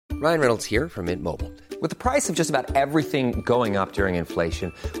Ryan Reynolds here from Mint Mobile. With the price of just about everything going up during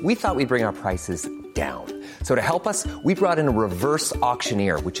inflation, we thought we'd bring our prices down. So to help us, we brought in a reverse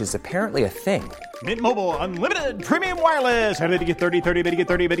auctioneer, which is apparently a thing. Mint Mobile Unlimited Premium Wireless. How to get 30, 30, bit to get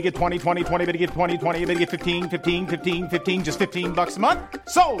 30, bit to get 20, 20, 20, bit to get 20, 20, bit to get 15, 15, 15, 15, just $15 a month?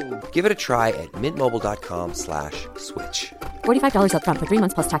 Sold! Give it a try at mintmobile.com/switch. $45 up front for 3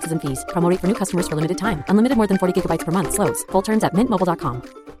 months plus taxes and fees. Promo rate for new customers for limited time. Unlimited more than 40 gigabytes per month. Slows full terms at mintmobile.com.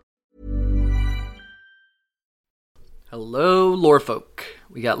 Hello, lore folk.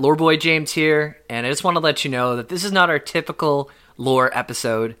 We got Lore Boy James here, and I just want to let you know that this is not our typical lore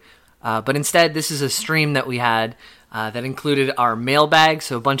episode, but instead this is a stream that we had that included our mailbag,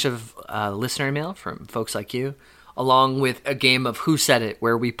 so a bunch of listener mail from folks like you, along with a game of Who Said It,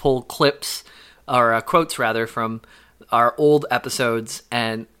 where we pull clips, or quotes rather, from our old episodes,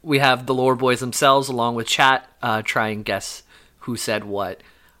 and we have the lore boys themselves, along with chat, try and guess who said what.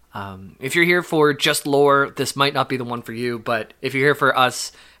 If you're here for just lore, this might not be the one for you, but if you're here for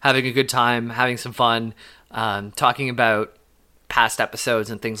us having a good time, having some fun, talking about past episodes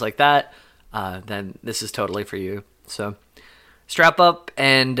and things like that, then this is totally for you. So strap up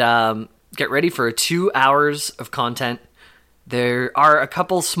and get ready for 2 hours of content. There are a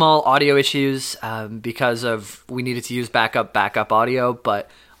couple small audio issues because of we needed to use backup audio, but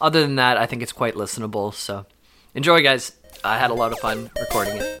other than that, I think it's quite listenable. So enjoy, guys. I had a lot of fun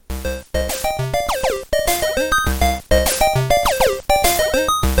recording it.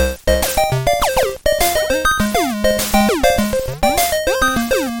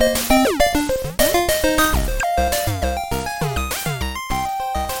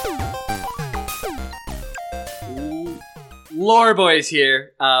 Lore Boys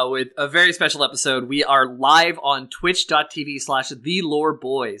here with a very special episode. We are live on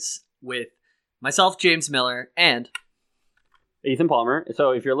twitch.tv/TheLoreBoys with myself, James Miller, and Ethan Palmer. So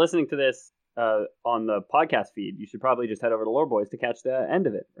if you're listening to this on the podcast feed, you should probably just head over to Lore Boys to catch the end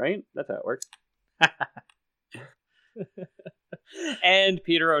of it, right? That's how it works. And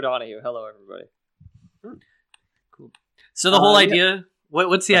Peter O'Donoghue. Hello, everybody. Cool. So the whole idea,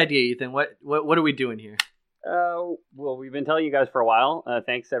 what's the idea, Ethan? What are we doing here? Well, we've been telling you guys for a while.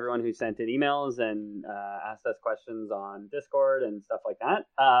 Thanks to everyone who sent in emails and asked us questions on Discord and stuff like that.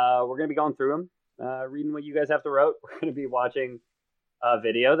 We're going to be going through them. Reading what you guys have to wrote. We're going to be watching a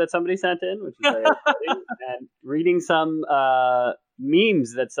video that somebody sent in, which is very exciting, and reading some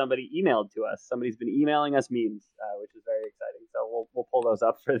memes that somebody emailed to us. Somebody's been emailing us memes, which is very exciting. So we'll pull those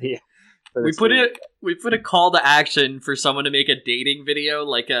up for the. We put a call to action for someone to make a dating video,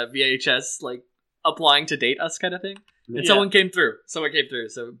 like a VHS, like applying to date us kind of thing. And someone came through. So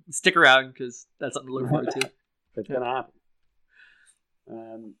stick around because that's something to look forward to. It's going to happen.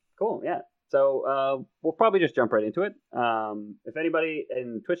 Cool. Yeah. So we'll probably just jump right into it. If anybody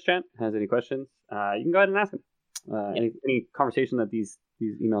in Twitch chat has any questions, you can go ahead and ask them. Any conversation that these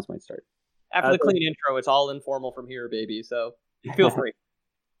emails might start. After the clean intro, it's all informal from here, baby. So feel free.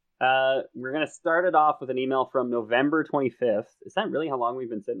 We're going to start it off with an email from November 25th. Is that really how long we've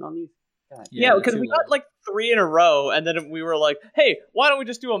been sitting on these? God, yeah, because we got like 3 in a row, and then we were like, hey, why don't we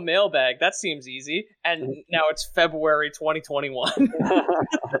just do a mailbag? That seems easy. And now it's February 2021.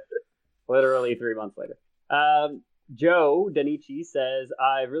 Literally 3 months later. Joe Danichi says,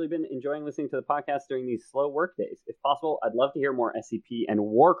 I've really been enjoying listening to the podcast during these slow work days. If possible, I'd love to hear more SCP and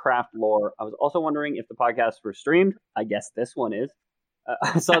Warcraft lore. I was also wondering if the podcasts were streamed. I guess this one is.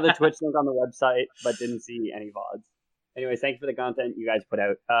 I saw the Twitch link on the website, but didn't see any VODs. Anyways, thank you for the content you guys put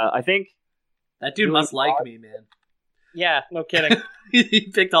out. I think that dude must like me, man. Yeah, no kidding.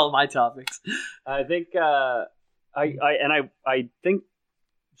 He picked all my topics. I think I think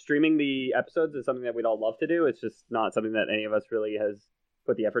streaming the episodes is something that we'd all love to do. It's just not something that any of us really has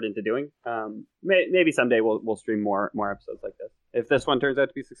put the effort into doing. Maybe someday we'll stream more episodes like this. If this one turns out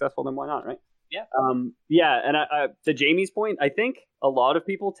to be successful, then why not, right? Yeah. Yeah, and to Jamie's point, I think a lot of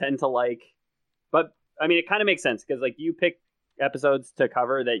people tend to like, but I mean, it kind of makes sense because like you pick episodes to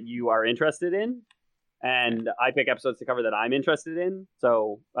cover that you are interested in, and I pick episodes to cover that I'm interested in.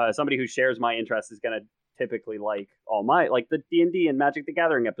 So somebody who shares my interest is going to typically like all my like the D&D and Magic the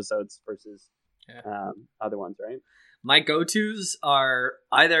Gathering episodes versus other ones, right? My go-tos are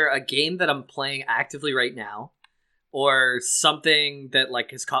either a game that I'm playing actively right now, or something that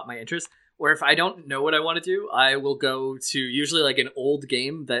like has caught my interest. Or if I don't know what I want to do, I will go to usually like an old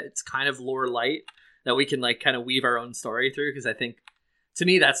game that's kind of lore light that we can like kind of weave our own story through. Because I think to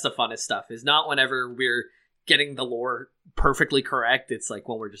me that's the funnest stuff. Is not whenever we're getting the lore perfectly correct. It's like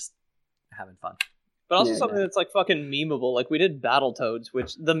when we're just having fun. But also something that's like fucking memeable. Like we did Battletoads,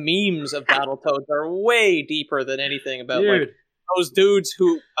 which the memes of Battletoads are way deeper than anything about like those dudes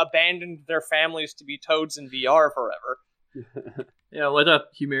who abandoned their families to be toads in VR forever. Yeah, what up,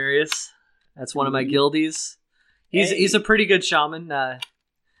 Humerius? That's one of my guildies. He's a pretty good shaman. I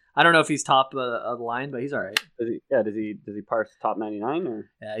don't know if he's top of the line, but he's all right. Does he parse top 99 or?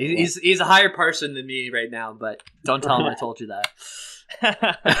 Yeah, he's a higher person than me right now, but don't tell him I told you that.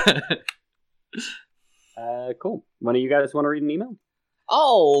 Cool. One of you guys want to read an email?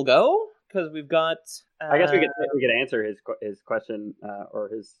 I'll go because we've got. I guess we could answer his question or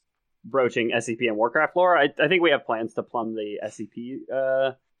his broaching SCP and Warcraft lore. I think we have plans to plumb the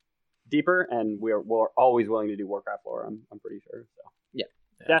SCP deeper, and we're always willing to do Warcraft lore. I'm pretty sure. So yeah,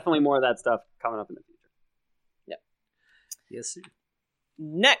 definitely more of that stuff coming up in the future. Yeah. Yes, sir.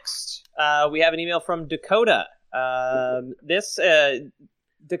 Next, we have an email from Dakota. This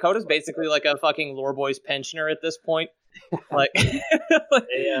Dakota's basically like a fucking Lore Boys pensioner at this point. Like, they've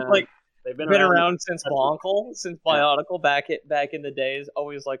been around since Blancal, since Bionicle back in the days.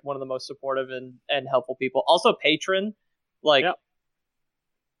 Always like one of the most supportive and helpful people. Also patron, like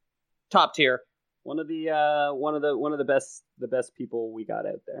top tier. One of the best people we got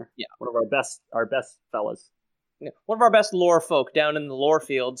out there. Yeah, one of our best fellas. Yeah. One of our best lore folk down in the lore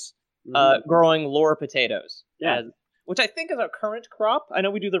fields, growing lore potatoes. Yeah. Which I think is our current crop. I know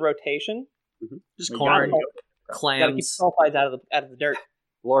we do the rotation. Mm-hmm. Just corn, clams. Gotta keep sulfides out of the dirt.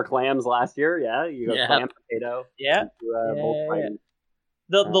 Lore clams last year, you go clam potato. Yeah.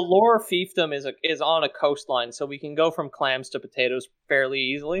 The lore fiefdom is on a coastline, so we can go from clams to potatoes fairly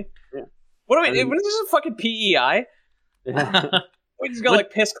easily. Yeah. What is this, a fucking PEI? We just go like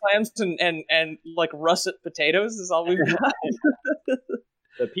piss clams and like russet potatoes is all we've got.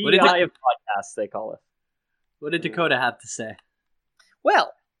 The PEI of podcasts, they call it. What did Dakota have to say?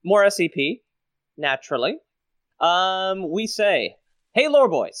 Well, more SCP, naturally. We say, hey, lore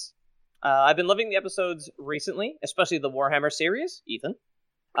boys. I've been loving the episodes recently, especially the Warhammer series, Ethan.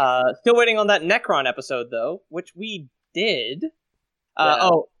 Still waiting on that Necron episode, though, which we did.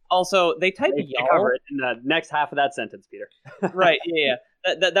 Also, they type y'all. Cover it in the next half of that sentence, Peter. Right, yeah.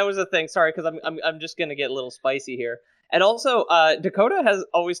 That was the thing. Sorry, because I'm just going to get a little spicy here. And also, Dakota has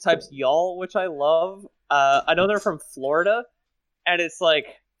always types y'all, which I love. I know they're from Florida, and it's like,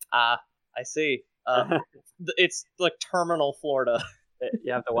 I see. It's like terminal Florida.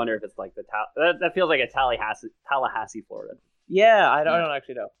 You have to wonder if it's like that feels like a Tallahassee, Florida. Yeah, I don't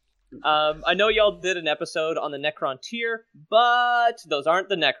actually know. I know y'all did an episode on the Necron tier, but those aren't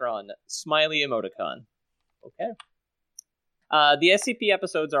the Necron. Smiley emoticon. Okay. The SCP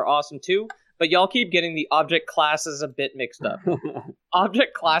episodes are awesome too, but y'all keep getting the object classes a bit mixed up.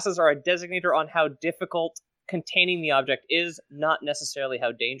 Object classes are a designator on how difficult containing the object is, not necessarily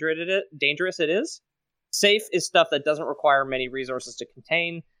how dangerous it is. Safe is stuff that doesn't require many resources to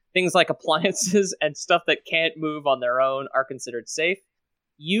contain. Things like appliances and stuff that can't move on their own are considered safe.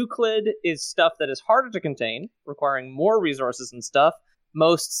 Euclid is stuff that is harder to contain, requiring more resources and stuff.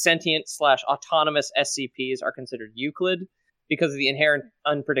 Most sentient/autonomous SCPs are considered Euclid because of the inherent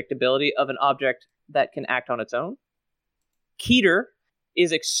unpredictability of an object that can act on its own. Keter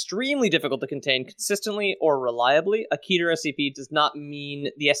is extremely difficult to contain consistently or reliably. A Keter SCP does not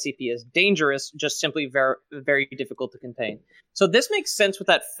mean the SCP is dangerous, just simply very, very difficult to contain. So this makes sense with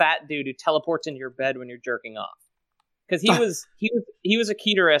that fat dude who teleports into your bed when you're jerking off. Because he was a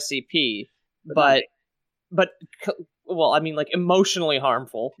Keter SCP, but well, I mean, like emotionally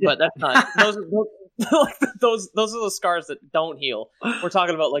harmful. But that's not those are the scars that don't heal. We're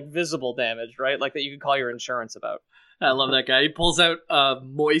talking about like visible damage, right? Like that you can call your insurance about. I love that guy. He pulls out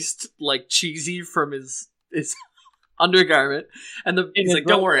moist, like cheesy from his undergarment, and he's like,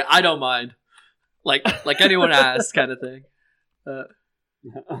 "Don't worry, I don't mind." Like anyone asks, kind of thing. So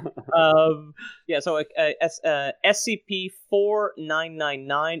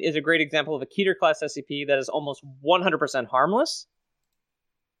SCP-4999 is a great example of a Keter class SCP that is almost 100% harmless.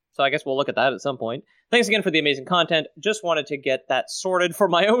 So I guess we'll look at that at some point. Thanks again for the amazing content. Just wanted to get that sorted for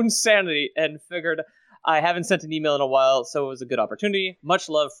my own sanity and figured I haven't sent an email in a while, so it was a good opportunity. Much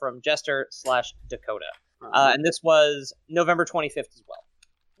love from Jester/Dakota. And this was November 25th as well.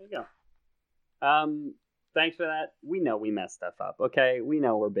 There you go. Thanks for that. We know we messed stuff up, okay? We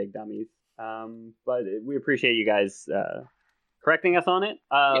know we're big dummies. But we appreciate you guys correcting us on it.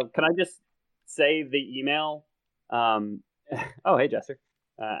 Can I just say the email? Oh, hey, Jester.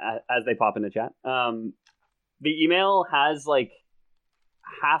 As they pop into chat. The email has, like,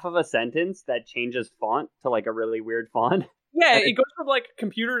 half of a sentence that changes font to, like, a really weird font. Yeah, it goes from, like,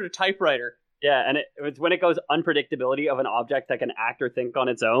 computer to typewriter. Yeah, and it's when it goes unpredictability of an object that can act or think on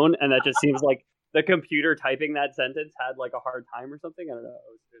its own, and that just seems like the computer typing that sentence had like a hard time or something. I don't know.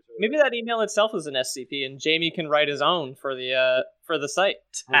 It was really Maybe that email itself is an SCP, and Jamie can write his own for the site,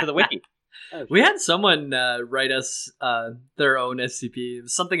 for the wiki. Oh, We shit. had someone write us their own SCP. It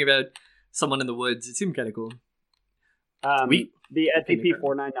was something about someone in the woods. It seemed kind of cool. The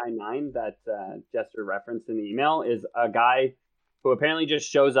SCP-4999 that Jester referenced in the email is a guy who apparently just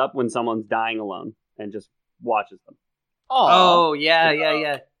shows up when someone's dying alone and just watches them. Oh,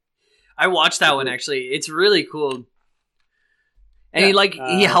 yeah. I watched that one, actually. It's really cool. And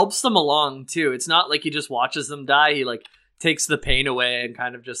he helps them along, too. It's not like he just watches them die. He, takes the pain away and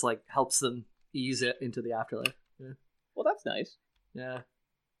kind of just, helps them ease it into the afterlife. Yeah. Well, that's nice. Yeah.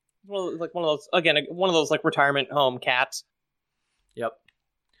 Well, one of those retirement home cats. Yep.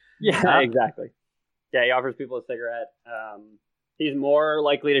 Yeah, exactly. Yeah, he offers people a cigarette. He's more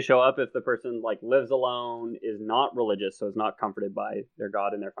likely to show up if the person lives alone, is not religious, so is not comforted by their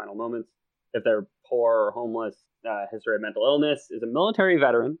God in their final moments. If they're poor or homeless, history of mental illness, is a military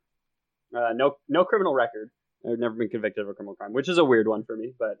veteran, no criminal record. I've never been convicted of a criminal crime, which is a weird one for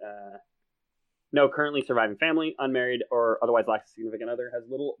me, but no currently surviving family, unmarried, or otherwise lacks a significant other, has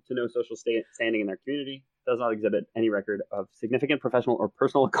little to no social standing in their community, does not exhibit any record of significant professional or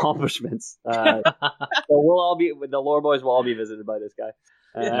personal accomplishments. So the lore boys will all be visited by this guy.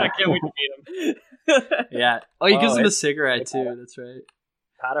 I can't wait to meet him. Yeah. Oh, he gives Oh, them a it's- cigarette, it's too. Pata. That's right.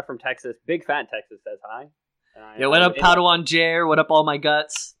 Pata from Texas, Big Fat Texas, says hi. Yeah, what up, Padawan Jer? What up, all my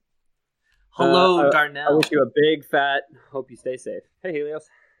guts? Hello, I Darnell. wish you a big fat. Hope you stay safe. Hey, Helios.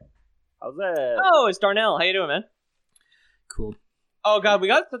 How's that? Oh, it's Darnell. How you doing, man? Cool. Oh god, we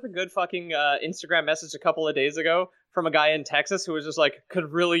got such a good fucking Instagram message a couple of days ago from a guy in Texas who was just like,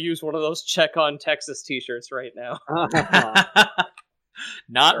 could really use one of those Check on Texas t-shirts right now.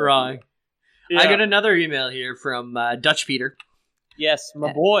 Not wrong. I Yeah. got another email here from Dutch Peter. Yes,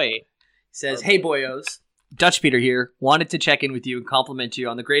 my boy. He says, "Hey boyos, Dutch Peter here. Wanted to check in with you and compliment you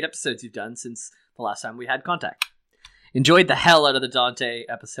on the great episodes you've done since the last time we had contact. Enjoyed the hell out of the Dante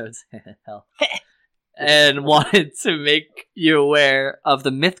episodes. Hell. And wanted to make you aware of the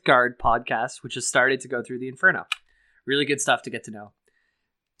Mythgard podcast, which has started to go through the Inferno. Really good stuff to get to know.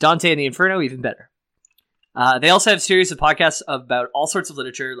 Dante and the Inferno, even better. They also have a series of podcasts about all sorts of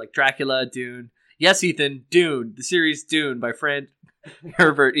literature, like Dracula, Dune. Yes, Ethan, Dune. The series Dune by Fred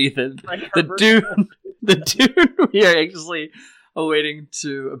Herbert Ethan. The Dune we are anxiously awaiting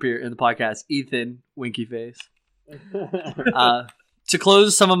to appear in the podcast. Ethan, winky face. To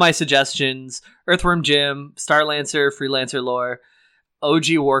close some of my suggestions, Earthworm Jim, Starlancer, Freelancer lore,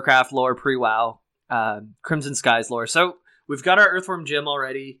 OG Warcraft lore pre-WoW, Crimson Skies lore. So we've got our Earthworm Jim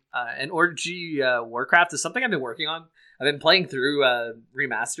already, and OG Warcraft is something I've been working on. I've been playing through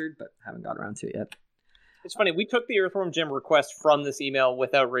Remastered, but haven't got around to it yet. It's funny, we took the Earthworm Jim request from this email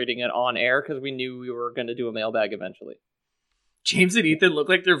without reading it on air because we knew we were going to do a mailbag eventually. James and Ethan look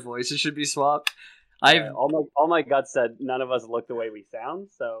like their voices should be swapped. All my guts said none of us look the way we sound.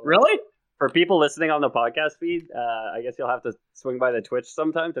 So Really? for people listening on the podcast feed, I guess you'll have to swing by the Twitch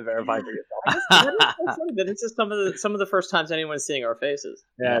sometime to verify for yourself. That it's just some of the first times anyone's seeing our faces.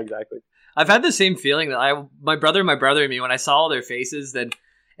 Yeah, exactly. I've had the same feeling that my brother and me, when I saw all their faces, and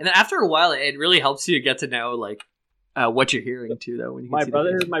then after a while, it really helps you get to know what you're hearing too. Though when you can My see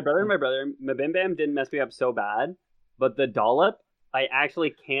brother, the faces. Mabim Bam didn't mess me up so bad, but the dollop, I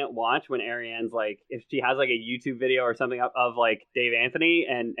actually can't watch when Ariane's if she has a YouTube video or something up of Dave Anthony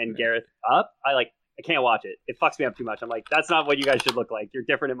and Gareth up, I can't watch it. It fucks me up too much. I'm like, that's not what you guys should look like. You're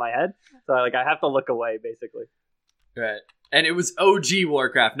different in my head, so I have to look away basically. Right. And it was OG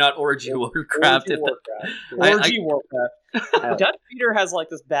Warcraft, not Orgy Warcraft. Orgy Warcraft. Dutch Peter has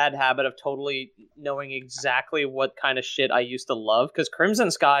this bad habit of totally knowing exactly what kind of shit I used to love, because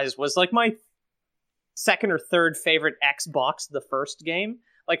Crimson Skies was my second or third favorite Xbox, the first game.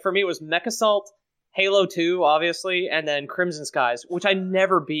 For me, it was MechAssault, Halo 2, obviously, and then Crimson Skies, which I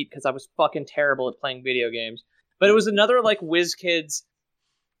never beat because I was fucking terrible at playing video games. But it was another WizKids,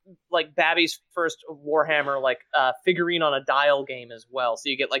 Babby's first Warhammer figurine on a dial game as well. So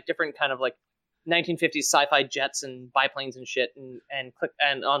you get different kind of 1950s sci-fi jets and biplanes and shit,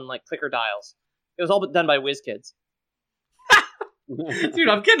 and on clicker dials. It was all done by WizKids. Dude,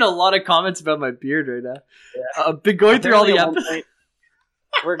 I'm getting a lot of comments about my beard right now. Yeah. I've been going through all the episodes.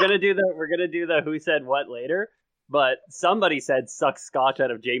 We're gonna do the who said what later, but somebody said suck scotch out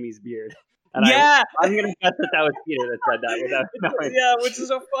of Jamie's beard. And yeah, I'm gonna guess that was Peter that said that without knowing. Yeah, which is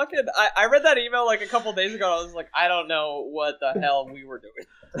a fucking. I read that email a couple days ago. And I was like, I don't know what the hell we were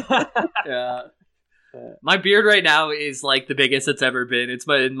doing. Yeah, my beard right now is the biggest it's ever been. It's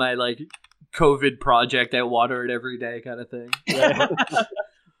my COVID project. I water it every day, kind of thing.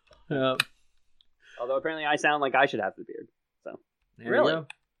 Yeah. Although apparently I sound like I should have the beard. So Really?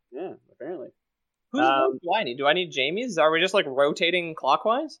 yeah, apparently. Whose voice do I need? Do I need Jamie's? Are we just like rotating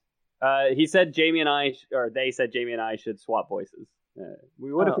clockwise? He said Jamie and I, or they said Jamie and I should swap voices.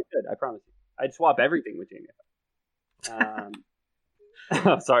 We would if we could. I promise you. I'd swap everything with Jamie.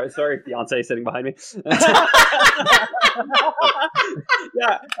 Sorry, fiance sitting behind me.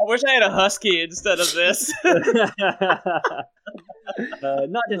 Yeah, I wish I had a husky instead of this. Not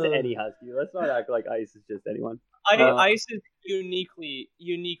just any husky. Let's not act like Ice is just anyone. Ice is uniquely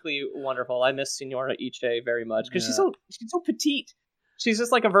wonderful. I miss Senora Iche very much because she's so petite. She's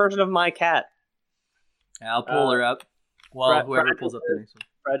just like a version of my cat. I'll pull her up. Well, whoever pulls up the next one.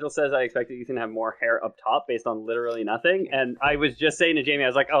 Fragile says, I expected Ethan to have more hair up top based on literally nothing. And I was just saying to Jamie, I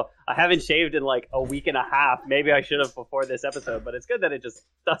was like, oh, I haven't shaved in like a week and a half. Maybe I should have before this episode, but it's good that it just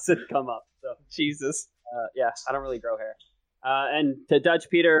doesn't come up. So Jesus. Yeah, I don't really grow hair. And to Dutch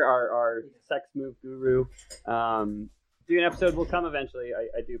Peter, our sex move guru, doing an episode will come eventually.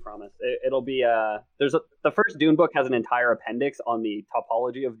 I do promise. It'll be the first Dune book has an entire appendix on the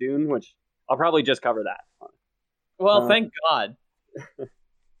topology of Dune, which I'll probably just cover that. Well, thank God.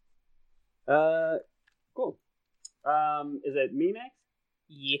 Cool. Is it me next?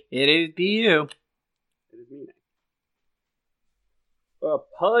 Yeah. It'd be you. It is me next.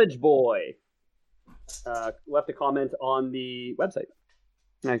 Pudge Boy left a comment on the website.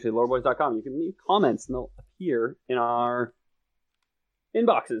 Actually, loreboys.com. You can leave comments and they'll appear in our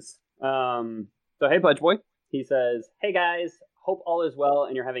inboxes. So, hey, Pudge Boy. He says, hey, guys. Hope all is well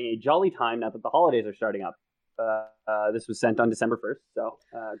and you're having a jolly time now that the holidays are starting up. This was sent on December 1st, so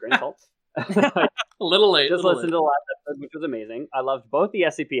grain of salt. A little late. Just listened to the last episode, which was amazing. I loved both the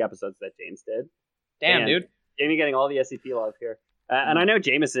SCP episodes that James did. Damn, dude. Jamie getting all the SCP love here. And I know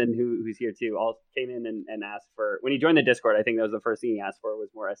Jameson, who's here too, all came in and asked for, when he joined the Discord, I think that was the first thing he asked for was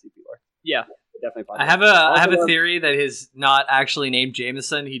more SCP lore. Yeah. Definitely. I have a theory that he's not actually named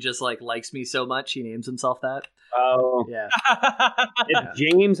Jameson. He just likes me so much he names himself that. Oh. Yeah. It's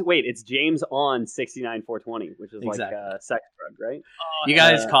James. Wait, it's James on 69420, which is exactly. like a sex drug, right? You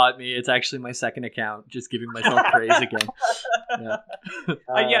guys caught me. It's actually my second account. Just giving myself praise again. Yeah.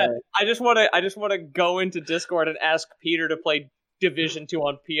 I just want to go into Discord and ask Peter to play Division 2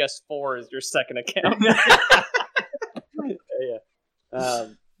 on PS4 as your second account. Yeah.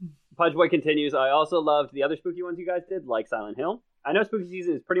 Pudge Boy continues. I also loved the other spooky ones you guys did, like Silent Hill. I know spooky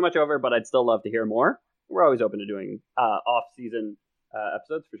season is pretty much over, but I'd still love to hear more. We're always open to doing off-season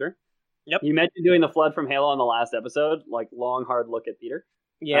episodes for sure. Yep. You mentioned doing the flood from Halo on the last episode, like long hard look at Peter.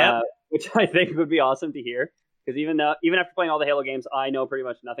 Yeah. Which I think would be awesome to hear. Because even after playing all the Halo games, I know pretty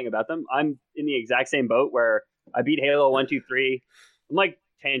much nothing about them. I'm in the exact same boat where I beat Halo 1, 2, 3. I'm like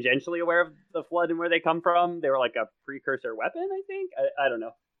tangentially aware of the flood and where they come from. They were like a precursor weapon, I think. I don't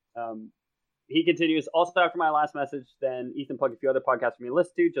know. He continues. Also, after my last message, then Ethan plugged a few other podcasts for me to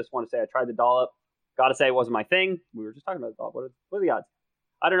listen to. Just want to say I tried the dollop. Gotta say it wasn't my thing. We were just talking about the dollop. What are the odds?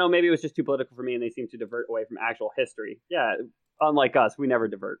 I don't know. Maybe it was just too political for me, and they seem to divert away from actual history. Yeah, unlike us, we never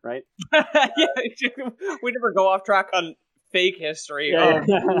divert, right? Yeah, we never go off track on fake history. Yeah,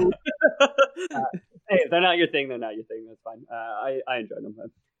 hey, if they're not your thing, they're not your thing. That's fine. I enjoy them.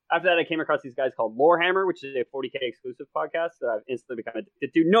 After that, I came across these guys called Lorehammer, which is a 40K exclusive podcast that I've instantly become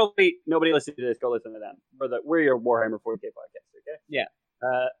addicted to. Nobody listening to this, go listen to them. We're your Warhammer 40K podcast, okay? Yeah.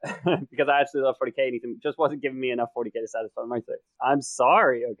 Because I actually love 40K, and Ethan just wasn't giving me enough 40K to satisfy my six. I'm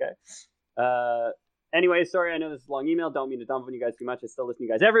sorry, okay? Anyway, sorry, I know this is a long email. Don't mean to dump on you guys too much. I still listen to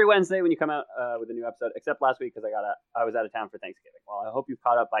you guys every Wednesday when you come out with a new episode, except last week because I was out of town for Thanksgiving. Well, I hope you've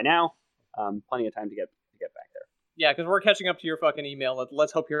caught up by now. Plenty of time to get back there. Yeah, because we're catching up to your fucking email.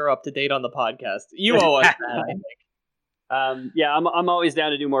 Let's hope you're up to date on the podcast. You owe us that, I think. Yeah, I'm always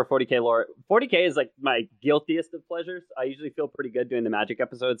down to do more 40K lore. 40K is like my guiltiest of pleasures. I usually feel pretty good doing the Magic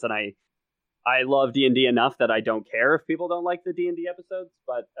episodes, and I love D&D enough that I don't care if people don't like the D&D episodes.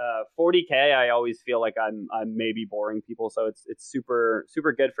 But 40K, I always feel like I'm maybe boring people, so it's super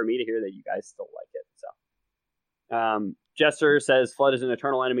super good for me to hear that you guys still like it. So, Jester says Flood is an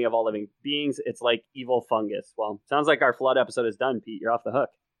eternal enemy of all living beings. It's like evil fungus. Well, sounds like our Flood episode is done, Pete. You're off the hook.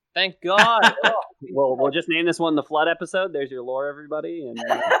 Thank God. We'll just name this one the Flood episode. There's your lore, everybody. And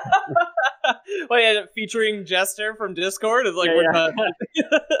well, yeah, featuring Jester from Discord is like,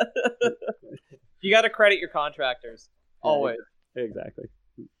 you got to credit your contractors always. Exactly.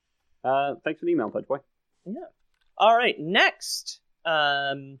 Thanks for the email, Pudge Boy. Yeah. All right. Next,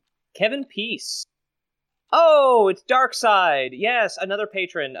 Kevin Peace. Oh, it's Darkside. Yes, another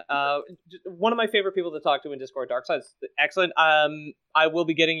patron. One of my favorite people to talk to in Discord. Darkside's excellent. I will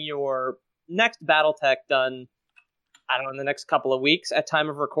be getting your next BattleTech done, I don't know, in the next couple of weeks at time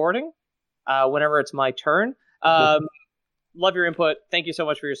of recording. whenever it's my turn. Love your input. Thank you so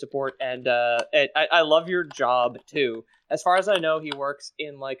much for your support. And I love your job, too. As far as I know, he works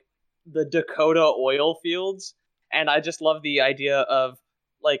in, like, the Dakota oil fields. And I just love the idea of,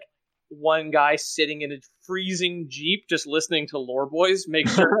 like, one guy sitting in a freezing Jeep just listening to Lore Boys, make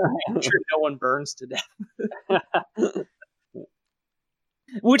sure no one burns to death.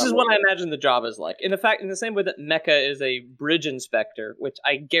 Which is what I imagine the job is like. In the same way that Mecha is a bridge inspector, which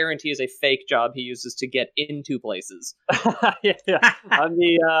I guarantee is a fake job he uses to get into places. Yeah. I'm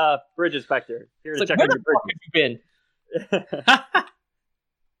the bridge inspector. Here to check on your bridge. Where the fuck have you been?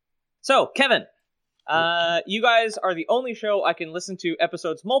 So, Kevin, you guys are the only show I can listen to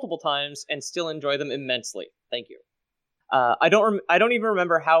episodes multiple times and still enjoy them immensely. Thank you. I don't even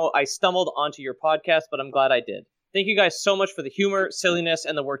remember how I stumbled onto your podcast, but I'm glad I did. Thank you guys so much for the humor, silliness,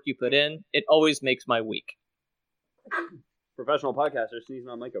 and the work you put in. It always makes my week. Professional podcaster sneezing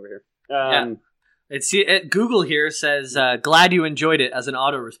on mic over here. Yeah. Google here says, glad you enjoyed it as an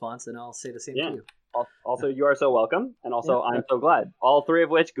auto response, and I'll say the same to you. Also, you are so welcome, and also I'm so glad. All three of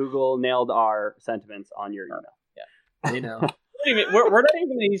which Google nailed our sentiments on your email. Yeah, they know. We're not even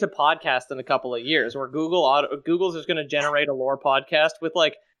going to use a podcast in a couple of years, where Google's just going to generate a lore podcast with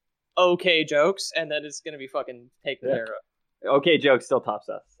like okay jokes, and then it's going to be fucking taken care of. Okay jokes still tops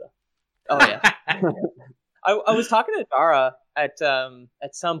us. So. Oh yeah. I was talking to Dara at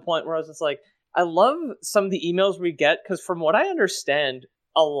some point where I was just like, I love some of the emails we get because from what I understand,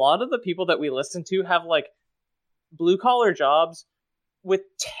 a lot of the people that we listen to have like blue collar jobs with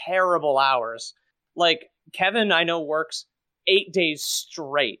terrible hours. Like Kevin, I know works 8 days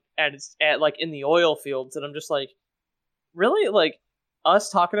straight at like in the oil fields, and I'm just like, really? Like us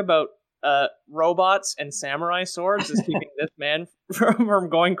talking about robots and samurai swords is keeping this man from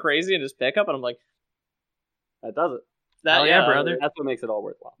going crazy in his pickup, and I'm like, that does it. That, yeah, brother. That's what makes it all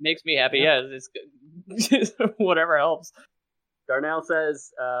worthwhile. Makes me happy. Yeah, it's whatever helps. Darnell says,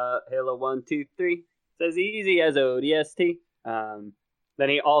 Halo 1, 2, 3. Says easy as ODST. Then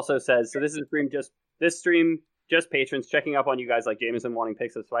he also says, so this stream just patrons checking up on you guys like Jameson wanting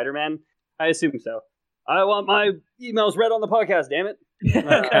pics of Spider-Man. I assume so. I want my emails read on the podcast, damn it.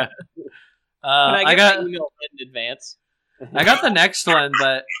 I got my email in advance. I got the next one,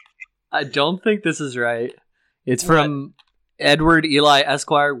 but I don't think this is right. It's from Edward Eli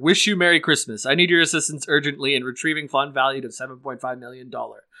Esquire. Wish you Merry Christmas. I need your assistance urgently in retrieving fund valued of $7.5 million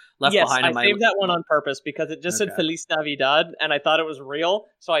left behind in my... I saved that one on purpose because it just said Feliz Navidad, and I thought it was real,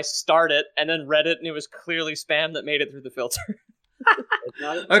 so I started it and then read it, and it was clearly spam that made it through the filter. It's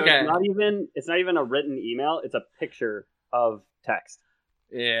not even a written email. It's a picture of text.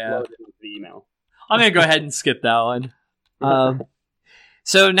 Yeah. Loaded into the email. I'm going to go ahead and skip that one.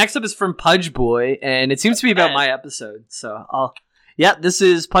 So next up is from Pudge Boy, and it seems to be about my episode. So this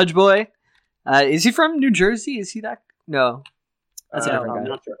is Pudge Boy. Is he from New Jersey? Is he that? No. That's a different guy.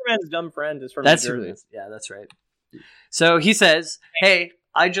 Not sure. Superman's dumb friend is from New Jersey. Yeah, that's right. So he says, hey,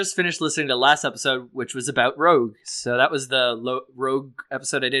 I just finished listening to the last episode, which was about Rogue. So that was the Rogue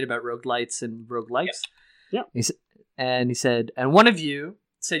episode I did about roguelites and roguelikes. Yeah. And he said, and one of you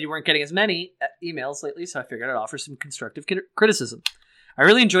said you weren't getting as many emails lately, so I figured I'd offer some constructive criticism. I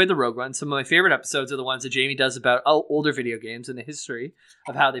really enjoyed the Rogue one. Some of my favorite episodes are the ones that Jamie does about older video games and the history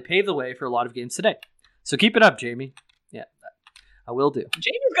of how they paved the way for a lot of games today. So keep it up, Jamie. Yeah, I will do.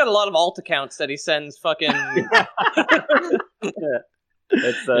 Jamie's got a lot of alt accounts that he sends fucking...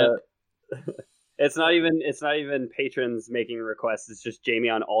 It's not even patrons making requests. It's just Jamie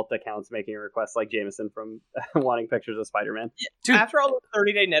on alt accounts making requests, like Jameson from wanting pictures of Spider-Man. Dude, after all the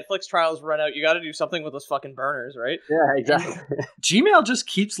 30-day Netflix trials run out, you got to do something with those fucking burners, right? Yeah, exactly. Gmail just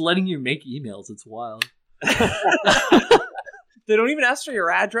keeps letting you make emails. It's wild. They don't even ask for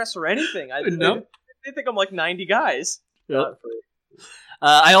your address or anything. They think I'm like 90 guys. Yep.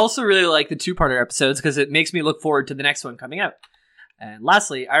 I also really like the two-parter episodes because it makes me look forward to the next one coming out. And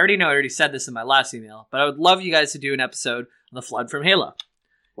lastly, I already said this in my last email, but I would love you guys to do an episode on the Flood from Halo.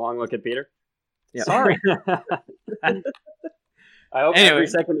 Long look at Peter. Yeah. Sorry. I hope every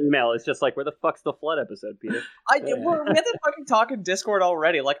second email is just like, where the fuck's the Flood episode, Peter? We had that fucking talk in Discord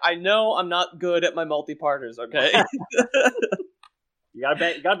already. Like, I know I'm not good at my multi-parters, okay? You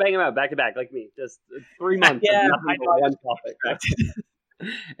gotta bang them out back to back, like me. Just 3 months. Yeah, of nothing but one topic.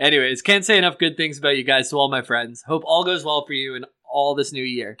 Anyways, can't say enough good things about you guys to all my friends. Hope all goes well for you in all this new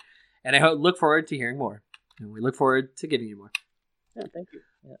year. And I look forward to hearing more. And we look forward to giving you more. Yeah, thank you.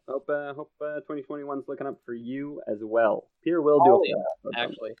 Yeah. Hope 2021's looking up for you as well. Peter will do it.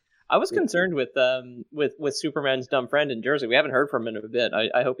 Actually, I was concerned with Superman's dumb friend in Jersey. We haven't heard from him in a bit.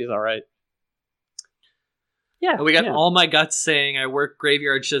 I hope he's all right. Yeah. And we got all my guts saying I work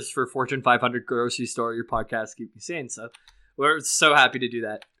graveyard shifts for Fortune 500 grocery store. Your podcast keep me sane. So we're so happy to do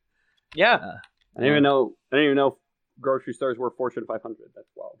that. Yeah. I didn't even know grocery stores were Fortune 500. That's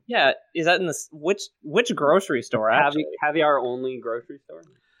wild. Yeah. Is that in the which grocery store? Actually, Caviar only grocery store.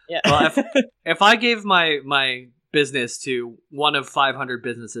 Yeah. Well, if I gave my business to one of 500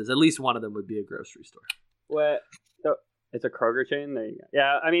 businesses, at least one of them would be a grocery store. What? So it's a Kroger chain. There you go.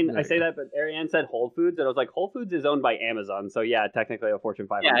 Yeah, I mean, I say that, but Ariane said Whole Foods, and I was like, Whole Foods is owned by Amazon, so yeah, technically a Fortune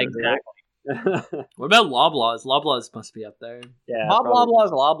 500. Yeah, exactly. What about Loblaws? Loblaws must be up there. Yeah,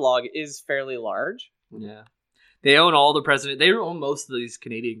 Loblaw's Loblog is fairly large. Yeah. They own all the president. They own most of these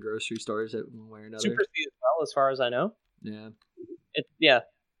Canadian grocery stores in one way or another. Super C as well, as far as I know. Yeah. Yeah.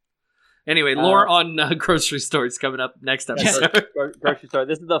 Anyway, lore on grocery stores coming up next episode. Grocery store.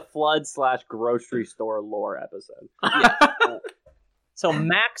 This is the flood/grocery store lore episode. So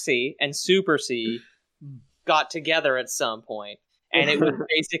Maxi and Super C got together at some point, and it was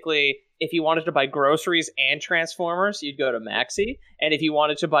basically, if you wanted to buy groceries and Transformers, you'd go to Maxi, and if you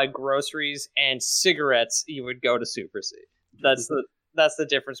wanted to buy groceries and cigarettes, you would go to Super C. That's the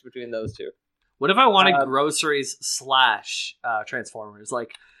difference between those two. What if I wanted groceries / Transformers,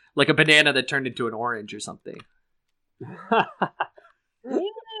 like a banana that turned into an orange or something?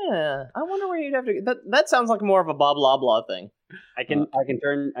 Yeah, I wonder where you'd have to. That sounds like more of a Bob Loblaw thing. I can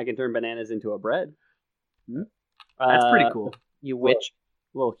turn bananas into a bread. That's pretty cool. You witch.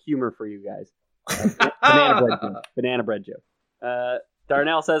 Little humor for you guys. Banana bread joke.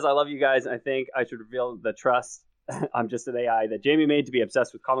 Darnell says, "I love you guys. I think I should reveal the trust. I'm just an AI that Jamie made to be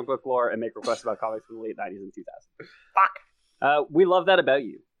obsessed with comic book lore and make requests about comics from the late 90s and 2000s. Fuck. We love that about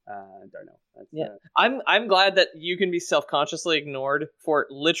you, Darnell. I'm glad that you can be self-consciously ignored for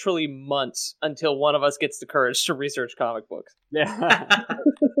literally months until one of us gets the courage to research comic books. Yeah.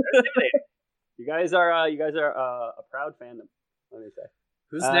 You guys are a proud fandom. Let me say.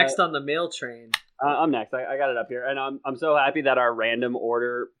 Who's next on the mail train? I'm next. I got it up here, and I'm so happy that our random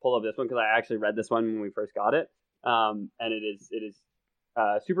order pulled up this one because I actually read this one when we first got it, and it is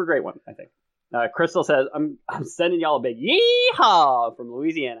a super great one. I think. Crystal says, "I'm sending y'all a big yeehaw from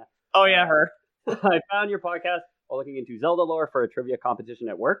Louisiana." Oh yeah, her. I found your podcast while looking into Zelda lore for a trivia competition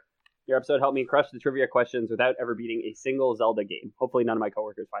at work. Your episode helped me crush the trivia questions without ever beating a single Zelda game. Hopefully none of my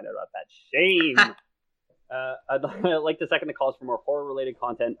coworkers find out about that. Shame! I'd like to second the calls for more horror-related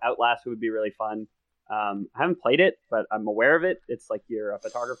content. Outlast would be really fun. I haven't played it, but I'm aware of it. It's like you're a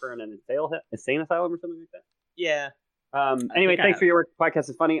photographer in an insane asylum or something like that. Yeah. Anyway, thanks for your work. The podcast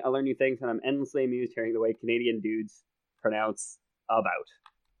is funny. I learn new things, and I'm endlessly amused hearing the way Canadian dudes pronounce about.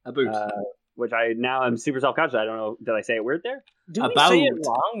 Which I'm super self-conscious. I don't know. Did I say it weird there? Do we say it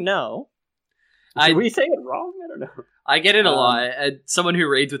wrong? No. Did we say it wrong? I don't know. I get it a lot. Someone who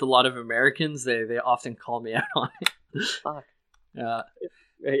raids with a lot of Americans, they often call me out on it. Fuck. Yeah.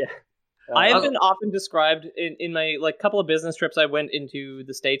 I have been often described in my couple of business trips I went into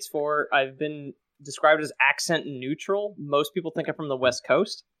the States for. I've been described as accent neutral. Most people think I'm from the West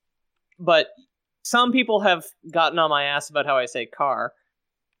Coast, but some people have gotten on my ass about how I say car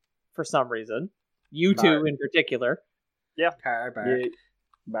for some reason. You two in particular. Yeah. Car.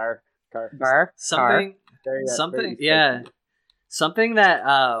 Something that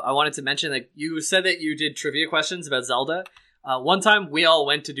I wanted to mention. Like you said that you did trivia questions about Zelda. One time we all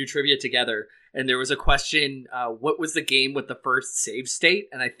went to do trivia together, and there was a question: what was the game with the first save state?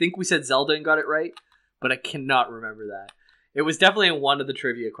 And I think we said Zelda and got it right, but I cannot remember that. It was definitely in one of the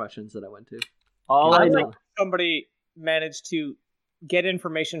trivia questions that I went to. I think somebody managed to get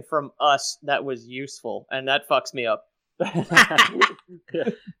information from us that was useful, and that fucks me up.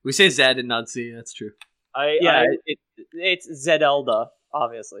 We say Z and not Z. That's true. It's Zelda,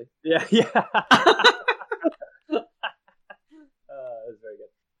 obviously. Yeah. That's very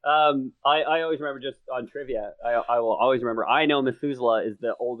good. I always remember just on trivia. I will always remember. I know Methuselah is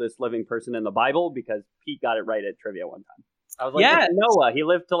the oldest living person in the Bible because Pete got it right at trivia one time. I was like, yeah, Noah. He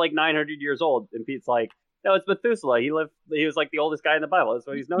lived to 900 years old, and Pete's like, no, it's Methuselah. He was like the oldest guy in the Bible. That's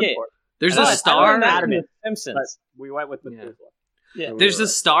what he's known for. There's a star. Simpsons. We went with Methuselah. Yeah. There's a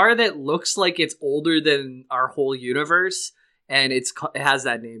star that looks like it's older than our whole universe, and it has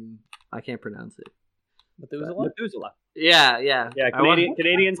that name. I can't pronounce it. Methuselah. Yeah.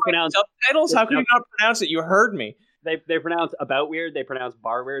 Canadians pronounce subtitles. How can you not pronounce it? You heard me. They pronounce about weird. They pronounce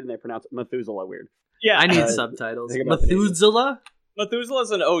bar weird, and they pronounce Methuselah weird. Yeah, I need subtitles. Methuselah. Methuselah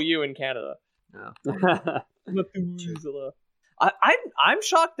is an OU in Canada. No. Methuselah. I'm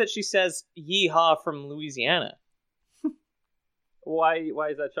shocked that she says yeehaw from Louisiana. Why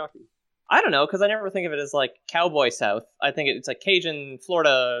is that shocking? I don't know, because I never think of it as cowboy South. I think it's like Cajun,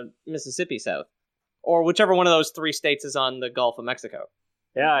 Florida, Mississippi South. or whichever one of those 3 states is on the Gulf of Mexico.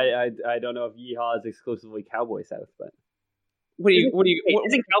 Yeah, I don't know if Yeehaw is exclusively Cowboy South, but Isn't Cowboy what are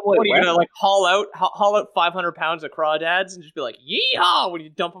you West? gonna like haul out 500 pounds of crawdads and just be like yeehaw when you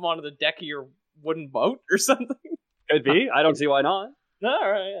dump them onto the deck of your wooden boat or something? Could be. I don't see why not. No,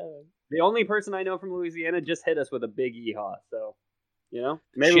 all right. Yeah. The only person I know from Louisiana just hit us with a big Yeehaw, so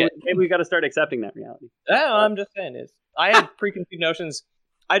maybe we got to start accepting that reality. No, I'm just saying is I had preconceived notions.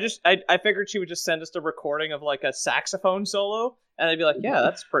 I figured she would just send us a recording of like a saxophone solo, and I'd be like, yeah,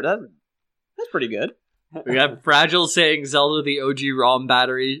 that's pretty good. We have Fragile saying Zelda the OG ROM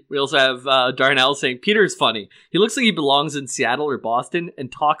battery. We also have Darnell saying Peter's funny. He looks like he belongs in Seattle or Boston and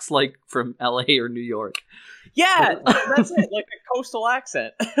talks like from LA or New York. Yeah, that's it. Like a coastal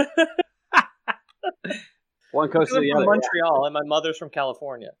accent. One coast to the I'm other. from Montreal, and my mother's from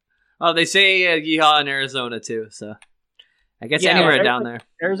California. Oh, they say yeehaw in Arizona too, so I guess anywhere down there.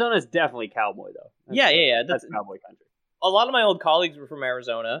 Arizona's definitely cowboy though. Yeah. That's cowboy country. A lot of my old colleagues were from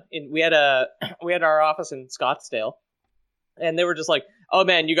Arizona, and we had our office in Scottsdale, and they were just like, "Oh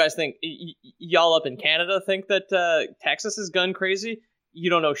man, you guys think y'all up in Canada think that Texas is gun crazy? You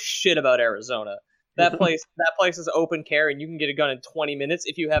don't know shit about Arizona. That place is open carry, and you can get a gun in 20 minutes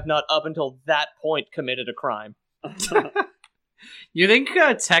if you have not up until that point committed a crime." You think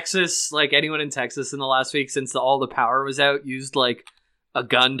Texas, like anyone in Texas in the last week since all the power was out, used like a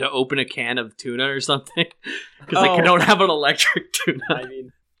gun to open a can of tuna or something? Because they don't have an electric tuna. I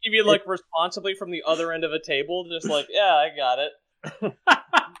mean, you mean like responsibly from the other end of a table, just like, yeah, I got it.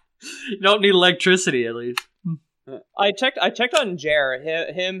 You don't need electricity, at least. I checked on Jer.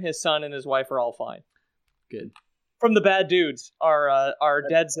 Him, his son, and his wife are all fine. Good. From the Bad Dudes, our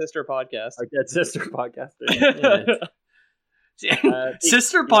Dead Sister podcast. our dead sister podcaster.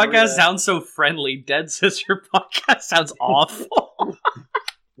 Sister podcast sounds so friendly. Dead sister podcast sounds awful.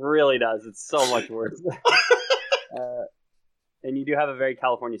 Really does. It's so much worse. And you do have a very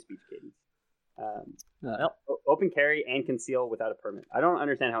California speech cadence. Open carry and conceal without a permit. I don't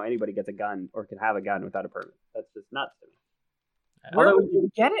understand how anybody gets a gun or can have a gun without a permit. That's just nuts to me. Where would you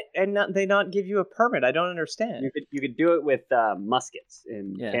get it and they not give you a permit? I don't understand. You could do it with muskets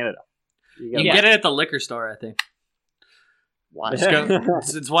in Canada. You can get it at the liquor store, I think. Why? Just go,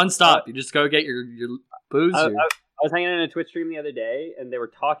 it's one stop. You just go get your booze. I was hanging in a Twitch stream the other day, and they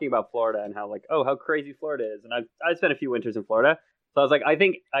were talking about Florida and how how crazy Florida is. And I spent a few winters in Florida, so I was like,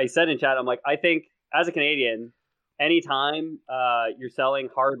 I said in chat, I think as a Canadian, anytime you're selling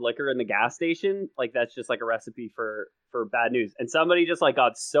hard liquor in the gas station, like that's just like a recipe for bad news. And somebody just like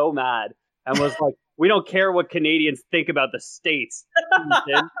got so mad and was like, "We don't care what Canadians think about the states." I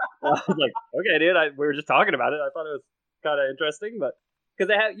was like, "Okay, dude, we were just talking about it. I thought it was kind of interesting, but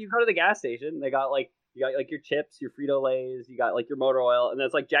because you go to the gas station, they got you got your chips, your Frito-Lays, you got your motor oil, and then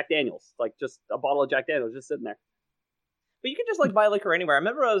it's like Jack Daniels, like just a bottle of Jack Daniels just sitting there." But you can just buy liquor anywhere. I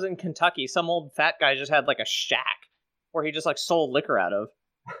remember I was in Kentucky. Some old fat guy just had a shack where he just sold liquor out of.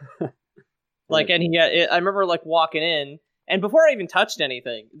 And I remember walking in, and before I even touched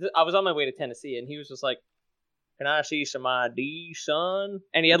anything, I was on my way to Tennessee, and he was just like, "Can I see some ID, son?"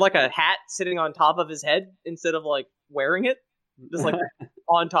 And he had a hat sitting on top of his head instead of wearing it, just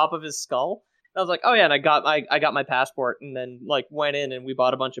on top of his skull. And I was like, "Oh yeah," and I got my passport, and then went in and we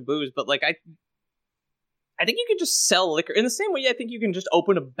bought a bunch of booze. But I think you can just sell liquor in the same way. I think you can just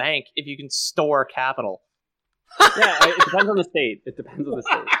open a bank if you can store capital. Yeah, it depends on the state. It depends on the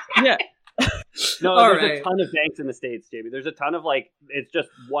state. Yeah. No, there's a ton of banks in the States, Jamie. There's a ton of it's just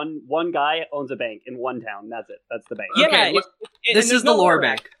one guy owns a bank in one town. That's it. That's the bank. Yeah, okay, this is the lore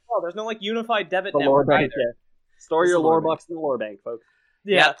bank. Oh, there's no unified debit the network lore bank. either. Yeah. Store your lore bucks in the lore bank, folks.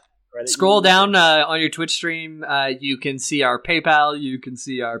 Yeah. Scroll down on your Twitch stream. You can see our PayPal. You can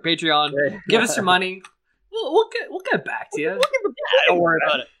see our Patreon. Give us your money. We'll get back to you. Don't worry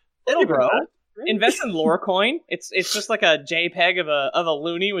about it. It'll grow. Invest in Lorecoin. It's just like a JPEG of a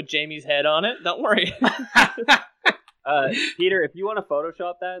loony with Jamie's head on it. Don't worry. Peter, if you want to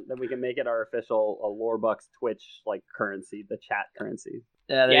Photoshop that, then we can make it our official Lorebucks Twitch currency, the chat currency.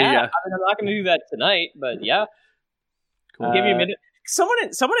 Yeah, there you go. I mean, I'm not going to do that tonight, but yeah. Cool. I'll give you a minute. Someone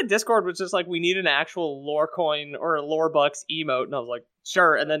at Discord was just like, "We need an actual Lorecoin or a Lorebucks emote," and I was like,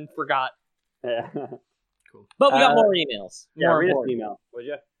 "Sure," and then forgot. Yeah. Cool. But we got more emails. Read an email, would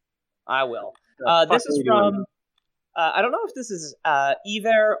you? I will. This is from, I don't know if this is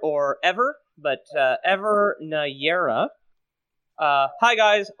Ever or Ever, but Ever Nayera. Hi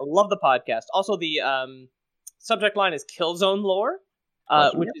guys, love the podcast. Also, the subject line is Killzone lore,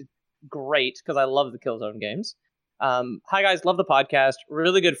 which is great because I love the Killzone games. Hi guys, love the podcast.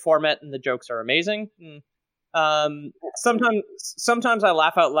 Really good format and the jokes are amazing. Sometimes I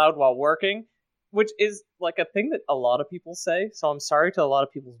laugh out loud while working. which is like a thing that a lot of people say. So I'm sorry to a lot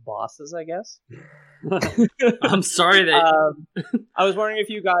of people's bosses, I guess. I'm sorry that... I was wondering if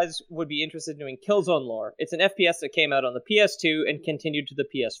you guys would be interested in doing Killzone lore. It's an FPS that came out on the PS2 and continued to the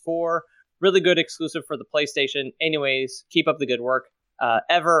PS4. Really good exclusive for the PlayStation. Anyways, keep up the good work.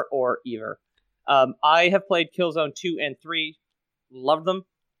 Ever or Ever. I have played Killzone 2 and 3. Loved them.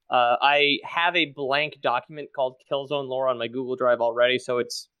 I have a blank document called Killzone lore on my Google Drive already, so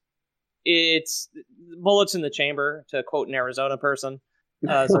it's bullets in the chamber, to quote an Arizona person.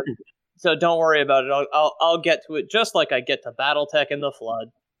 So don't worry about it. I'll get to it just like I get to BattleTech and the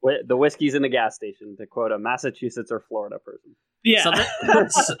Flood. The whiskey's in the gas station, to quote a Massachusetts or Florida person. Yeah.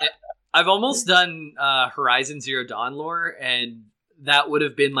 I've almost done Horizon Zero Dawn lore, and that would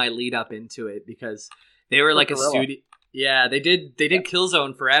have been my lead up into it, because they were like a studio. Yeah, they did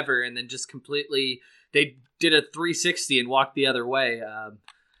Killzone forever, and then just completely they did a 360 and walked the other way.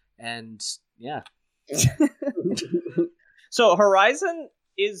 And yeah. So Horizon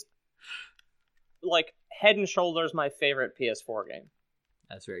is like head and shoulders my favorite PS4 game.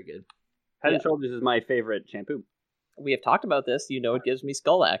 That's very good. Head and Shoulders is my favorite shampoo. We have talked about this. You know, it gives me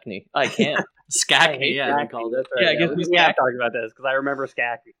skull acne. I can't. Skacne, yeah, Skacne, we called it. right. Yeah, it gives me we have Skacne. talked about this because I remember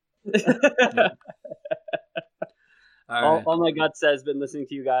Skacne. All My Gut says, been listening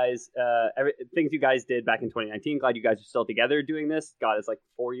to you guys, things you guys did back in 2019. Glad you guys are still together doing this. God, it's like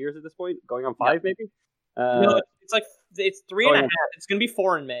 4 years at this point, going on 5 maybe. No, it's 3.5. It's gonna be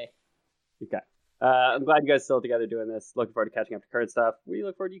 4 in May. Okay. I'm glad you guys are still together doing this. Looking forward to catching up to current stuff. We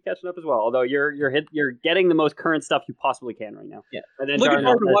look forward to you catching up as well. Although you're getting the most current stuff you possibly can right now. Yeah. And then Looking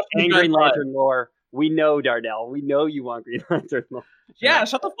Darnell forward to says, watching and you guys Green live. Lantern lore. We know, Darnell. We know you want Green Lantern lore. Yeah,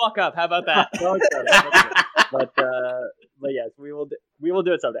 shut the fuck up. How about that? but yes, we will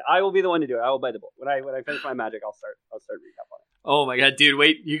do it someday. I will be the one to do it. I will bite the bullet. When I finish my magic, I'll start recap on it. Oh my god, dude!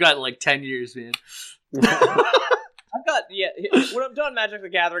 Wait, you got like 10 years, man. I've got when I'm done Magic the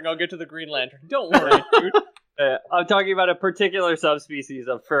Gathering, I'll get to the Green Lantern. Don't worry, dude. I'm talking about a particular subspecies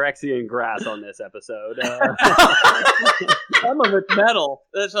of Phyrexian grass on this episode. Some of it's metal.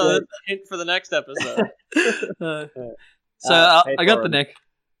 That's a hint for the next episode. I got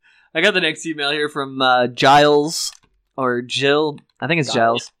the next email here from Giles or Jill. I think it's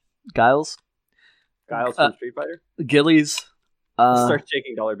Giles. Giles from Street Fighter. Gillies. Start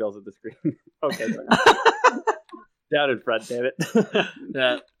shaking dollar bills at the screen. Okay. Down in front, damn it.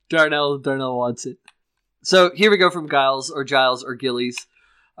 Yeah, Darnell wants it. So here we go from Giles or Gillies.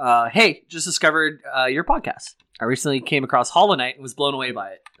 Hey, just discovered your podcast. I recently came across Hollow Knight and was blown away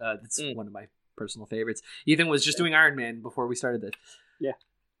by it. That's one of my personal favorites. Ethan was just doing Iron Man before we started this. Yeah.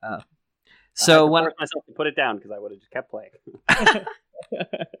 So I when forced myself to put it down because I would have just kept playing.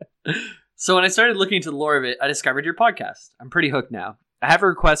 So when I started looking into the lore of it, I discovered your podcast. I'm pretty hooked now. I have a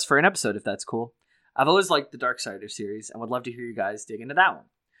request for an episode if that's cool. I've always liked the Darksiders series and would love to hear you guys dig into that one.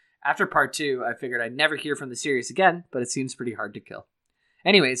 After part 2, I figured I'd never hear from the series again, but it seems pretty hard to kill.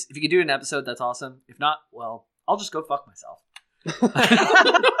 Anyways, if you could do an episode, that's awesome. If not, well, I'll just go fuck myself.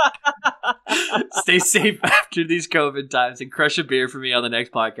 Stay safe after these COVID times and crush a beer for me on the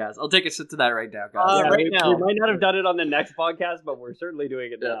next podcast. I'll take a sip to that right now, guys. We might not have done it on the next podcast, but we're certainly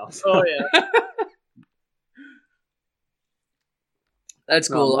doing it now. So. Oh, yeah. That's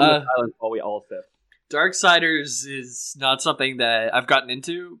cool. While we all sip. Darksiders is not something that I've gotten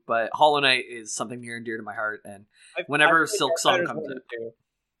into, but Hollow Knight is something near and dear to my heart. And whenever Silk Song comes out,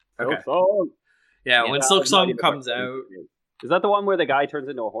 Okay. when Silk Song comes out, is that the one where the guy turns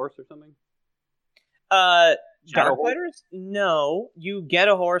into a horse or something? Darksiders? No, you get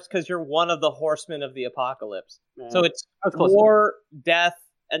a horse because you're one of the horsemen of the apocalypse. So it's war, death,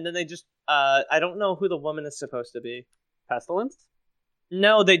 and then they just I don't know who the woman is supposed to be. Pestilence?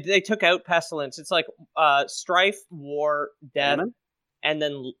 No, they took out Pestilence. It's like strife, war, death, and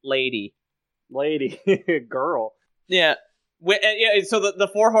then lady. Girl. Yeah. So the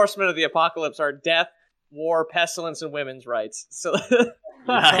 4 horsemen of the apocalypse are death, war, pestilence, and women's rights. So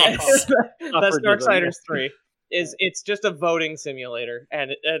nice. That's Darksiders 3. It's just a voting simulator,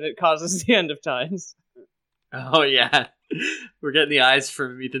 and it causes the end of times. Oh yeah, we're getting the eyes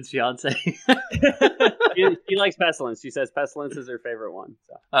from Ethan's fiance. She likes Pestilence. She says Pestilence is her favorite one.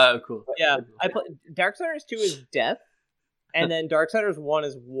 So. Oh, cool. Yeah, Darksiders 2 is death, and then Darksiders 1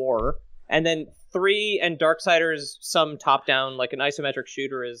 is war, and then 3 and Darksiders some top down like an isometric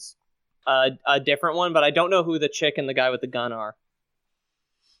shooter is a different one, but I don't know who the chick and the guy with the gun are.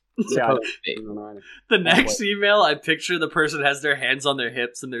 Yeah, the next email, I picture the person has their hands on their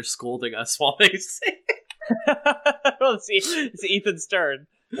hips and they're scolding us while they sing. Well, it's Ethan's turn.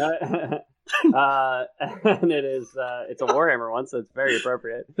 And it's a Warhammer one, so it's very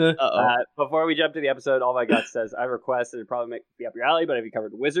appropriate. Before we jump to the episode, All My Guts says, I request it'd probably be up your alley, but have you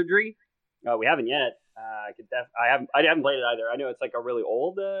covered Wizardry? We haven't yet. I haven't played it either. I know it's like a really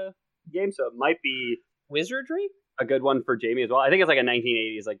old game, so it might be Wizardry, a good one for Jamie as well. I think it's like a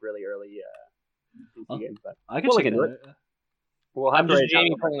 1980s, like really early PC game. But I can check it out. We'll have to write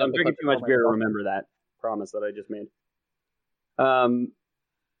Jamie it down. I'm drinking too much beer to remember that promise that I just made.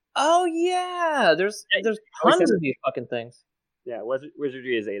 Oh yeah, there's tons of these fucking things. Yeah,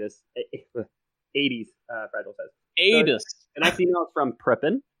 Wizardry is 80s. Fragile says 80s. So, the next email is from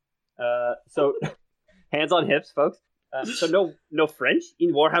Prippen. So hands on hips, folks. So no French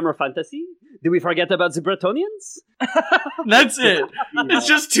in Warhammer Fantasy? Do we forget about the Bretonians? That's it. It's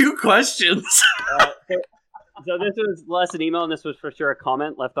just 2 questions. So this was less an email, and this was for sure a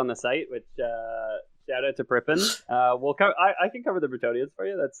comment left on the site, which shout out to Prippen. I can cover the Bretonians for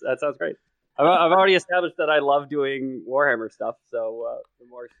you. That sounds great. I've already established that I love doing Warhammer stuff, so the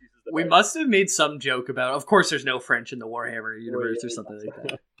more excuses the better. We must have made some joke about, of course there's no French in the Warhammer universe or something like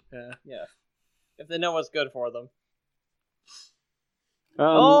that. Yeah. If they know what's good for them.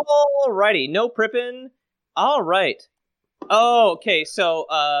 Alrighty, no Prippen. Alright. Oh, okay, so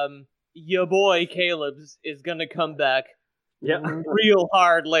your boy Caleb is gonna come back real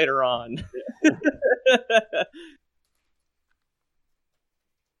hard later on.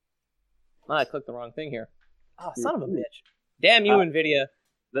 I clicked the wrong thing here. Oh, son of a bitch. Damn you, NVIDIA.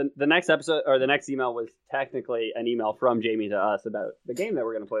 The next episode, or the next email, was technically an email from Jamie to us about the game that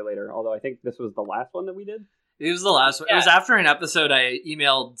we're going to play later, although I think this was the last one that we did. It was the last one. Yeah. It was after an episode I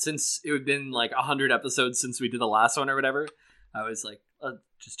emailed, since it had been like 100 episodes since we did the last one or whatever. I was like,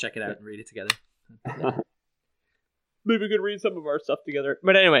 just check it out and read it together. Maybe we could read some of our stuff together.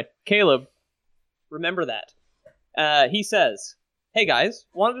 But anyway, Caleb, remember that. He says, hey guys,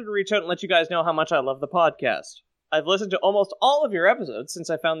 wanted to reach out and let you guys know how much I love the podcast. I've listened to almost all of your episodes since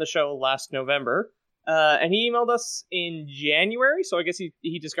I found the show last November. And he emailed us in January, so I guess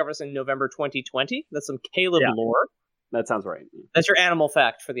he discovered us in November 2020. That's some Caleb lore. That sounds right. That's your animal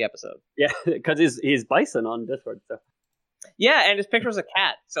fact for the episode. Yeah, because he's Bison on Discord. So. Yeah, and his picture is a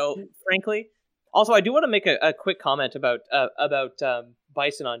cat. So, frankly, also I do want to make a quick comment about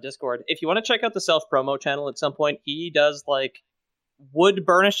Bison on Discord. If you want to check out the self-promo channel at some point, he does like wood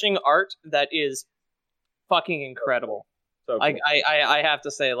burnishing art that is fucking incredible. So cool. I have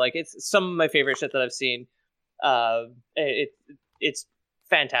to say, like, it's some of my favorite shit that I've seen. It's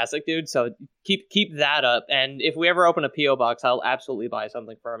fantastic, dude. So keep that up. And if we ever open a PO box, I'll absolutely buy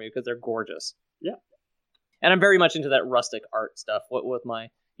something from you because they're gorgeous. Yeah. And I'm very much into that rustic art stuff with my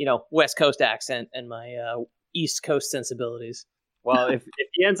West Coast accent and my East Coast sensibilities. Well, if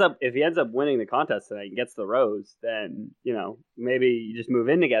he ends up winning the contest tonight and gets the rose, then maybe you just move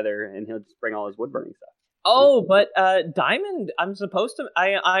in together and he'll just bring all his wood burning stuff. Oh, but Diamond, I'm supposed to.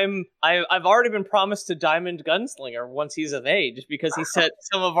 I've already been promised to Diamond Gunslinger once he's of age because he set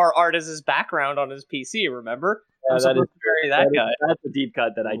some of our art as his background on his PC. Remember? Yeah, I'm supposed to marry that guy. That's a deep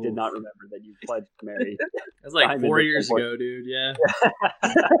cut that I did not remember that you pledged to marry. That's like Diamond 4 years ago, dude. Yeah.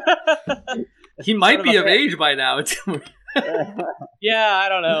 He might be of age by now. Yeah, I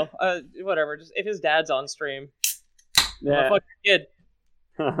don't know. Whatever. Just if his dad's on stream, I'm a fucking kid.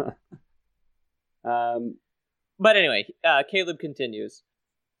 But anyway, Caleb continues.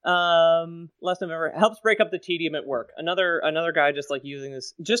 Last November helps break up the tedium at work. Another guy just like using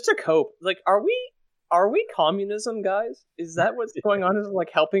this just to cope. Like, are we communism, guys? Is that what's going on? Is it like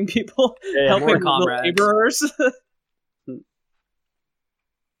helping people, helping laborers?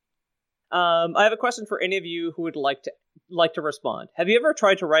 I have a question for any of you who would like to respond. Have you ever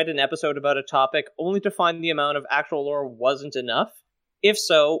tried to write an episode about a topic only to find the amount of actual lore wasn't enough? If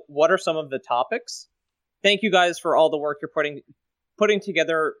so, what are some of the topics? Thank you guys for all the work you're putting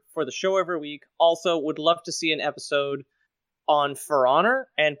together for the show every week. Also, would love to see an episode on For Honor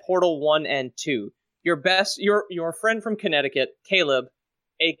and Portal 1 and 2. Your friend from Connecticut, Caleb,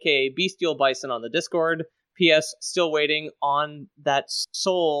 aka Bestial Bison on the Discord. P.S. Still waiting on that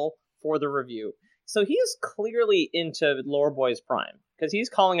soul for the review. So he is clearly into Lore Boys Prime because he's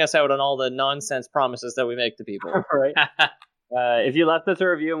calling us out on all the nonsense promises that we make to people. Right. If you left us a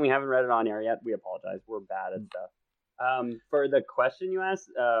review and we haven't read it on air yet, we apologize. We're bad at stuff. For the question you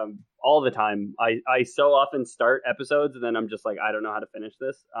asked, all the time, I so often start episodes and then I'm just like, I don't know how to finish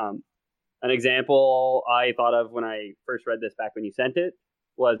this. An example I thought of when I first read this back when you sent it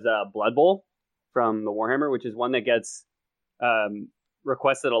was Blood Bowl from the Warhammer, which is one that gets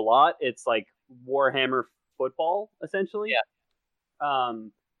requested a lot. It's like Warhammer football, essentially. Yeah.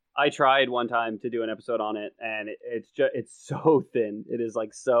 I tried one time to do an episode on it, and it's so thin. It is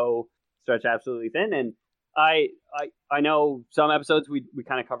like so stretched absolutely thin. And I know some episodes we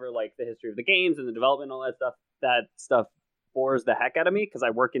kind of cover like the history of the games and the development and all that stuff. That stuff bores the heck out of me because I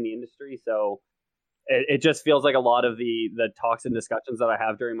work in the industry, so it just feels like a lot of the talks and discussions that I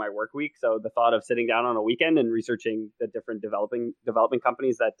have during my work week. So the thought of sitting down on a weekend and researching the different development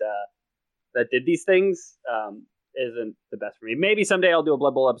companies that did these things isn't the best for me. Maybe someday I'll do a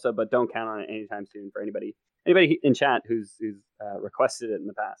Blood Bowl episode, but don't count on it anytime soon for anybody in chat who's requested it in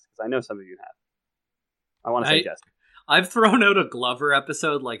the past, because I know some of you have. I want to say Jessica. I've thrown out a Glover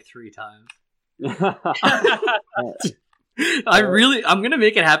episode like 3 times. I'm gonna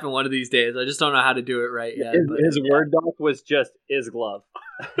make it happen one of these days. I just don't know how to do it right yet. His Word doc was just is glove.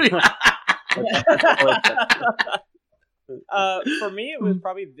 For me, it was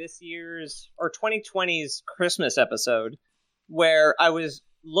probably this year's or 2020's Christmas episode, where I was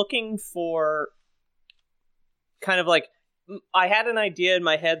looking for kind of like, I had an idea in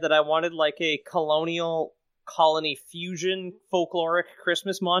my head that I wanted like a colonial colony fusion folkloric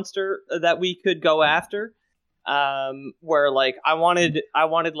Christmas monster that we could go after. Where like I wanted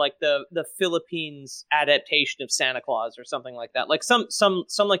like the Philippines adaptation of Santa Claus or something like that, like some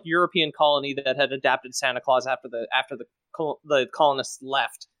like European colony that had adapted Santa Claus after the colonists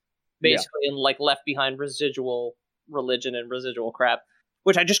left, basically, and like left behind residual religion and residual crap,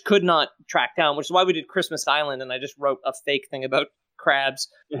 which I just could not track down, which is why we did Christmas Island, and I just wrote a fake thing about crabs.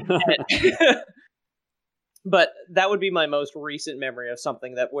 But that would be my most recent memory of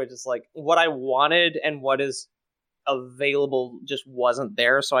something that was just like what I wanted and what is available just wasn't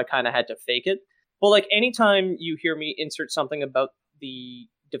there, so I kind of had to fake it. But like anytime you hear me insert something about the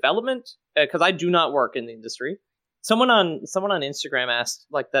development, because I do not work in the industry. Someone on Instagram asked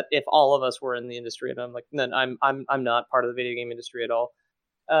like that if all of us were in the industry, and I'm like, no, I'm not part of the video game industry at all.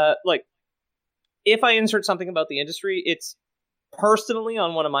 Like if I insert something about the industry, it's personally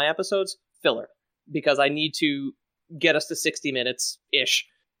on one of my episodes filler, because I need to get us to 60 minutes ish,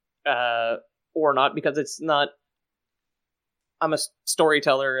 or not, because it's not. I'm a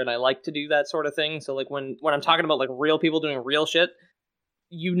storyteller and I like to do that sort of thing. So like when I'm talking about like real people doing real shit,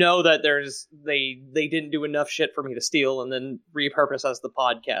 you know that they didn't do enough shit for me to steal and then repurpose as the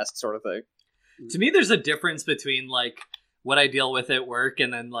podcast sort of thing. To me, there's a difference between like what I deal with at work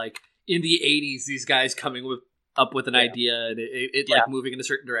and then like in the 80s, these guys coming up with an idea and it like moving in a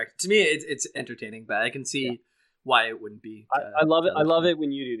certain direction. To me, it's entertaining, but I can see why it wouldn't be. I love it. I love it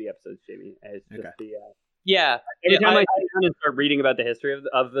when you do the episodes, Jamie. It's just every time I sit down and start reading about the history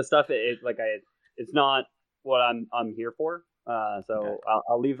of the stuff, it's not what I'm here for. So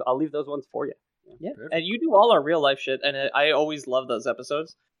I'll leave those ones for you. Yeah, and you do all our real life shit, and I always love those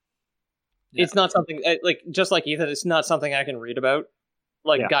episodes. Yeah. It's not something like, just like Ethan, it's not something I can read about.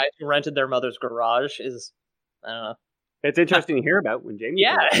 Like guys who rented their mother's garage is, I don't know. It's interesting to hear about when Jamie.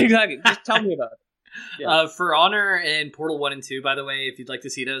 Yeah, exactly. Just tell me about it. Yeah. For Honor and Portal 1 and 2, by the way, if you'd like to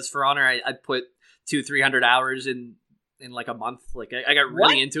see those, for Honor, I put 200-300 hours in like a month. Like I got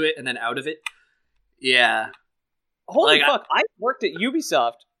really into it and then out of it. Yeah. Holy fuck! I worked at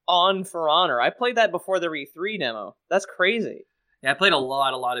Ubisoft on For Honor. I played that before the E3 demo. That's crazy. Yeah, I played a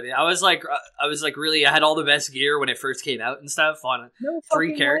lot of it. I was like really, I had all the best gear when it first came out and stuff on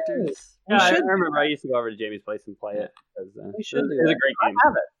 3 characters. Yeah, I remember I used to go over to Jamie's place and play it. We should. It was a great game.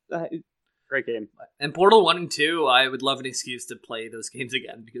 I have it. Great game. And Portal 1 and 2, I would love an excuse to play those games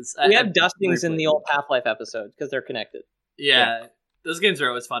again, because we have dustings in the old Half-Life episode because they're connected. Yeah, those games are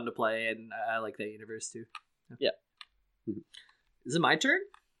always fun to play, and I like that universe too. Yeah. Is it my turn?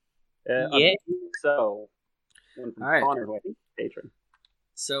 Yeah. So, all right. Connor, who I think is patron.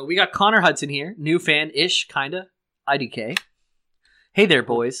 So we got Connor Hudson here, new fan-ish, kinda, IDK. Hey there,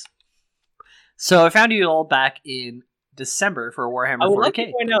 boys. So I found you all back in December for Warhammer 40K. I would like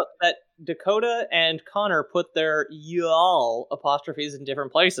to point out that Dakota and Connor put their y'all apostrophes in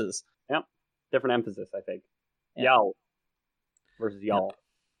different places. Yep. Different emphasis, I think. Yeah. Y'all versus y'all. Yep.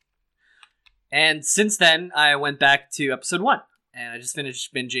 And since then, I went back to episode 1, and I just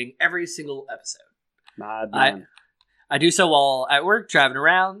finished binging every single episode. I do so while at work, driving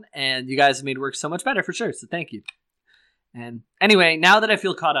around, and you guys have made work so much better for sure, so thank you. And anyway, now that I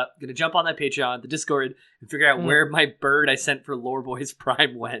feel caught up, I'm going to jump on that Patreon, the Discord, and figure out where my bird I sent for Lore Boys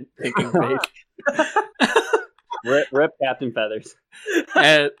Prime went. Thinking Rip Captain Feathers.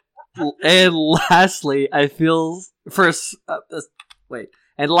 And lastly, I feel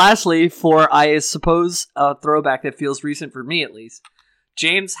And lastly, for I suppose a throwback that feels recent for me at least,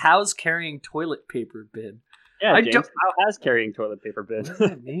 James, how's carrying toilet paper been? Yeah, James, how has carrying toilet paper been? What does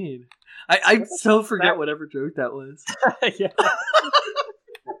that mean? I so forget whatever joke that was. Yeah.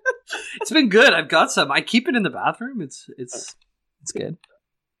 It's been good. I've got some. I keep it in the bathroom. It's good.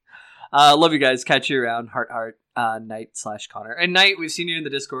 Love you guys. Catch you around. Heart, Knight/Connor. And Knight, we've seen you in the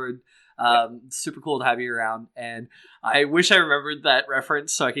Discord. Super cool to have you around. And I wish I remembered that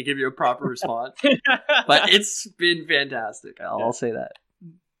reference so I could give you a proper response. But it's been fantastic. I'll say that.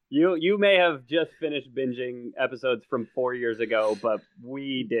 You may have just finished binging episodes from 4 years ago, but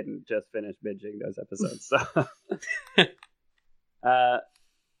we didn't just finish binging those episodes. So.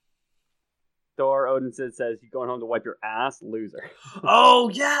 Thor Odinson says, "You going home to wipe your ass, loser." Oh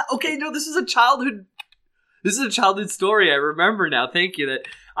yeah. Okay. No, this is a childhood story. I remember now. Thank you. That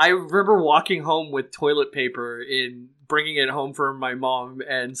I remember walking home with toilet paper and bringing it home for my mom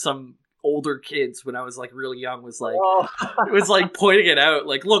and some older kids when I was like really young was like it was like pointing it out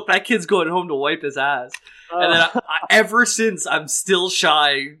like, look, that kid's going home to wipe his ass. And then I, ever since I'm still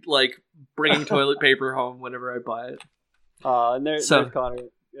shy like bringing toilet paper home whenever I buy it. And there's Connor.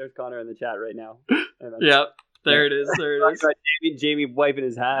 There's Connor in the chat right now. Yep. There it is. Jamie wiping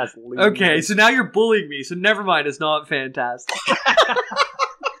his ass. Okay, so now you're bullying me. So never mind. It's not fantastic.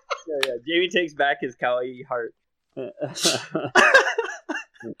 Yeah. Jamie takes back his kawaii heart.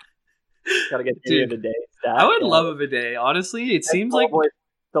 Gotta get the bidet. I would love a bidet. Honestly, it seems like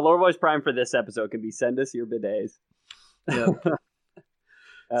the Lore Boys Prime for this episode can be send us your bidets. Yeah.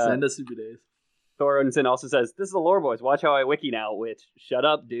 Send us your bidets. Thor Odinson also says, "This is the Lore Boys. Watch how I wiki now." Which, shut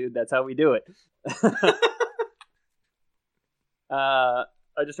up, dude. That's how we do it. I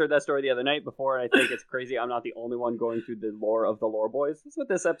just heard that story the other night before, and I think it's crazy. I'm not the only one going through the lore of the Lore Boys. That's what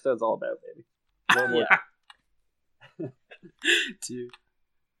this episode's all about, baby. Lore Boys. Dude.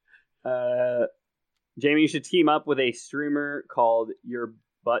 Jamie, you should team up with a streamer called Your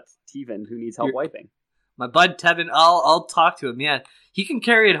Butt Teven who needs help wiping. My bud Tevin, I'll talk to him. Yeah, he can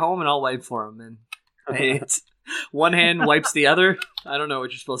carry it home, and I'll wipe for him. And hey, it's one hand wipes the other. I don't know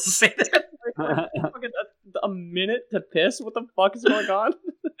what you're supposed to say there. A minute to piss? What the fuck is going on?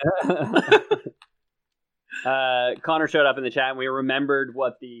 Connor showed up in the chat, and we remembered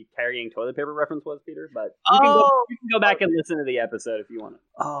what the carrying toilet paper reference was, Peter. But you can go back and listen to the episode if you want to.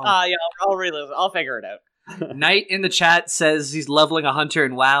 Yeah, I'll re-listen. I'll figure it out. Knight in the chat says he's leveling a hunter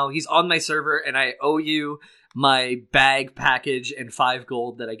and WoW. He's on my server, and I owe you my bag package and 5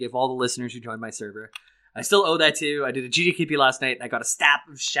 gold that I give all the listeners who join my server. I still owe that to you. I did a GDKP last night, and I got a staff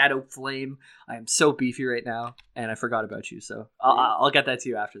of Shadow Flame. I am so beefy right now, and I forgot about you, so I'll get that to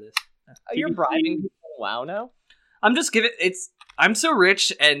you after this. You're bribing people on WoW now? I'm just giving I'm so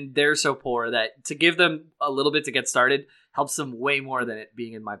rich, and they're so poor that to give them a little bit to get started helps them way more than it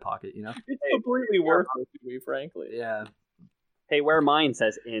being in my pocket, you know? It's completely worth it to me, frankly. Yeah. Hey, where mine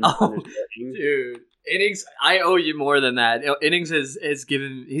says in. Dude. Innings, I owe you more than that. Innings has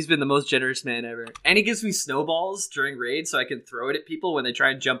given, he's been the most generous man ever. And he gives me snowballs during raids so I can throw it at people when they try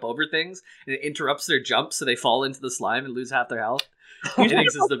and jump over things, and it interrupts their jump so they fall into the slime and lose half their health.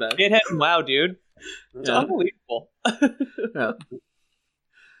 Innings is the best. Wow, dude. It's unbelievable. Yeah.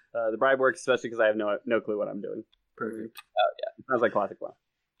 The bribe works especially because I have no clue what I'm doing. Perfect. Oh yeah, sounds like classic WoW.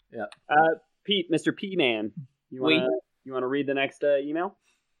 Yeah. Pete, Mr. P-Man, you want to read the next email?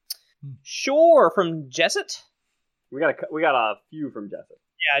 Sure, from Jesset. We got a few from Jesset.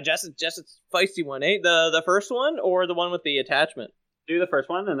 Yeah, Jesset's feisty one, eh? The first one or the one with the attachment? Do the first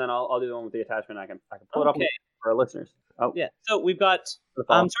one, and then I'll do the one with the attachment. I can pull it up for our listeners. Oh yeah. So we've got.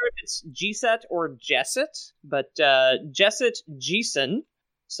 I'm sorry if it's Gset or Jesset, but Jesset Geeson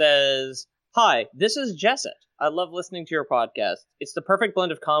says, "Hi, this is Jesset. I love listening to your podcast. It's the perfect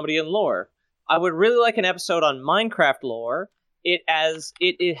blend of comedy and lore. I would really like an episode on Minecraft lore. It has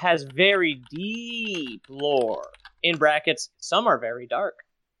very deep lore. In brackets, some are very dark."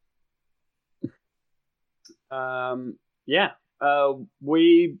 Yeah.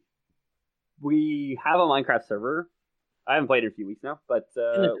 We have a Minecraft server. I haven't played it in a few weeks now, but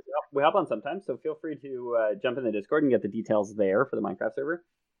we hop on sometimes, so feel free to jump in the Discord and get the details there for the Minecraft server.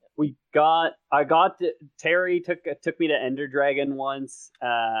 Terry took me to Ender Dragon once,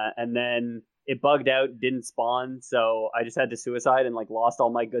 and then it bugged out, didn't spawn, so I just had to suicide and lost all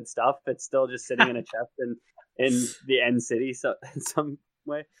my good stuff that's still just sitting in a chest in the end city, so in some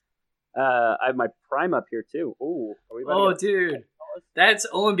way. I have my Prime up here too. Ooh, dude, that's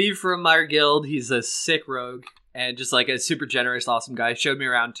OMB from our guild. He's a sick rogue and just a super generous, awesome guy. Showed me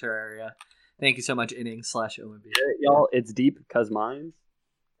around Terraria. Thank you so much, Innings/OMB. Y'all, it's deep because mine's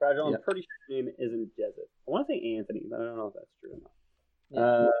fragile. I'm pretty sure your name isn't Jesset. I want to say Anthony, but I don't know if that's true or not.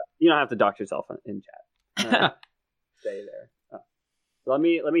 You don't have to dox yourself in chat. Stay there. So let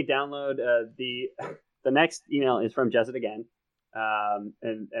me download the next email is from Jesset again,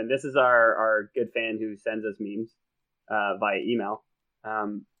 and this is our good fan who sends us memes via email,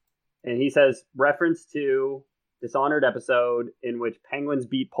 and he says reference to Dishonored episode in which penguins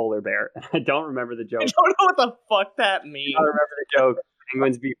beat polar bear. And I don't remember the joke. I don't know what the fuck that means. I don't remember the joke.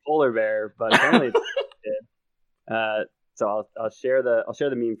 Penguins beat polar bear, but apparently it did. So I'll share the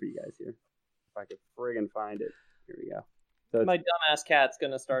meme for you guys here if I could friggin' find it. Here we go. So My dumbass cat's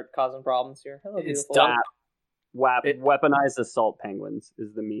gonna start causing problems here. Hello, It's beautiful. dumb. Weaponized assault penguins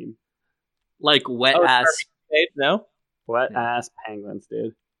is the meme. Like wet Oh, it's ass perfect. No? Wet Yeah. ass penguins,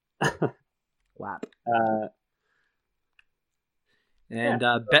 dude. whap. Uh, And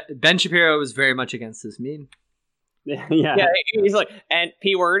Ben Shapiro was very much against this meme. yeah. Yeah, he's like, and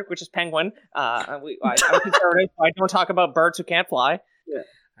P word, which is penguin. I'm conservative. I don't talk about birds who can't fly.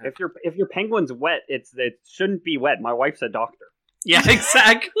 If your penguin's wet, it shouldn't be wet. My wife's a doctor. Yeah,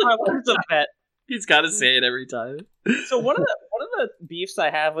 exactly. My wife's a vet. He's got to say it every time. So one of the beefs I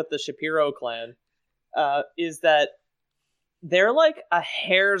have with the Shapiro clan is that they're like a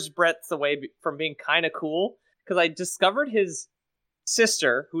hair's breadth away from being kind of cool, because I discovered his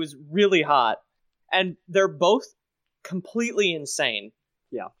sister, who is really hot, and they're both completely insane.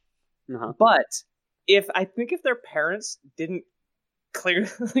 Yeah. Uh-huh. But if their parents didn't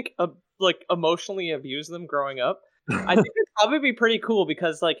clearly like emotionally abuse them growing up, I think it'd probably be pretty cool,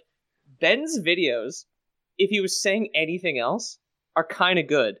 because like Ben's videos, if he was saying anything else, are kind of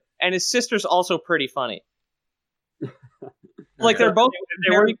good, and his sister's also pretty funny. Like they're both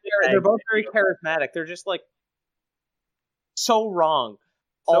they're both very charismatic. They're just like so wrong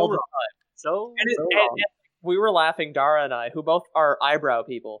all the time. So And wrong. we were laughing, Dara and I, who both are eyebrow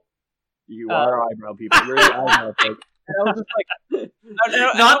people. You are eyebrow people. You're the eyebrow people. And I was just like,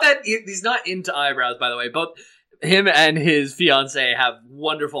 Not that he's not into eyebrows, by the way. Both him and his fiance have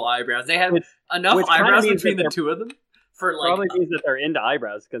wonderful eyebrows. They have enough which kinda eyebrows means between that the two of them for like. Probably means that they're into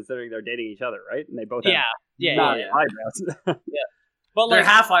eyebrows, considering they're dating each other, right? And they both have yeah. eyebrows. But they're like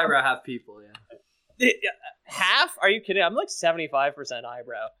half eyebrow, half people. Yeah. half? Are you kidding? I'm like 75%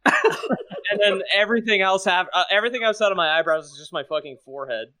 eyebrow, and then everything else everything outside of my eyebrows is just my fucking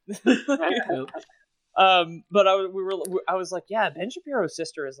forehead. But I was like, yeah, Ben Shapiro's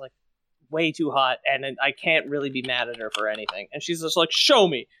sister is like way too hot, and I can't really be mad at her for anything. And she's just like, show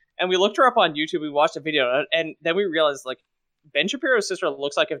me. And we looked her up on YouTube. We watched a video, and then we realized like Ben Shapiro's sister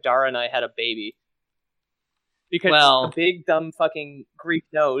looks like if Dara and I had a baby, because a big dumb fucking Greek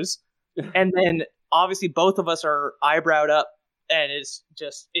nose, and then obviously both of us are eyebrowed up. And it's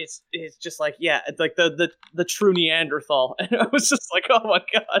just like, yeah, it's like the true Neanderthal. And I was just like, oh my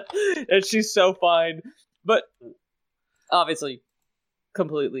god. And she's so fine. But obviously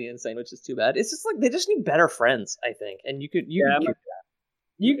completely insane, which is too bad. It's just like they just need better friends, I think. And you could cure that.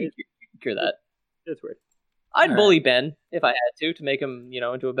 You could cure that. It's weird. I'd bully Ben if I had to make him,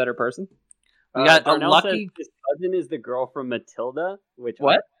 into a better person. We got Darnell lucky. says his cousin is the girl from Matilda, which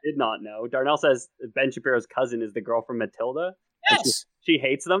What? I did not know. Darnell says Ben Shapiro's cousin is the girl from Matilda. Yes. She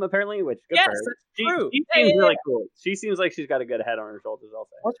hates them apparently, which good Yes, for her. that's true. She seems really cool. She seems like she's got a good head on her shoulders. I'll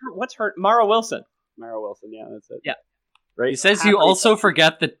say. What's her? Mara Wilson. Mara Wilson. Yeah, that's it. Yeah. Right. He says you also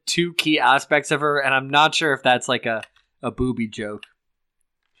forget the two key aspects of her, and I'm not sure if that's like a booby joke.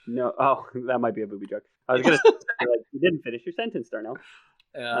 No. Oh, that might be a booby joke. I was gonna say, like, you didn't finish your sentence, Darnell.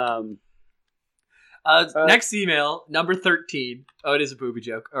 Yeah. Next email, number 13. Oh, it is a booby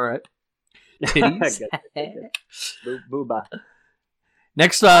joke. All right. Titties. Booba.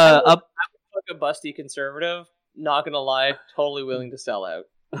 Next up. Like a busty conservative. Not gonna lie, totally willing to sell out.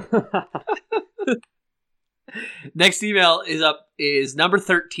 Next email is number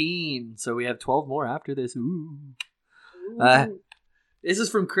 13. So we have 12 more after this. Ooh. This is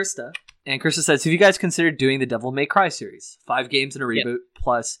from Krista. And Krista says, have you guys considered doing the Devil May Cry series? 5 games and a reboot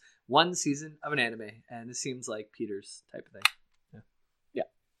plus 1 season of an anime. And this seems like Peter's type of thing.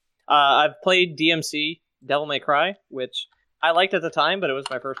 I've played DMC, Devil May Cry, which I liked at the time, but it was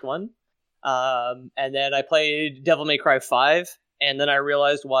my first one. And then I played Devil May Cry 5, and then I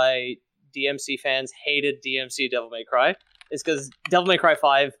realized why DMC fans hated DMC Devil May Cry. It's because Devil May Cry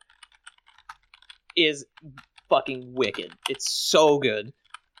 5 is fucking wicked. It's so good.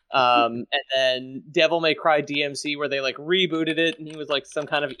 And then Devil May Cry DMC, where they like rebooted it, and he was like some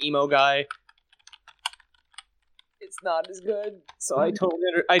kind of emo guy. It's not as good, so I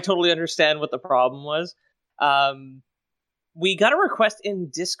totally understand what the problem was. We got a request in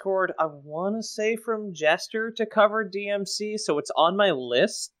Discord, I want to say from Jester, to cover DMC, so it's on my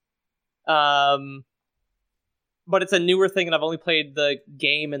list. But it's a newer thing, and I've only played I've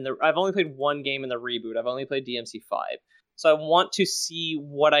only played one game in the reboot. I've only played DMC 5, so I want to see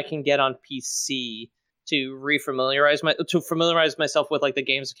what I can get on PC to familiarize myself with like the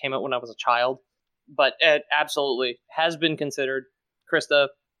games that came out when I was a child. But it absolutely has been considered. Krista,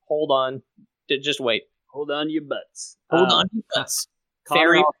 hold on. Just wait. Hold on to your butts. Hold on to your butts. Connor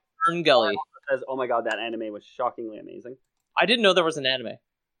Fairy also Fern Gully. says, "Oh my god, that anime was shockingly amazing." I didn't know there was an anime.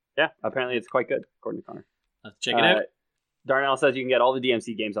 Yeah, apparently it's quite good, according to Connor. Let's check it out. Darnell says you can get all the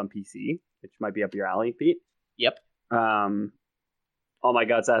DMC games on PC, which might be up your alley, Pete. Yep. All My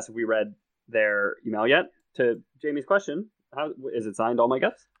Guts asked if we read their email yet to Jamie's question. How is it signed? All My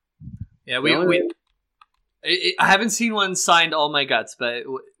Guts? Yeah, I haven't seen one signed All My Guts, but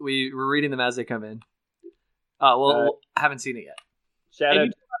we're reading them as they come in. I haven't seen it yet. Shout out! You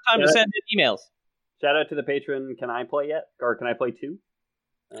don't have time to send in emails. Shout out to the patron. Can I play yet, or can I play too?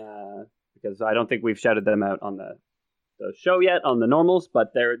 Because I don't think we've shouted them out on the show yet on the normals,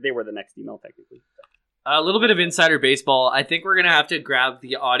 but they were the next email technically. A little bit of insider baseball. I think we're going to have to grab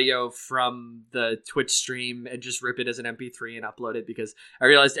the audio from the Twitch stream and just rip it as an MP3 and upload it, because I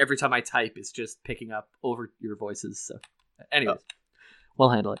realized every time I type, it's just picking up over your voices. So anyways, we'll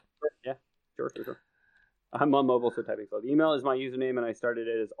handle it. Yeah, sure. I'm on mobile, so typing slow. The email is my username, and I started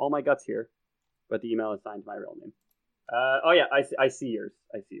it as All My Guts here, but the email is signed my real name. I see yours.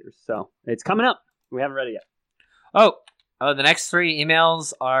 So it's coming up. We haven't read it yet. Oh, the next 3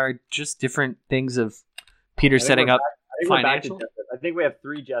 emails are just different things of Peter setting up financial. I think we have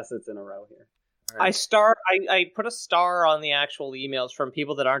 3 Jessets in a row here. Right. I put a star on the actual emails from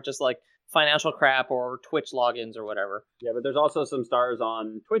people that aren't just like financial crap or Twitch logins or whatever. Yeah, but there's also some stars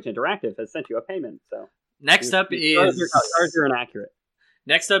on Twitch. Interactive has sent you a payment. So next up is stars are inaccurate.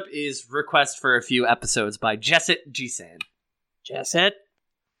 Next up is request for a few episodes by Jesset G-San. Jesset?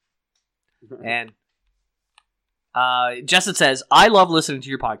 And Jesset says, I love listening to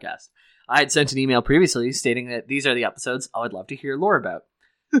your podcast. I had sent an email previously stating that these are the episodes I would love to hear lore about.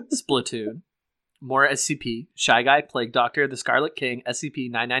 Splatoon, more SCP, Shy Guy, Plague Doctor, The Scarlet King,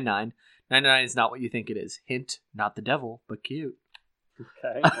 SCP-999. 99 is not what you think it is. Hint, not the devil, but cute.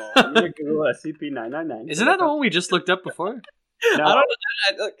 Okay, well, I'm going to Google SCP-999. Isn't that the one we just looked up before? No. I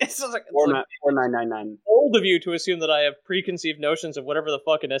don't know. It's like 4999. Old of you to assume that I have preconceived notions of whatever the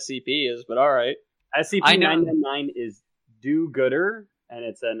fucking SCP is, but alright. SCP-999 is do-gooder, and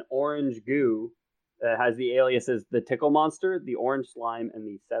it's an orange goo that has the aliases the Tickle Monster, the Orange Slime, and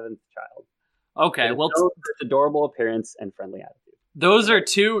the Seventh Child. Okay, well, its adorable appearance and friendly attitude. Those are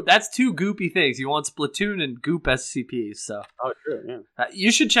that's 2 goopy things. You want Splatoon and Goop SCPs, so. Oh, true, yeah.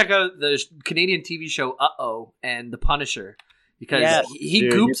 You should check out the Canadian TV show Uh-Oh and The Punisher, because he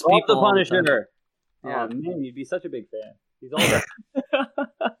goops people. The Punisher. Yeah. Oh, man, you'd be such a big fan. He's all right.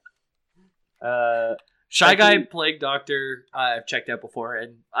 Shy Guy, Plague Doctor, I've checked out before,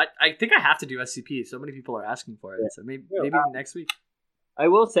 and I think I have to do SCP. So many people are asking for it, so maybe next week. I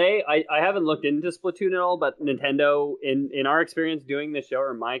will say, I haven't looked into Splatoon at all, but Nintendo, in our experience doing this show,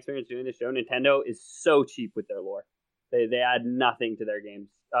 or my experience doing this show, Nintendo is so cheap with their lore. They add nothing to their games,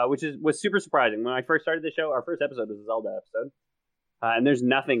 which was super surprising. When I first started the show, our first episode was a Zelda episode, and there's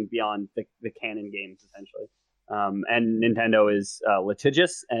nothing beyond the canon games, essentially. And Nintendo is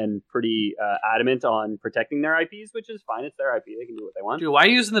litigious and pretty adamant on protecting their IPs, which is fine. It's their IP. They can do what they want. Dude, why are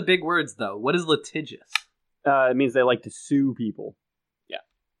you using the big words, though? What is litigious? It means they like to sue people. Yeah.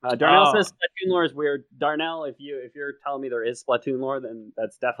 Darnell says Splatoon lore is weird. Darnell, if you're telling me there is Splatoon lore, then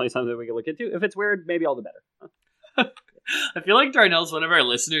that's definitely something we can look into. If it's weird, maybe all the better. I feel like Darnell's one of our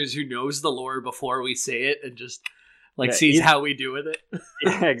listeners who knows the lore before we say it and just sees how we do with it.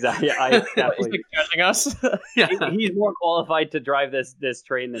 Yeah, exactly. I definitely He's judging us. Yeah. He's more qualified to drive this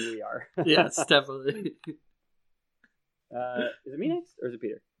train than we are. Yes, definitely. Is it me next, or is it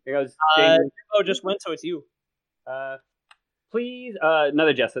Peter? Here goes. Just went, so it's you. Please,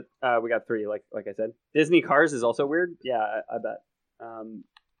 another Jesset. We got 3, like I said. Disney Cars is also weird. Yeah, I bet.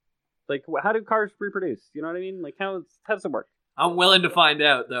 How do cars reproduce? You know what I mean? Like, how does it work? I'm willing to find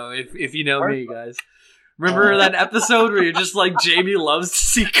out, though, if you know me, guys. Remember that episode where you're just like, Jamie loves to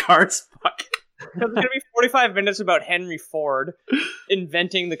see cars fuck? It's going to be 45 minutes about Henry Ford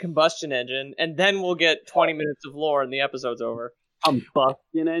inventing the combustion engine, and then we'll get 20 minutes of lore and the episode's over.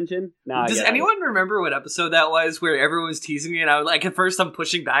 Combustion engine? Nah, does anyone remember what episode that was where everyone was teasing me and I was like, at first I'm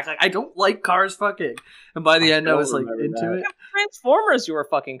pushing back, like, I don't like cars fucking. And by the end I was like, into it. Transformers, you were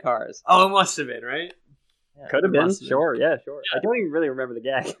fucking cars. Oh, it must have been, right? Yeah, could have been. Sure, yeah, sure. Yeah. I don't even really remember the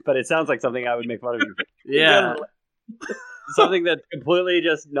gag, but it sounds like something I would make fun of you for. Yeah. Something that's completely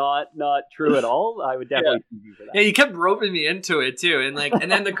just not true at all. I would definitely tease you for that. Yeah, you kept roping me into it too, and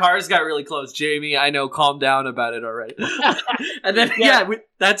then the cars got really close. Jamie, I know, calm down about it already. And then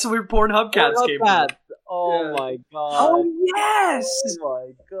that's where Pornhub Cats came from. Oh my god! Oh yes! Oh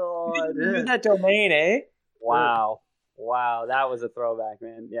my god! You did that domain, eh? Wow, that was a throwback,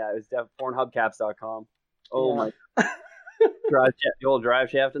 man. Yeah, it was Pornhubcaps.com. Oh my! The old drive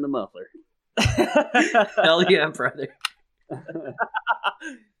shaft and the muffler. Hell yeah, brother.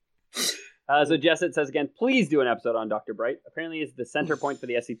 So Jesset says again, please do an episode on Dr. Bright. Apparently he's the center point for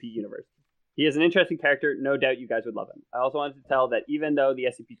the SCP universe. He is an interesting character. No doubt you guys would love him. I also wanted to tell that even though the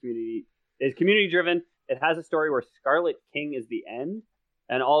SCP community is community-driven, it has a story where Scarlet King is the end,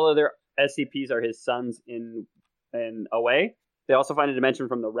 and all other SCPs are his sons in a way. They also find a dimension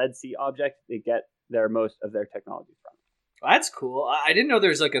from the Red Sea object they get most of their technology from. Well, that's cool. I didn't know there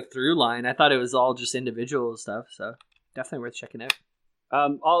was like a through line. I thought it was all just individual stuff, so definitely worth checking out.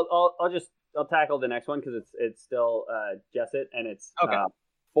 I'll tackle the next one because it's still Jesset, and it's okay.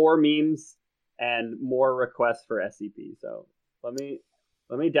 4 memes and more requests for SCP. So let me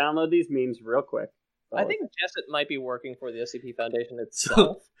download these memes real quick. I think Jesset might be working for the SCP Foundation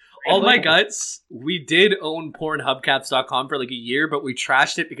itself. All my guts, we did own pornhubcaps.com for like a year, but we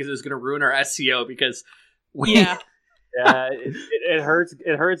trashed it because it was going to ruin our SEO because it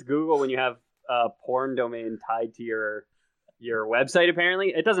hurts Google when you have a porn domain tied to your website. Apparently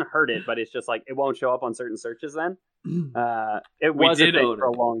it doesn't hurt it, but it's just like it won't show up on certain searches then. It was a thing for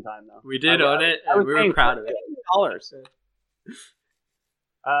a long time though. We did own it, and we were proud of it.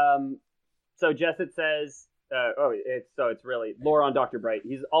 So Jesset says it's really lore on Dr. Bright.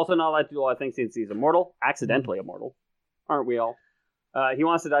 He's also not allowed to do a lot of things since he's immortal, accidentally immortal, aren't we all? He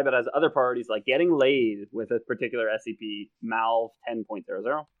wants to die, but has other priorities like getting laid with a particular SCP, Malv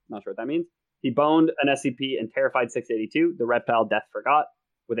 10.00. Not sure what that means. He boned an SCP and terrified 682, the reptile Death Forgot,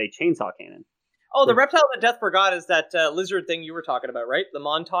 with a chainsaw cannon. Oh, the reptile that Death Forgot is that lizard thing you were talking about, right? The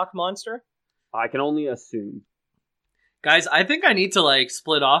Montauk monster? I can only assume. Guys, I think I need to like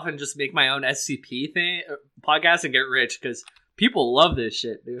split off and just make my own SCP podcast and get rich because people love this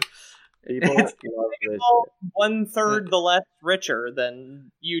shit, dude. People love this shit. 1/3 the less richer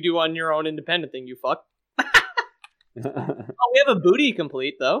than you do on your own independent thing, you fuck. We have a booty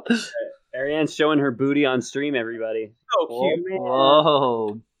complete, though. Ariane's showing her booty on stream, everybody. So cute.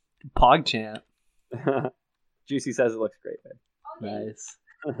 Whoa. PogChamp. Juicy says it looks great, man. Nice.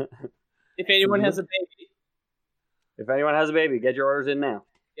 If anyone has a baby. If anyone has a baby, get your orders in now.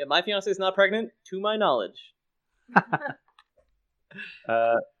 Yeah, my fiance is not pregnant, to my knowledge.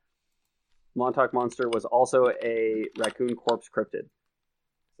 Montauk Monster was also a raccoon corpse cryptid.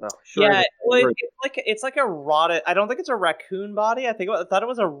 So, sure, yeah, it's like a rotted. I don't think it's a raccoon body. I thought it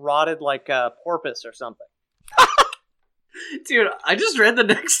was a rotted like porpoise or something. Dude, I just read the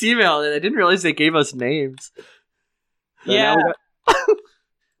next email and I didn't realize they gave us names. So yeah,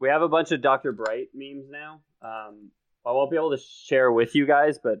 we have a bunch of Dr. Bright memes now. I won't be able to share with you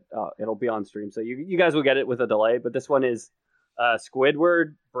guys, but it'll be on stream, so you guys will get it with a delay. But this one is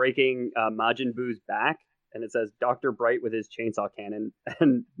Squidward breaking Majin Buu's back, and it says Dr. Bright with his chainsaw cannon,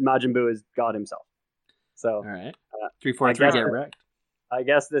 and Majin Buu is God himself. So, all right, 343 get wrecked. I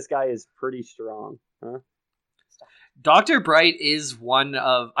guess this guy is pretty strong, huh? Dr. Bright is one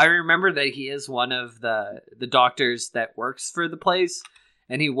of... I remember that he is one of the doctors that works for the place.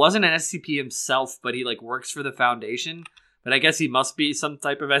 And he wasn't an SCP himself, but he like works for the Foundation. But I guess he must be some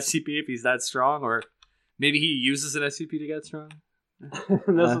type of SCP if he's that strong. Or maybe he uses an SCP to get strong.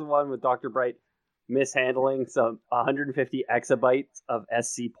 This is one with Dr. Bright mishandling some 150 exabytes of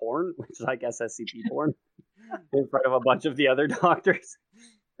SC porn, which is I guess SCP porn, in front of a bunch of the other doctors.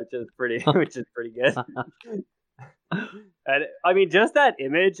 Which is pretty good. And I mean, just that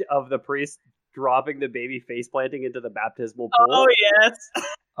image of the priest dropping the baby face planting into the baptismal pool. Oh yes.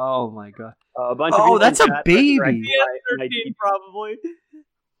 Oh my god. A bunch of people that's a baby. Yeah, 13 probably.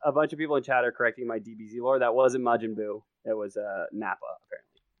 A bunch of people in chat are correcting my DBZ lore. That wasn't Majin Buu. It was Nappa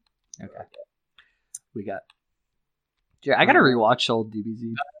apparently. Okay. We got. Yeah, I gotta rewatch old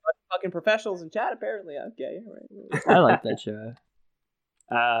DBZ. Fucking professionals in chat apparently. Okay, right. I like that show.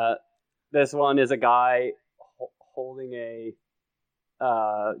 This one is a guy holding a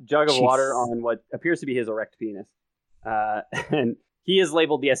jug of water on what appears to be his erect penis. And he is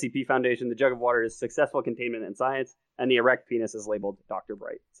labeled the SCP Foundation. The jug of water is successful containment and science, and the erect penis is labeled Dr.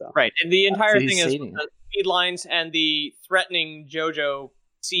 Bright. So right, and the entire thing is the speed lines and the threatening JoJo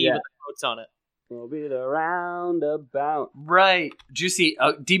C with the quotes on it. We'll be the roundabout. Right. Juicy.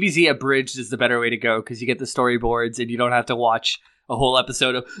 DBZ Abridged is the better way to go because you get the storyboards and you don't have to watch a whole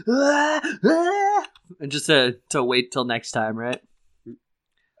episode of and just to wait till next time, right?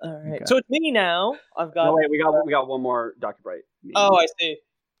 All right. Okay. So it's me now. I've got. No, wait, we got one more Dr. Bright. Oh, I see.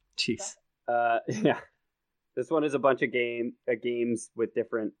 Jeez. Yeah. This one is a bunch of games with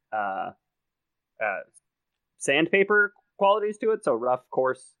different sandpaper qualities to it. So rough,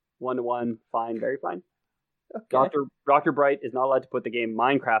 coarse, 1-to-1, fine, very fine. Okay. Dr. Bright is not allowed to put the game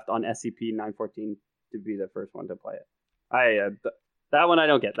Minecraft on SCP-914 to be the first one to play it. That one I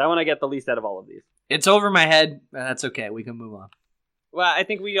don't get. That one I get the least out of all of these. It's over my head, but that's okay. We can move on. Well, I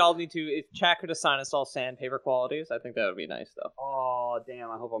think we all need to. If chat could assign us all sandpaper qualities, I think that would be nice, though. Oh, damn.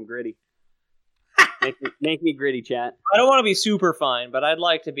 I hope I'm gritty. Make me gritty, chat. I don't want to be super fine, but I'd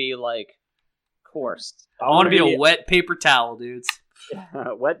like to be, like, coarse. I want to be a wet paper towel, dudes.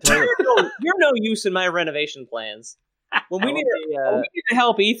 Wet toilet. You're no use in my renovation plans. When we need to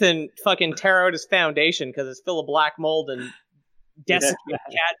help Ethan fucking tear out his foundation because it's full of black mold and desiccated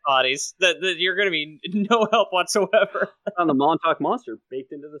cat bodies, that you're going to be no help whatsoever. On the Montauk Monster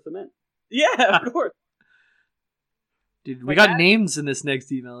baked into the cement. Yeah, of course. Dude, we got names in this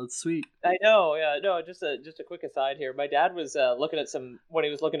next email. It's sweet. I know, yeah. No, just a quick aside here. My dad was looking at when he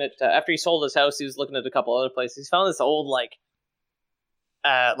was looking at, after he sold his house, he was looking at a couple other places. He's found this old, like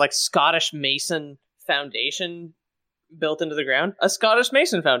Scottish Mason foundation built into the ground. A Scottish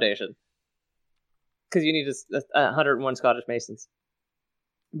Mason foundation. Because you need 101 Scottish Masons.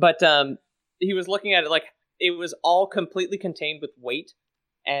 But he was looking at it like it was all completely contained with weight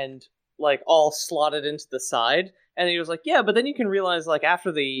and like all slotted into the side. And he was like, yeah, but then you can realize like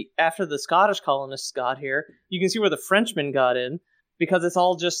after the Scottish colonists got here, you can see where the Frenchmen got in because it's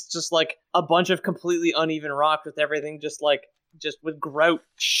all just like a bunch of completely uneven rock with everything just with grout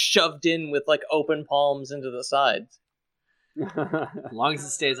shoved in with like open palms into the sides. As long as it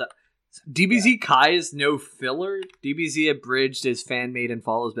stays up. DBZ Kai is no filler. DBZ Abridged is fan made and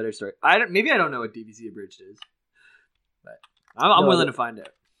follows better story. I don't know what DBZ Abridged is, but I'm willing to find out.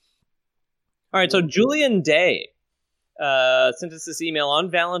 All right, so Julian Day sent us this email on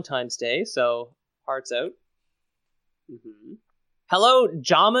Valentine's Day, so hearts out. Mm-hmm. Hello,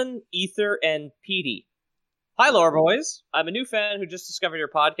 Jamin, Ether, and Petey. Hi, Lore Boys. I'm a new fan who just discovered your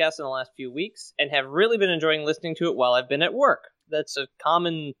podcast in the last few weeks and have really been enjoying listening to it while I've been at work. That's a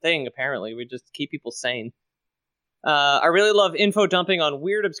common thing, apparently. We just keep people sane. I really love info dumping on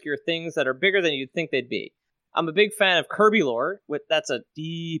weird, obscure things that are bigger than you'd think they'd be. I'm a big fan of Kirby lore. That's a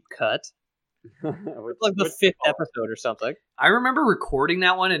deep cut. It's like the 5th episode or something. I remember recording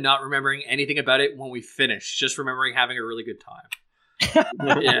that one and not remembering anything about it when we finished. Just remembering having a really good time.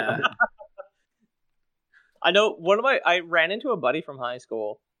 Yeah. I know I ran into a buddy from high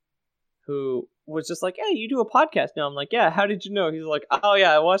school who was just like, yeah, you do a podcast now. I'm like, yeah, how did you know? He's like, oh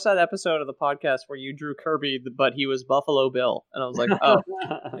yeah, I watched that episode of the podcast where you drew Kirby, but he was Buffalo Bill. And I was like, oh.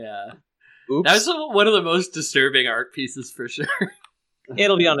 Yeah. Oops. That was one of the most disturbing art pieces for sure.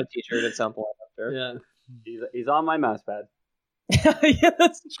 It'll be on a t-shirt at some point, I'm sure. Yeah. He's on my mouse pad. Yeah,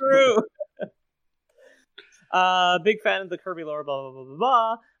 that's true. Big fan of the Kirby lore, blah, blah, blah, blah,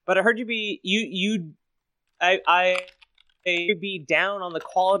 blah. But I heard you'd be down on the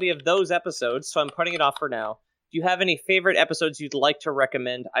quality of those episodes, so I'm putting it off for now. Do you have any favorite episodes you'd like to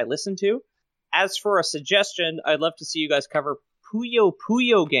recommend I listen to? As for a suggestion, I'd love to see you guys cover Puyo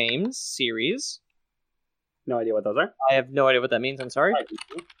Puyo Games series. No idea what those are. I have no idea what that means, I'm sorry.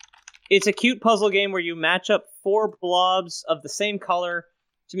 It's a cute puzzle game where you match up 4 blobs of the same color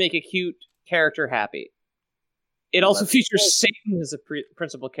to make a cute character happy. It also features Satan as a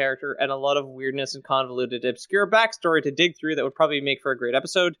principal character and a lot of weirdness and convoluted, obscure backstory to dig through that would probably make for a great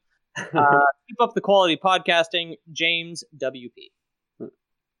episode. Keep up the quality podcasting, James WP.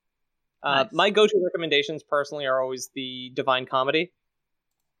 Nice. My go-to recommendations personally are always the Divine Comedy.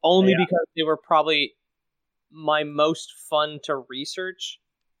 Only because they were probably my most fun to research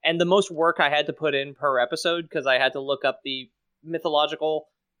and the most work I had to put in per episode because I had to look up the mythological,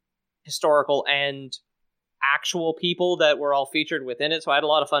 historical, and actual people that were all featured within it, so I had a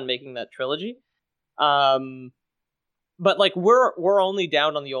lot of fun making that trilogy. But like we're only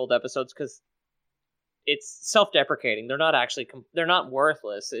down on the old episodes because it's self-deprecating. They're not actually they're not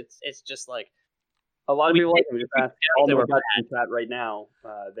worthless. It's just like a lot of people like them. Just ask all the guys in chat right now.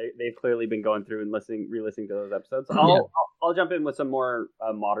 They've clearly been going through and re-listening to those episodes. I'll jump in with some more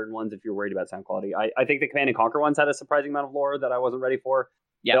modern ones if you're worried about sound quality. I think the Command and Conquer ones had a surprising amount of lore that I wasn't ready for.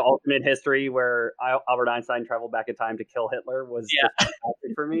 Yeah. The alternate history where Albert Einstein traveled back in time to kill Hitler was just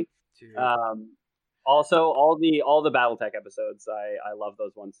fantastic for me. Also, all the BattleTech episodes, I love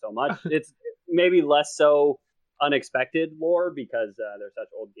those ones so much. It's maybe less so unexpected lore because they're such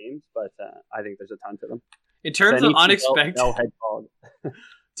old games, but I think there's a ton to them. In terms of unexpected, no hedgehog.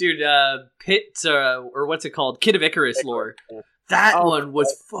 Dude, Pit or what's it called? Kid of Icarus lore. Yeah. That one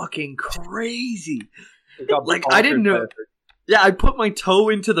was fucking crazy. Like I didn't know. Yeah, I put my toe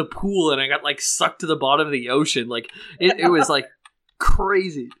into the pool and I got like sucked to the bottom of the ocean. Like it was like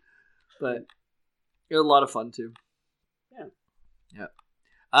crazy, but it was a lot of fun too. Yeah.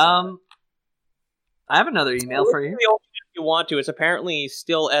 I have another email for you. If you want to, it's apparently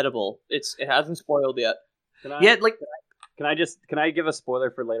still edible. It hasn't spoiled yet. Can I give a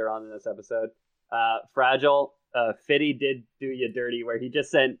spoiler for later on in this episode? Fragile, Fitty did do you dirty where he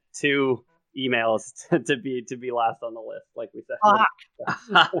just sent 2 emails to be last on the list, like we said.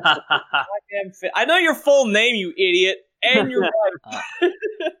 I know your full name, you idiot, and your wife.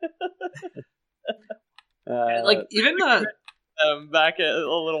 Like even the back a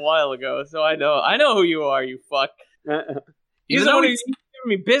little while ago, so I know who you are, you fuck. He's the one who's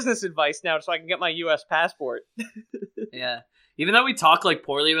giving me business advice now, so I can get my U.S. passport. Yeah. Even though we talk like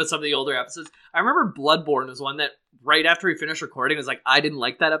poorly about some of the older episodes, I remember Bloodborne was one that right after we finished recording was like, I didn't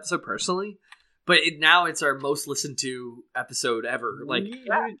like that episode personally, but now it's our most listened to episode ever. Like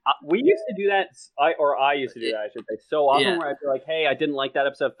we used to do that, I used to do that, I should say, so often where I'd be like, hey, I didn't like that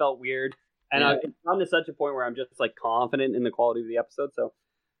episode, felt weird, and it's gotten to such a point where I'm just like confident in the quality of the episode. So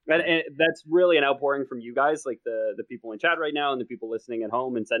and that's really an outpouring from you guys, like the people in chat right now and the people listening at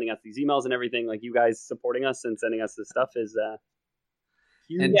home and sending us these emails and everything. Like you guys supporting us and sending us this stuff is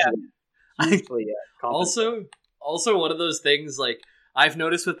hugely also one of those things like I've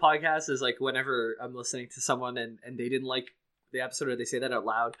noticed with podcasts is like whenever I'm listening to someone and they didn't like the episode or they say that out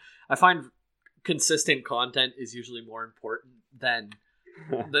loud, I find consistent content is usually more important than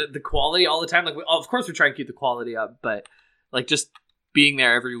the quality all the time. Like of course we try and keep the quality up, but like just being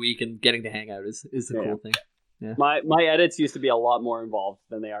there every week and getting to hang out is the cool thing. Yeah. My edits used to be a lot more involved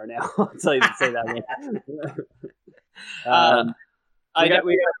than they are now. I'll tell you to say that.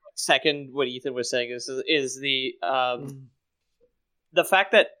 We second what Ethan was saying is the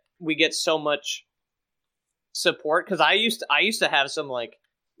fact that we get so much support, because I used to have some like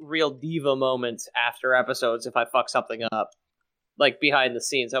real diva moments after episodes if I fuck something up, like behind the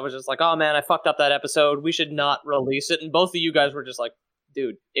scenes. I was just like, oh man, I fucked up that episode, we should not release it, and both of you guys were just like,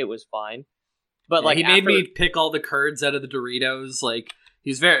 dude, it was fine. But like he made me pick all the curds out of the Doritos. Like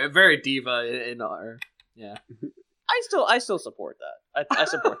he's very very diva in our I still support that. I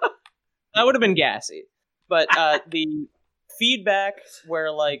support that. That would have been gassy. But the feedback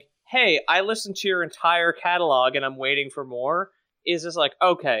where like, hey, I listened to your entire catalog and I'm waiting for more is just like,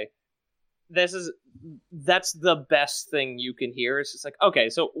 okay, that's the best thing you can hear. It's just like, okay,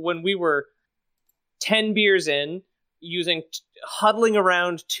 so when we were 10 beers in, huddling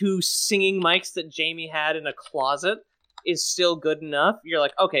around 2 singing mics that Jamie had in a closet is still good enough. You're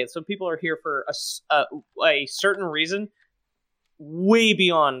like, okay, so people are here for a certain reason, way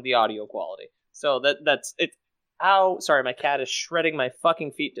beyond the audio quality. So that's it. Ow! Sorry, my cat is shredding my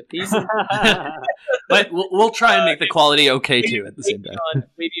fucking feet to pieces. But we'll try and make the quality okay too at the same time.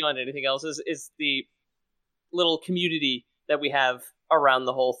 Way beyond anything else is the little community that we have around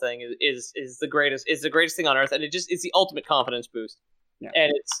the whole thing is the greatest. It's the greatest thing on earth, and it's the ultimate confidence boost. Yeah.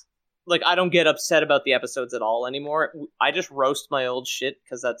 And it's like I don't get upset about the episodes at all anymore. I just roast my old shit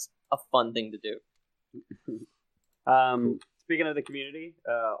because that's a fun thing to do. Speaking of the community,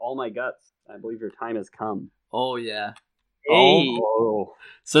 All My Guts, I believe your time has come. Oh yeah. Hey. Oh.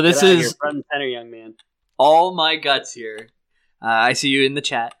 So this is your front and center, young man. All My Guts here. I see you in the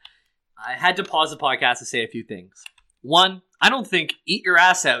chat. I had to pause the podcast to say a few things. One, I don't think "eat your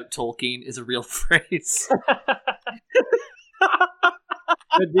ass out" Tolkien is a real phrase.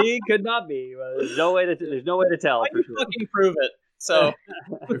 Could be, could not be. Well, there's no way to tell. I can fucking prove it. So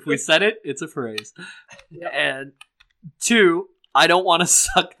if we said it, it's a phrase. And 2, I don't want to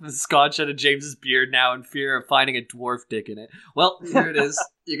suck the scotch out of James's beard now in fear of finding a dwarf dick in it. Well, here it is.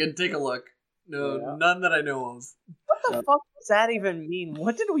 You can take a look. No, none that I know of. What the fuck does that even mean?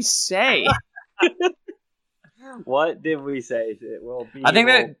 What did we say? What did we say? It will be. I think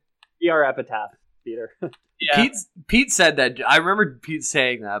that be our epitaph, Peter. Yeah. Pete said that. I remember Pete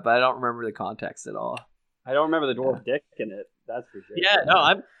saying that, but I don't remember the context at all. I don't remember the dwarf dick in it. That's for sure. Yeah, no,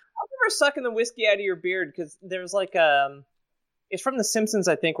 I remember sucking the whiskey out of your beard because there's like it's from The Simpsons,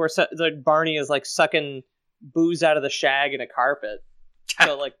 I think, where like Barney is like sucking booze out of the shag in a carpet.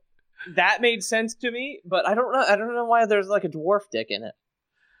 So like that made sense to me, but I don't know why there's like a dwarf dick in it.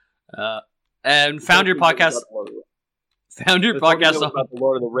 And found your podcast on the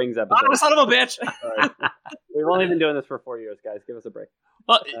Lord of the Rings episode. Oh, son of a bitch! We've only been doing this for 4 years, guys. Give us a break.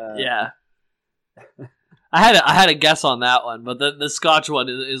 Well, yeah. I had a guess on that one, but the Scotch one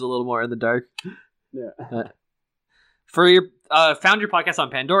is a little more in the dark. Yeah. For your found your podcast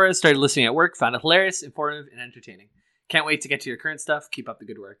on Pandora, started listening at work, found it hilarious, informative, and entertaining. Can't wait to get to your current stuff. Keep up the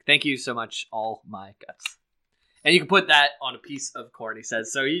good work. Thank you so much, All My Guts. And you can put that on a piece of corn, he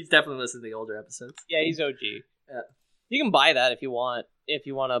says. So he's definitely listened to the older episodes. Yeah, he's OG. Yeah. You can buy that if you want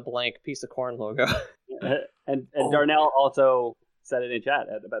a blank piece of corn logo. and Darnell also said it in chat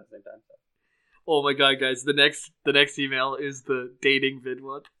at about the same time. So. Oh my god, guys! The next email is the dating vid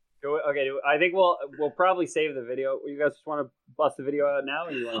one. Okay, I think we'll probably save the video. You guys just want to bust the video out now?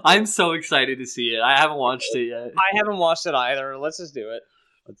 I'm so excited to see it. I haven't watched it yet. I haven't watched it either. Let's just do it.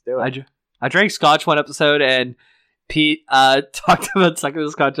 Let's do it. I drank scotch one episode, and Pete talked about sucking the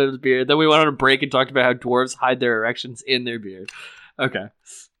scotch out of his beard. Then we went on a break and talked about how dwarves hide their erections in their beard. Okay,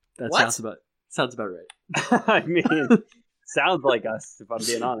 that sounds about right. I mean, sounds like us, if I'm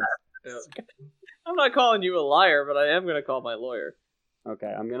being honest. I'm not calling you a liar, but I am going to call my lawyer. Okay,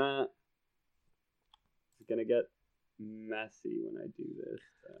 I'm gonna get messy when I do this.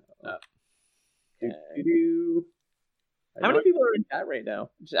 How many people are in chat right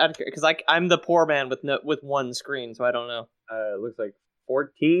now? Because I'm the poor man with one screen, so I don't know. It looks like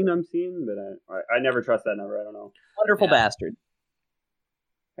 14 I'm seeing, but I never trust that number. I don't know. Wonderful bastard.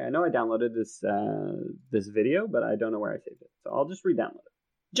 Okay, I know I downloaded this video, but I don't know where I saved it, so I'll just re-download it.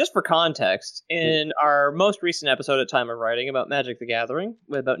 Just for context, in our most recent episode at Time of Writing about Magic the Gathering,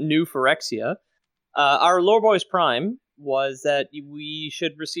 about New Phyrexia, our Lore Boys Prime was that we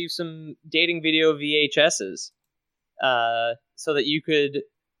should receive some dating video VHSs so that you could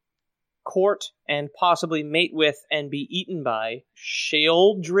court and possibly mate with and be eaten by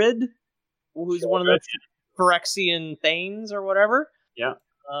Sheoldred, who's one of the Phyrexian Thanes or whatever. Yeah.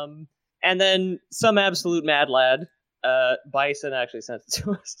 And then some absolute mad lad, Bison, actually sent it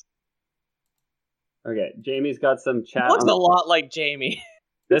to us. Okay, Jamie's got some chat. Looks a lot like Jamie.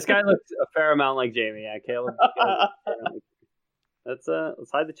 This guy looks a fair amount like Jamie. Yeah, Caleb. Let's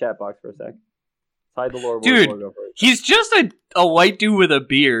hide the chat box for a sec. Let's hide the Lore Boys logo for a sec. He's just a white dude with a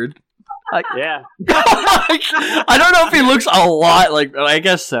beard. Yeah. I don't know if he looks a lot like. I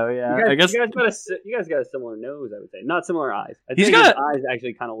guess so. Yeah. You guys got a similar nose. I would say not similar eyes. I think his eyes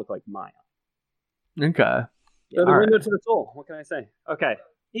actually kind of look like mine. Okay. So the window to the soul. What can I say? Okay.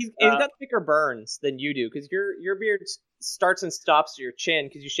 He's got thicker burns than you do, because your beard starts and stops to your chin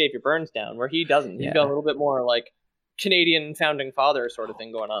because you shave your burns down, where he doesn't. He's got a little bit more like Canadian founding father sort of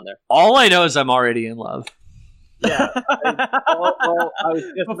thing going on there. All I know is I'm already in love. Yeah. I was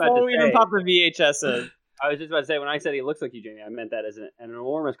just Before we even pop the VHS in. I was just about to say, when I said he looks like you, Jamie, I meant that as an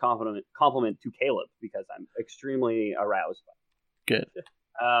enormous compliment to Caleb, because I'm extremely aroused by it. Good.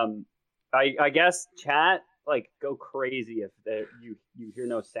 I guess chat, go crazy if you hear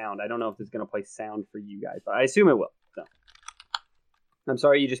no sound. I don't know if this is going to play sound for you guys, but I assume it will. So I'm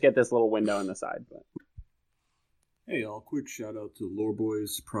sorry you just get this little window on the side. But hey, y'all, quick shout out to Lore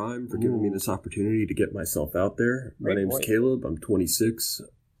Boys Prime for giving me this opportunity to get myself out there. My name's Caleb, I'm 26,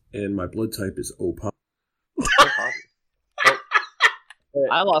 and my blood type is O positive.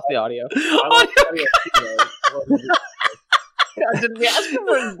 I lost the audio. Did we ask him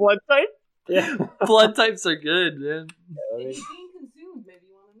for his blood type? Yeah. Blood types are good, man. It's being consumed, maybe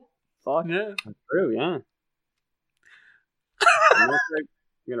you want to know. Fuck yeah. That's true, yeah. I'm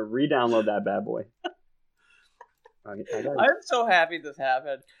gonna re-download that bad boy. I'm so happy this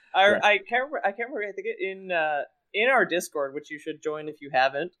happened. I can't remember. I think in our Discord, which you should join if you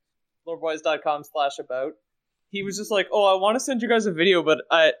haven't, loreboys.com/about. He was just like, "Oh, I want to send you guys a video, but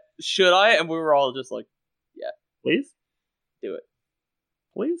should I?" And we were all just like, "Yeah, please do it,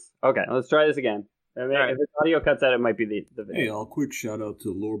 please." Okay, let's try this again. I mean, if the audio cuts out, it might be the video. Hey, y'all, quick shout out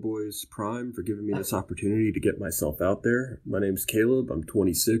to Lore Boys Prime for giving me this opportunity to get myself out there. My name's Caleb. I'm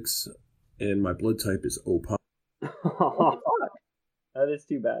 26, and my blood type is O positive. Oh, fuck. That is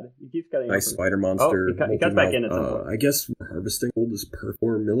too bad. He keeps cutting. Nice spider monster. He cuts back in at some point. I guess harvesting hold is per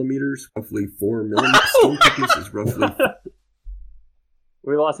 4 millimeters. Roughly 4 millimeters. Skin thickness is roughly.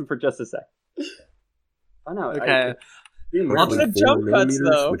 We lost him for just a sec. Oh no. Okay. Roughly 4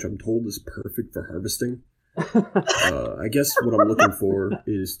 millimeters, which I'm told is perfect for harvesting. I guess what I'm looking for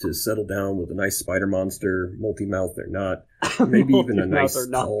is to settle down with a nice spider monster, multi-mouth or not, maybe even a nice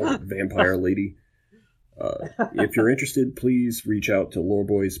tall vampire lady. If you're interested, please reach out to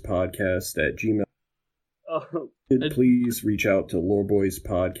loreboyspodcast@gmail. Please reach out to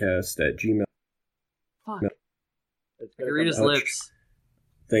loreboyspodcast@gmail. Fuck. I can read his lips.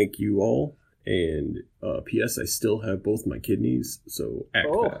 Thank you all. And P.S. I still have both my kidneys, so act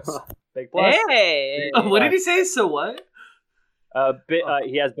fast. Big plus. Hey! What did he say? So what?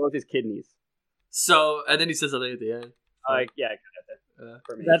 He has both his kidneys. So, and then he says something at the end. Yeah,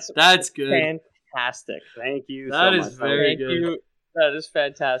 for me. That's good. Fantastic. Thank you that so is much. very good. That is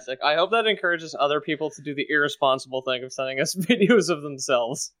fantastic. I hope that encourages other people to do the irresponsible thing of sending us videos of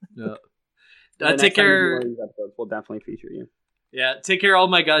themselves. Yeah. Take care. We'll definitely feature you. Yeah, take care, all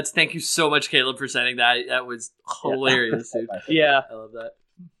my guts. Thank you so much, Caleb, for sending that. That was hilarious, dude. Yeah, I love that.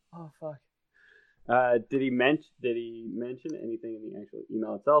 Oh fuck. Did he mention anything in the actual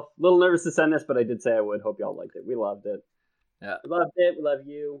email itself? A little nervous to send this, but I did say I would. Hope y'all liked it. We loved it. Yeah. We loved it. We love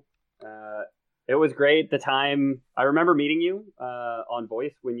you. It was great. The time I remember meeting you on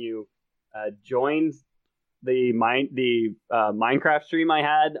Voice when you joined the Minecraft stream I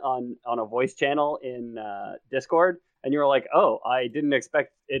had on a Voice channel in Discord, and you were like, "Oh, I didn't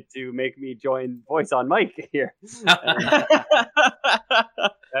expect it to make me join Voice on mic here."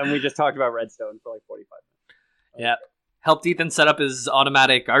 And we just talked about Redstone for like 45 minutes. Yeah. Helped Ethan set up his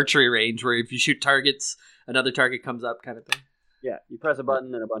automatic archery range where if you shoot targets, another target comes up, kind of thing. Yeah, you press a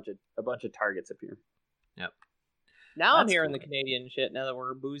button and a bunch of targets appear. Yep. Now I'm That's hearing cool. the Canadian shit. Now that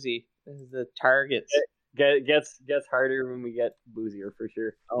we're boozy, this is the targets. Gets harder when we get boozier for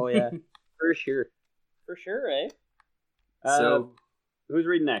sure. Oh yeah, For sure. for sure, eh? So Who's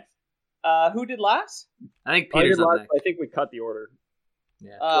reading next? Who did last? I think I did Peter's up last, next. I think we cut the order.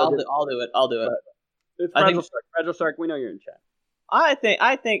 Yeah. I'll do it. I'll do it. It's I think- Fragile Shark. Fragile Shark, we know you're in chat. I think,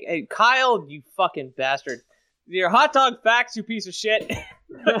 hey, Kyle, you fucking bastard. Your hot dog facts, you piece of shit.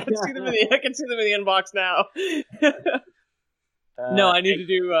 I can see them in the inbox now. No, I need to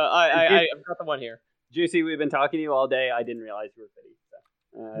do. I've got the one here. Juicy, we've been talking to you all day. I didn't realize you were Fitty.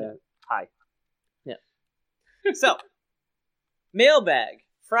 So. Hi. So, mailbag,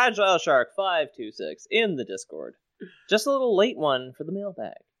 Fragile Shark 526 in the Discord. Just a little late one for the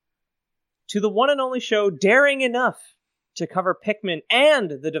mailbag. To the one and only show daring enough to cover Pikmin and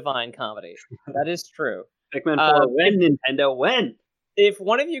the Divine Comedy. That is true. Pikmin 4, when, Nintendo, when? If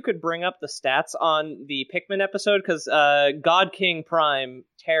one of you could bring up the stats on the Pikmin episode, because God King Prime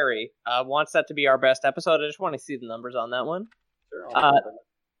Terry wants that to be our best episode. I just want to see the numbers on that one. Sure,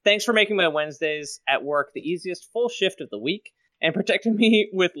 Thanks for making my Wednesdays at work the easiest full shift of the week and protecting me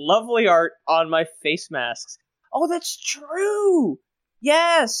with lovely art on my face masks. Oh, that's true.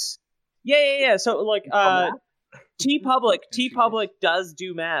 Yes. Yeah. So like, TeePublic does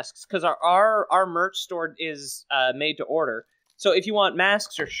do masks because our merch store is made to order. So if you want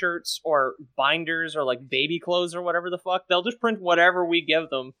masks or shirts or binders or like baby clothes or whatever the fuck, they'll just print whatever we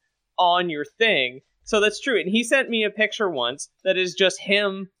give them on your thing. So that's true. And he sent me a picture once that is just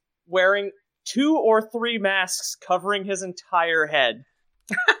him wearing 2 or 3 masks covering his entire head.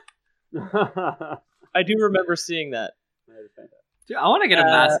 I do remember seeing that. Dude, I want to get a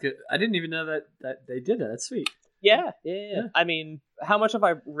mask. I didn't even know that they did that. That's sweet. Yeah. I mean, how much have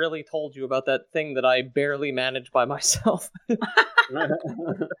I really told you about that thing that I barely manage by myself?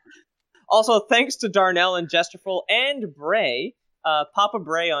 Also, thanks to Darnell and Jesterful and Bray, Papa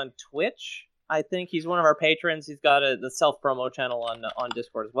Bray on Twitch. I think he's one of our patrons. He's got the self-promo channel on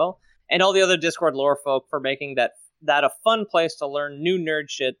Discord as well. And all the other Discord lore folk for making that a fun place to learn new nerd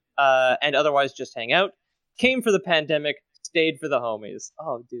shit and otherwise just hang out. Came for the pandemic, stayed for the homies.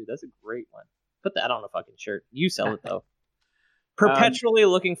 Oh, dude, that's a great one. Put that on a fucking shirt. You sell it, though. Perpetually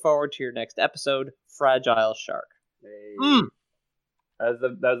looking forward to your next episode, Fragile Shark. Hey. That was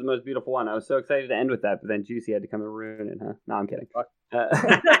the most beautiful one. I was so excited to end with that, but then Juicy had to come and ruin it, huh? No, I'm kidding.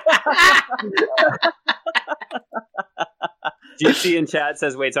 Juicy in chat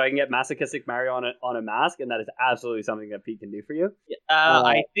says, wait, so I can get masochistic Mario on a mask? And that is absolutely something that Pete can do for you.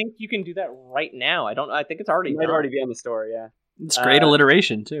 I think you can do that right now. I think it's already It might done. already be on the store, yeah. It's great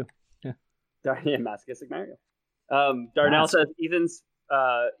alliteration, too. Yeah, masochistic Mario. Darnell says Ethan's,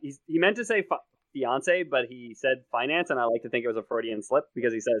 he meant to say fiance, but he said finance, and I like to think it was a Freudian slip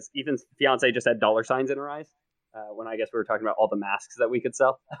because he says Ethan's fiance just had dollar signs in her eyes. When I guess we were talking about all the masks that we could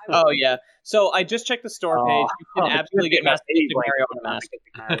sell. Oh, yeah. So I just checked the store page. You can absolutely get masochistic Mario on a mask.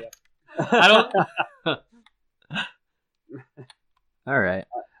 I don't. All right.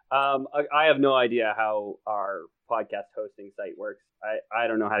 I have no idea how our podcast hosting site works. I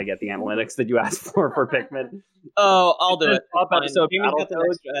don't know how to get the analytics that you asked for Pikmin. Oh, I'll do it. Top episode Jamie's got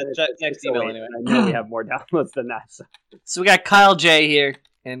the next email anyway. I know we have more downloads than that. So we got Kyle J here,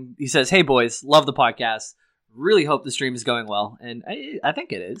 and he says, "Hey boys, love the podcast. Really hope the stream is going well, and I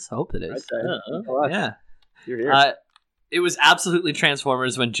think it is. I hope it is. Yeah, You're here. It was absolutely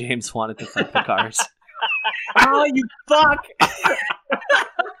Transformers when James wanted to fight the cars. Oh, you fuck!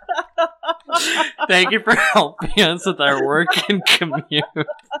 Thank you for helping us with our work and commute.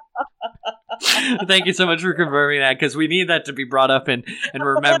 Thank you so much for confirming that, because we need that to be brought up and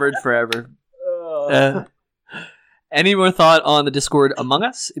remembered forever. Any more thought on the Discord among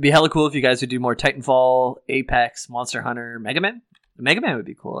us? It'd be hella cool if you guys would do more Titanfall, Apex, Monster Hunter, Mega Man. Mega Man would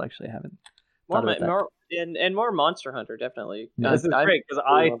be cool, actually. I haven't thought about that. More Monster Hunter, definitely. This is great because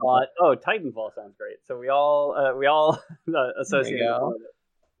I thought, Titanfall sounds great. So we all associate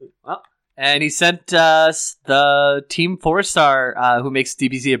it. Well, and he sent us the Team 4-Star who makes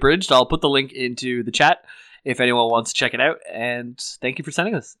DBZ Abridged. I'll put the link into the chat if anyone wants to check it out. And thank you for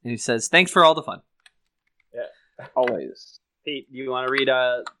sending us. And he says, thanks for all the fun. Yeah. Always. Pete, do you want to read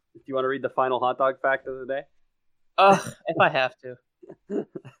the final hot dog fact of the day? If I have to.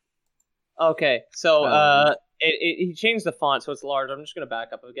 Okay, so he changed the font so it's large. I'm just gonna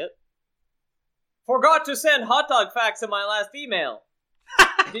back up a bit. Forgot to send hot dog facts in my last email.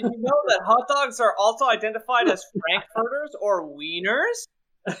 Did you know that hot dogs are also identified as frankfurters or wieners?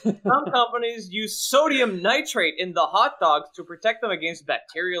 Some companies use sodium nitrate in the hot dogs to protect them against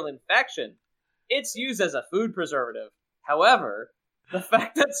bacterial infection. It's used as a food preservative. However, the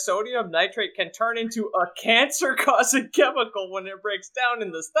fact that sodium nitrate can turn into a cancer-causing chemical when it breaks down in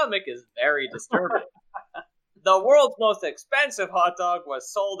the stomach is very disturbing. The world's most expensive hot dog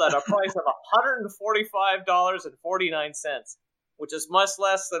was sold at a price of $145.49, which is much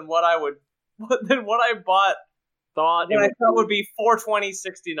less than what I bought. Thought would be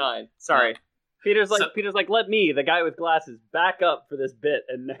 $420.69. Sorry. Peter's like, let me, the guy with glasses, back up for this bit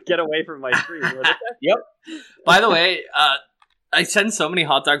and get away from my screen. Yep. By the way, I send so many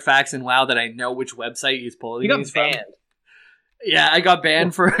hot dog facts in WoW that I know which website he's pulling these from. Yeah, I got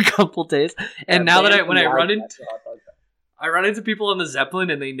banned for a couple days, and now that I run into people on the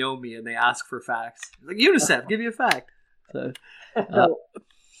Zeppelin and they know me and they ask for facts, like UNICEF, give you a fact. So,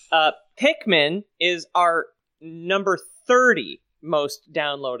 Pikmin is our number 30 most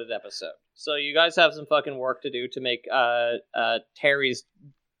downloaded episode. So you guys have some fucking work to do to make Terry's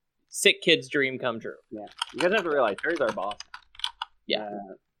sick kid's dream come true. Yeah, you guys have to realize Terry's our boss. Yeah.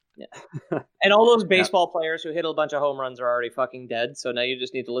 And all those baseball players who hit a bunch of home runs are already fucking dead, so now you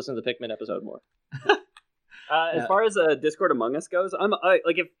just need to listen to the Pikmin episode more. As far as Discord Among Us goes,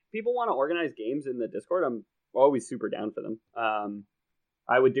 like if people want to organize games in the Discord, I'm always super down for them.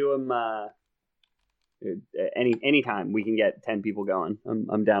 I would do them anytime we can get 10 people going.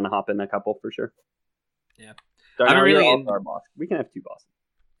 I'm down to hop in a couple for sure. Yeah, I'm really our boss. We can have 2 bosses.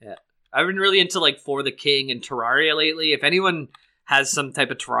 Yeah, I've been really into like For the King and Terraria lately. If anyone has some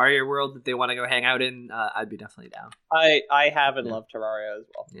type of Terraria world that they want to go hang out in, I'd be definitely down. I have and love Terraria as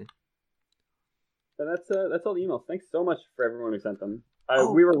well. Yeah. So that's all the emails. Thanks so much for everyone who sent them.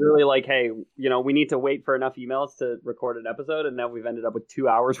 We were really like, hey, we need to wait for enough emails to record an episode, and now we've ended up with 2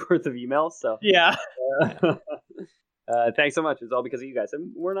 hours worth of emails. So yeah. Thanks so much. It's all because of you guys,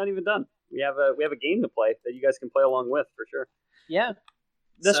 and we're not even done. We have a game to play that you guys can play along with for sure. Yeah.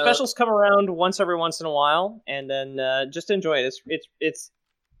 The specials come around every once in a while, and then just enjoy it. It's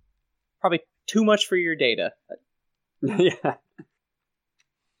probably too much for your data. Yeah.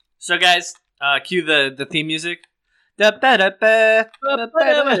 So, guys, cue the theme music.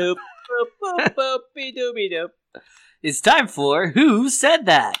 It's time for Who Said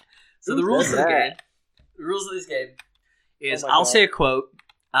That? So the rules of this game is I'll say a quote,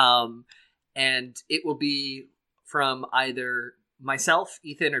 and it will be from either myself,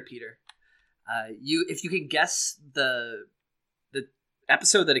 Ethan, or Peter. If you can guess the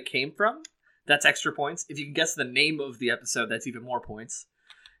episode that it came from, that's extra points. If you can guess the name of the episode, that's even more points.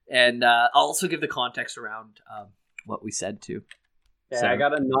 And I'll also give the context around what we said too. Yeah, so, I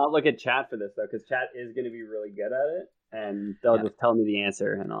gotta not look at chat for this though, because chat is going to be really good at it, and they'll just tell me the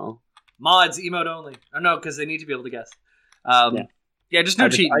answer, and I'll mods emote only. Oh no, because they need to be able to guess. Just no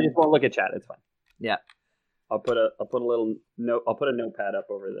cheating. I just won't look at chat. It's fine. Yeah. I'll put a little note. I'll put a notepad up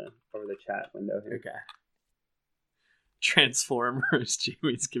over the chat window here. Okay. Transformers.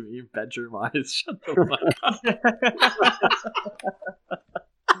 Jimmy's giving you bedroom eyes. Shut the fuck up.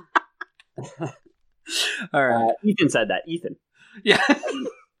 All right. Ethan said that. Ethan. Yeah.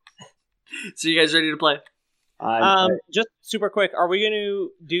 So you guys ready to play? Just super quick. Are we going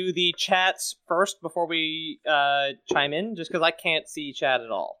to do the chats first before we chime in? Just because I can't see chat at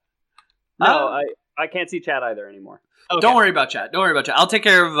all. No, I can't see chat either anymore. Okay. Don't worry about chat. I'll take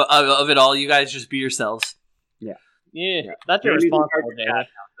care of it all. You guys just be yourselves. Yeah. That's your responsibility.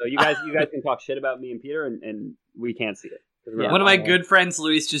 So you guys can talk shit about me and Peter, and we can't see it. Yeah. One of my good friends,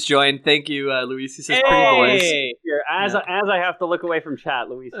 Luis, just joined. Thank you, Luis. He says pretty boys. Here, as I have to look away from chat,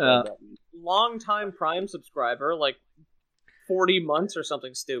 Luis. Long-time Prime subscriber, like 40 months or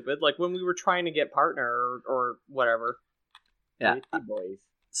something stupid. Like when we were trying to get partner or whatever. Yeah. Boys.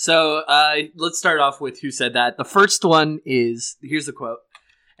 So let's start off with Who Said That. The first one is, here's the quote.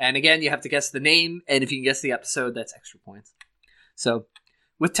 And again, you have to guess the name, and if you can guess the episode, that's extra points. So,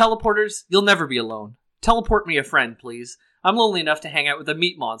 with teleporters, you'll never be alone. Teleport me a friend, please. I'm lonely enough to hang out with a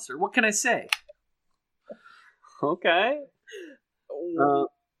meat monster. What can I say? Okay.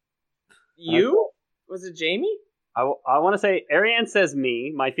 Was it Jamie? I want to say, Ariane says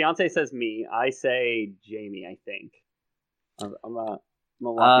me. My fiance says me. I say Jamie, I think. I'm gonna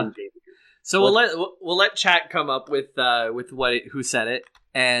lock in Jamie. So we'll let chat come up with who said it,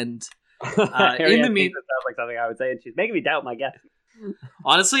 and In the mean, sounds like something I would say, and she's making me doubt my guess.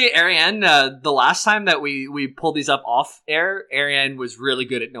 Honestly, Ariane, the last time that we pulled these up off air, Ariane was really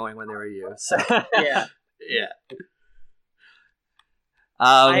good at knowing when they were you. So Yeah.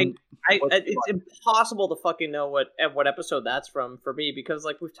 It's impossible to fucking know what episode that's from for me, because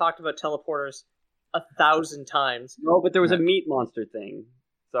like we've talked about teleporters 1,000 times. No, but there was a meat monster thing,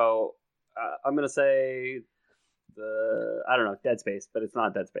 so I'm gonna say I don't know, Dead Space, but it's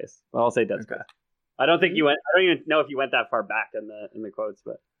not Dead Space. Well, I'll say Dead Space. I don't think you went. I don't even know if you went that far back in the quotes,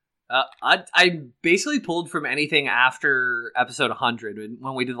 but I basically pulled from anything after episode 100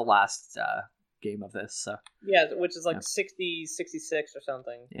 when we did the last game of this. So yeah, which is like 60, 66 or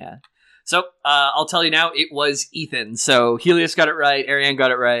something. Yeah. So I'll tell you now, it was Ethan. So Helios got it right, Ariane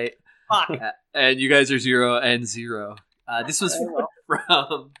got it right. Fuck. And you guys are 0 and 0. This was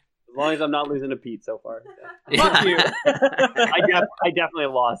from. As long as I'm not losing to Pete so far. Yeah. Fuck you. I definitely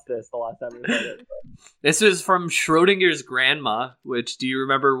lost this the last time we played it. But. This was from Schrodinger's grandma, which, do you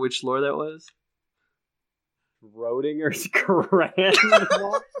remember which lore that was? Schrodinger's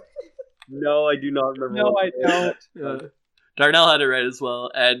grandma? No, I do not remember. No, I don't. Darnell had it right as well,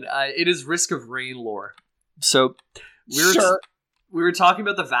 and it is Risk of Rain lore. So we were talking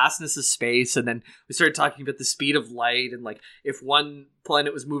about the vastness of space, and then we started talking about the speed of light, and like if one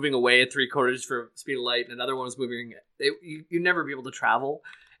planet was moving away at 3/4 for speed of light, and another one was moving, you'd never be able to travel,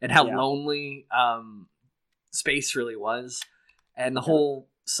 and how lonely space really was, and the whole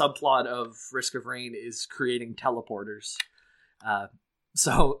subplot of Risk of Rain is creating teleporters.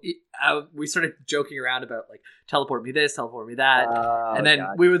 So we started joking around about like teleport me this, teleport me that, and then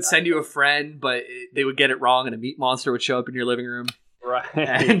we would send you a friend, but they would get it wrong, and a meat monster would show up in your living room. Right.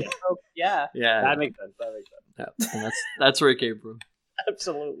 And, yeah. That makes sense. Yeah, and that's where it came from.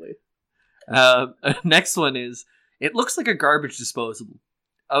 Absolutely. Next one is, it looks like a garbage disposal.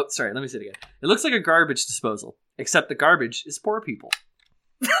 Oh, sorry, let me say it again. It looks like a garbage disposal, except the garbage is poor people.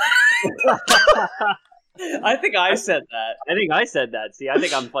 I think I said that. I think I said that. See, I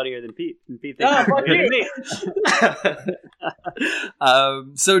think I'm funnier than Pete. And Pete thinks Oh, I'm fuck funnier you. than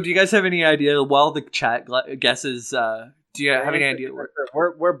me. So do you guys have any idea, while the chat guesses, do you have any idea?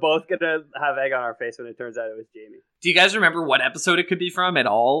 We're both going to have egg on our face when it turns out it was Jamie. Do you guys remember what episode it could be from at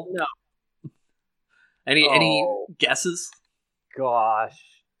all? No. Any guesses? Gosh.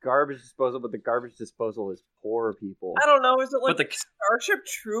 Garbage disposal, but the garbage disposal is poor people. I don't know. Is it like But the- Starship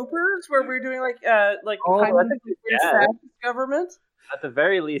Troopers, where we're doing like Oh, kind I of think fascist government? At the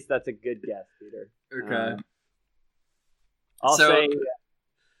very least, that's a good guess, Peter. Okay. I'll So- say,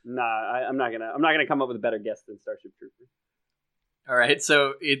 I'm not gonna come up with a better guess than Starship Troopers. All right,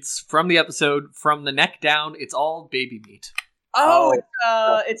 so it's from the episode From the Neck Down, It's All Baby Meat. Oh,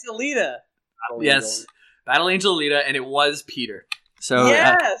 it's Alita. Yes, Battle Angel Alita, and it was Peter. So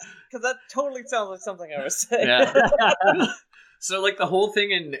Yes, because that totally sounds like something I was saying. yeah. So like the whole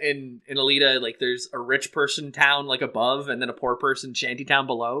thing in Alita, like there's a rich person town like above, and then a poor person shanty town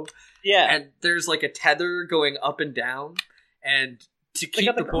below. Yeah, And there's like a tether going up and down, and to they keep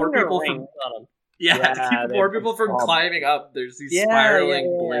got the poor corner people rings from on 'em. to keep the poor people from climbing up, there's these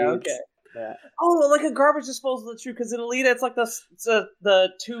spiraling blades. Okay. Yeah. Oh, like a garbage disposal. That's true. Because in Alita, it's like the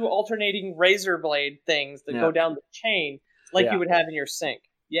two alternating razor blade things that go down the chain, like you would have in your sink.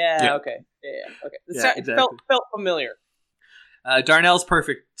 Yeah. Okay. Yeah. Okay. It felt familiar. Darnell's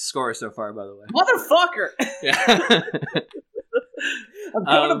perfect score so far, by the way. Motherfucker! Yeah. I'm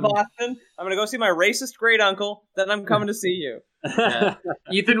going to Boston. I'm going to go see my racist great uncle. Then I'm coming to see you. Yeah.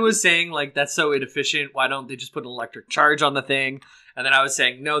 Ethan was saying, like, that's so inefficient. Why don't they just put an electric charge on the thing? And then I was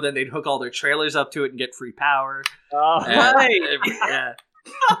saying, no, then they'd hook all their trailers up to it and get free power. Oh, Right. Yeah.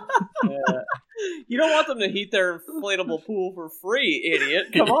 You don't want them to heat their inflatable pool for free,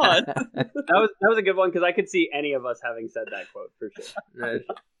 idiot. Come on. That was a good one, because I could see any of us having said that quote for sure.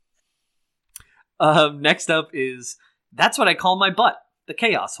 Right. Next up is, that's what I call my butt, the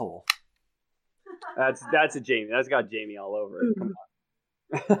chaos hole. That's a Jamie. That's got Jamie all over it.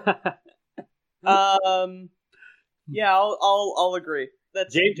 Come on. Yeah, I'll agree.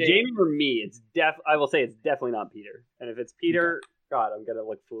 That's Jamie for me. I will say it's definitely not Peter. And if it's Peter, God, I'm gonna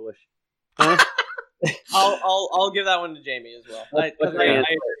look foolish. I'll give that one to Jamie as well. I agree.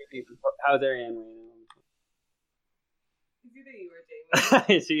 How's Ariane right now? It's either you or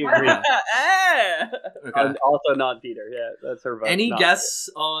Jamie. She agrees. Okay. Also not Peter. Yeah, that's her vote. Any Not guess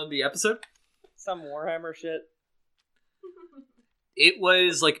on the episode? Some Warhammer shit. It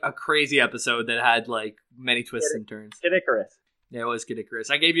was like a crazy episode that had like many twists and turns. Kid Icarus. Yeah, it was Kid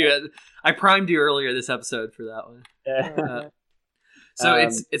Icarus. I primed you earlier this episode for that one. Yeah. So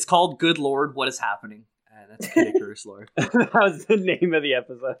it's called Good Lord, What is Happening? That's Kid Icarus lore. That was the name of the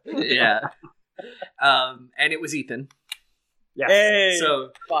episode. Yeah. And it was Ethan. Yeah. Hey,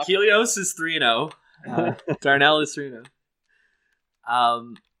 So fuck. Helios is 3-0. Darnell is 3-0.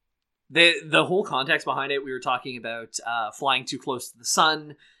 The whole context behind it, we were talking about flying too close to the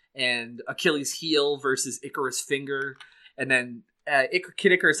sun and Achilles' heel versus Icarus' finger, and then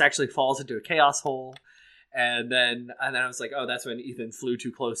Kid Icarus actually falls into a chaos hole, and then I was like, oh, that's when Ethan flew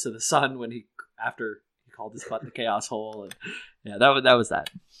too close to the sun after he called his butt the chaos hole, and yeah, that was that.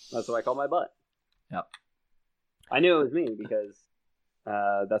 That's what I call my butt. Yep. I knew it was me because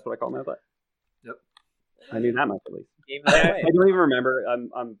that's what I call my butt. Yep. I knew that much at least. Gave that away. I don't even remember.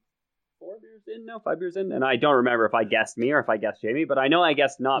 I'm 5 years in, and I don't remember if I guessed me or if I guessed Jamie, but I know I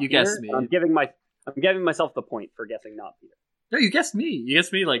guessed not You Peter. guessed me. I'm giving myself the point for guessing not Peter. No, you guessed me. You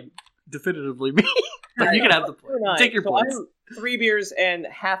guessed me, like, definitively me. But you can have the point. Take your points. I'm 3 beers and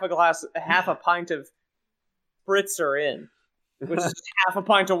half a pint of spritzer in, which is just half a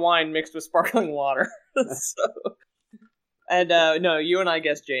pint of wine mixed with sparkling water. And no, you and I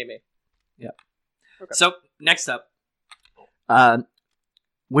guessed Jamie. Yeah. Okay. So, next up.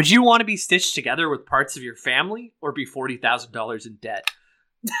 Would you want to be stitched together with parts of your family or be $40,000 in debt?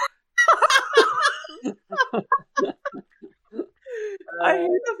 I hate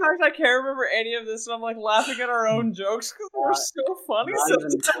the fact I can't remember any of this, and I'm like laughing at our own jokes because they're so funny Not even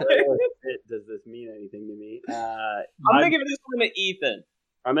sometimes. does this mean anything to me? I'm gonna give this one to Ethan.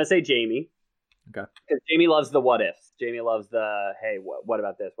 I'm gonna say Jamie. Okay. Because Jamie loves the what ifs. Jamie loves the hey, what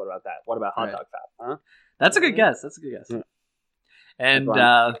about this? What about that? What about hot Right. dog fat? Huh? That's a good guess. That's a good guess. Yeah. And No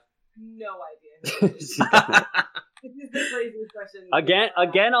idea. This is the craziest question.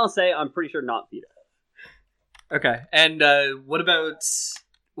 Again, I'll say I'm pretty sure not Peter. okay. And what about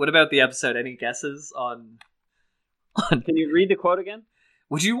the episode? Any guesses on? Can you read the quote again?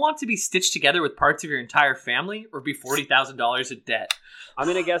 Would you want to be stitched together with parts of your entire family or be $40,000 in debt? I'm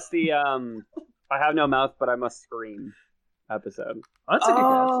gonna guess the I have no mouth but I must scream episode. Oh, that's a good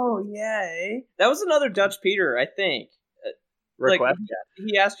guess. Oh yeah, that was another Dutch Peter, I think. Request.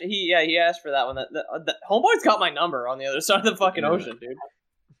 He asked for that one. The homeboy's got my number on the other side of the fucking ocean, dude.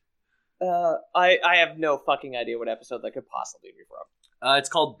 I have no fucking idea what episode that could possibly be from. It's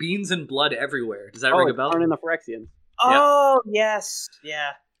called Beans and Blood Everywhere. Does that ring a bell? Turn in the Phyrexians. Oh yes,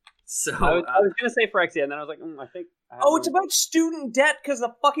 yeah. So I was gonna say Phyrexia, and then I was like, I think. Oh, it's about student debt because of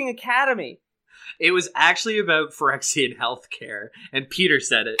the fucking academy. it was actually about Phyrexian healthcare, and Peter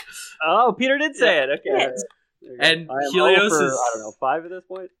said it. Oh, Peter did say it. Okay. Yes. And I am Helios over, is I don't know, 5 at this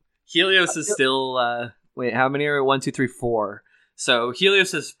point. Helios is still wait, how many are 1, 2, 3, 4? So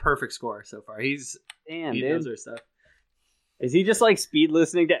Helios has perfect score so far. He knows our stuff. Is he just like speed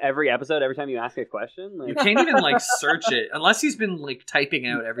listening to every episode every time you ask a question? Like, You can't even like search it unless he's been like typing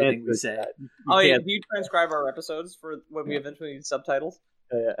out everything we say. Oh yeah, do you transcribe our episodes for when we eventually need subtitles?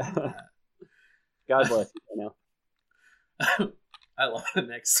 God bless you. I love the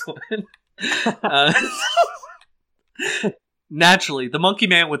next one. Naturally, the monkey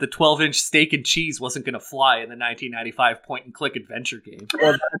man with the 12-inch steak and cheese wasn't going to fly in the 1995 point-and-click adventure game.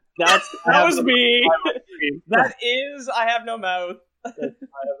 Well, that was me. That is, I have no mouth. I have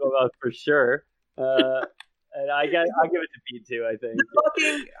no mouth for sure. And I'll give it to Pete too. I think.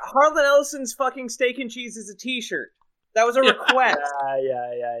 Fucking Harlan Ellison's fucking steak and cheese is a T-shirt. That was a request.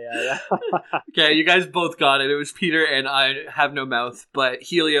 Yeah. Okay, you guys both got it. It was Peter, and I have no mouth. But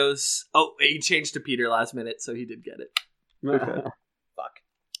Helios, he changed to Peter last minute, so he did get it. Okay. Fuck.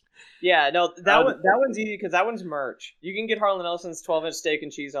 Yeah, no, that one's easy because that one's merch. You can get Harlan Ellison's 12-inch steak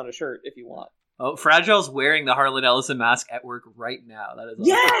and cheese on a shirt if you want. Oh, Fragile's wearing the Harlan Ellison mask at work right now. That is awesome.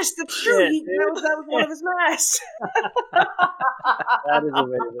 Yes, that's true. That was one of his masks. That is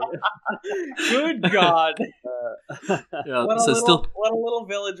amazing. Good God. Yeah, What a little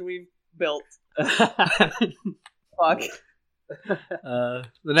village we've built. Fuck. The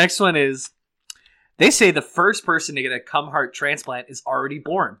next one is, they say the first person to get a cum heart transplant is already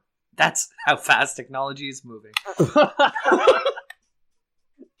born. That's how fast technology is moving.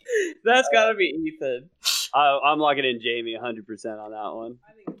 That's gotta be Ethan. I'm locking in Jamie 100% on that one.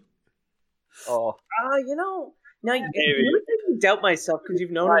 Oh, now you doubt myself because you've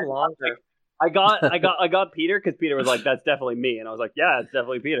known him longer. I got Peter because Peter was like, "That's definitely me," and I was like, "Yeah, it's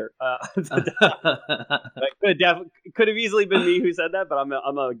definitely Peter." Could have easily been me who said that, but I'm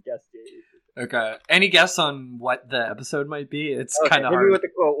a guess Jamie. Okay. Any guess on what the episode might be? It's kind of hit hard. me with the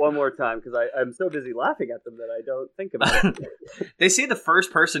quote one more time because I'm so busy laughing at them that I don't think about it. They say the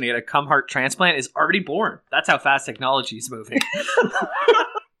first person to get a cum heart transplant is already born. That's how fast technology is moving.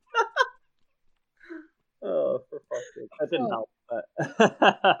 Oh, for fuck's sake. That didn't help.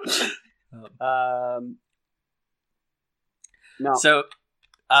 But No. So,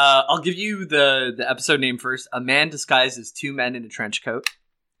 I'll give you the episode name first. A man disguised as two men in a trench coat.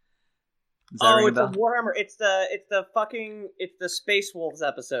 Does that ring a It's a bell? Warhammer. It's the Space Wolves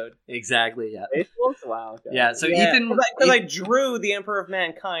episode. Exactly, yeah. Space Wolves? Wow. Okay. Yeah, so Ethan... Because I drew the Emperor of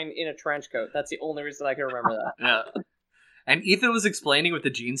Mankind in a trench coat. That's the only reason I can remember that. Yeah. And Ethan was explaining what the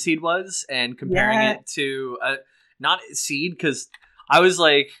gene seed was and comparing it to... not seed, because I was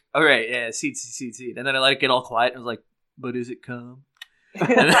like, all right, yeah, seed. And then I let it get all quiet. And I was like, but is it cum?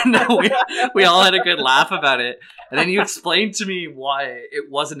 And then we all had a good laugh about it. And then you explained to me why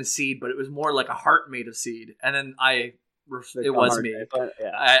it wasn't a seed, but it was more like a heart made of seed. And then it was me.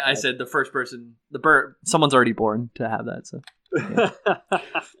 Yeah. I said the first person, someone's already born to have that. So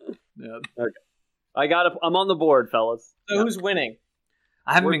yeah. Okay. I'm on the board, fellas. So who's winning?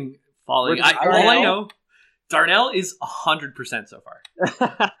 I haven't been following. We're- All I know, Darnell is 100% so far.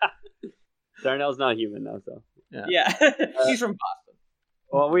 Darnell's not human though, so. Yeah. He's from Boston.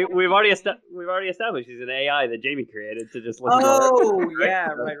 Well, we've already established he's an AI that Jamie created to just listen. Yeah,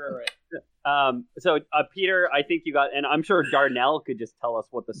 right. So Peter, I think you got, and I'm sure Darnell could just tell us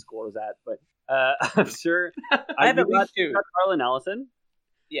what the score's at, but I'm sure I have at least two. got Carlin Ellison,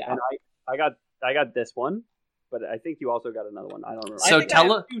 Yeah. and I got this one, but I think you also got another one. I don't remember. So I think I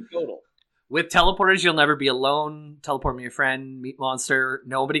have two total. With teleporters, you'll never be alone. Teleport me a friend. Meat monster.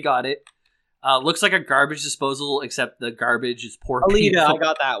 Nobody got it. Looks like a garbage disposal, except the garbage is poor Alita, people. I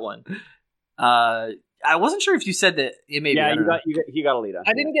got that one. I wasn't sure if you said that. It may be. Yeah, you got Alita.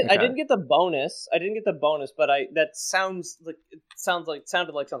 I didn't get the bonus. but that sounded like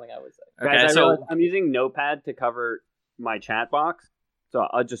something I would say. Okay, Guys, so I'm using Notepad to cover my chat box, so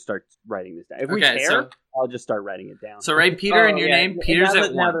I'll just start writing this down. If we care, I'll just start writing it down. So write Peter in your name. Peter's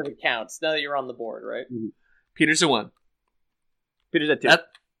at now 1. that it counts. Now that you're on the board, right? Peter's at 1. Peter's at 2.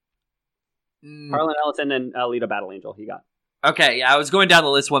 Carlin Ellison and Alita Battle Angel. He got. Okay, yeah, I was going down the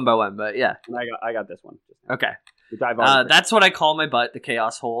list one by one, but yeah. And I got this one. Okay. Which I've already that's what I call my butt, the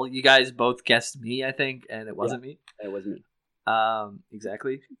chaos hole. You guys both guessed me, I think, and it wasn't me. It was me.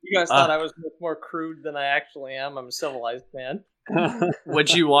 Exactly. You guys thought I was much more crude than I actually am. I'm a civilized man.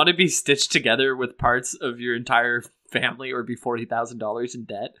 Would you want to be stitched together with parts of your entire family or be $40,000 in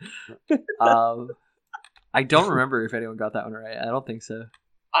debt? I don't remember if anyone got that one right. I don't think so.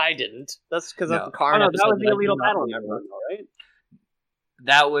 I didn't. That's because that's the Karn that episode. was the Alita Battle Angel, right?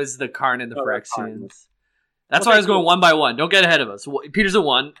 That was the Karn and the Phyrexians. That's Okay, why I was going cool. one by one. Don't get ahead of us. Peter's at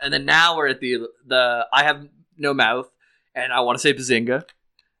 1, and then now we're at the I have no mouth, and I want to say Bazinga.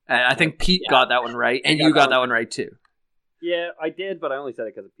 And I think Pete got that one right, and you got that one right too. Yeah, I did, but I only said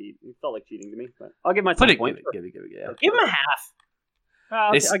it because of Pete. It felt like cheating to me, but I'll give myself Put a it, point. give it. Yeah. Give him a half.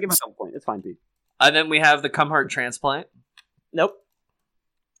 I'll give myself a point. It's fine, Pete. And then we have the Cumheart transplant. Nope.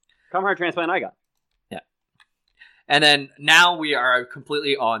 Cumheart transplant I got. Yeah. And then now we are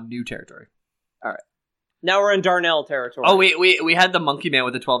completely on new territory. All right. Now we're in Darnell territory. Oh, we had the Monkey Man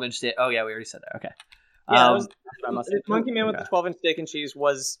with the 12-inch stick. Oh, yeah, we already said that. Okay. Yeah, Monkey Man with the 12-inch steak and cheese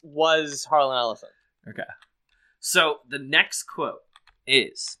was Harlan Ellison. Okay. So the next quote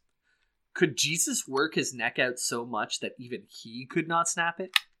is, could Jesus work his neck out so much that even he could not snap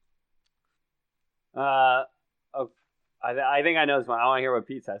it? I think I know this one. I want to hear what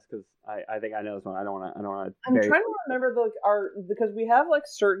Pete says because I think I know this one. I don't want to. I'm trying to remember because we have like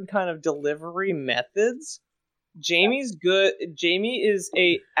certain kind of delivery methods. Jamie is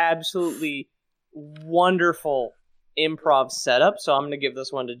a absolutely wonderful improv setup, so I'm going to give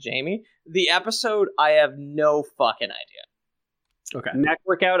this one to Jamie. The episode, I have no fucking idea. Okay. Neck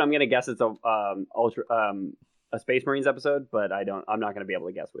workout. I'm gonna guess it's a Space Marines episode, but I'm not gonna be able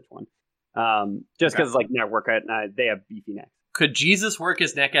to guess which one. Just because like neck workout, they have beefy necks. Could Jesus work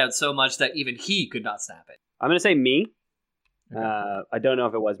his neck out so much that even he could not snap it? I'm gonna say me. I don't know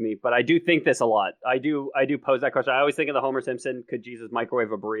if it was me, but I do think this a lot. I do pose that question. I always think of the Homer Simpson. Could Jesus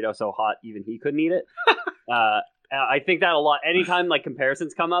microwave a burrito so hot even he couldn't eat it? I think that a lot. Anytime like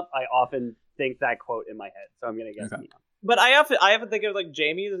comparisons come up, I often think that quote in my head. So I'm gonna guess me. But I often think of like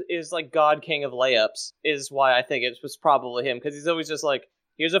Jamie is like God King of layups is why I think it was probably him because he's always just like,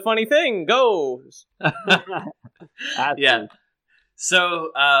 here's a funny thing, go. Yeah.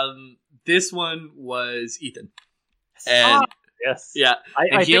 So this one was Ethan. And yes. Yeah. I and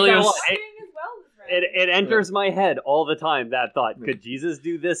think that a Helios. lot. It enters my head all the time, that thought. Could Jesus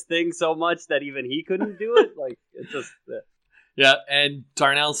do this thing so much that even he couldn't do it? Like, it's just... Yeah, and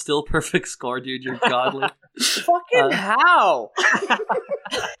Darnell's still perfect score, dude. You're godly. Fucking how?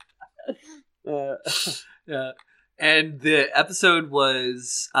 Yeah. And the episode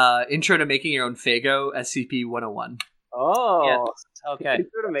was Intro to Making Your Own Fago, SCP-101. Oh. Yes. Okay.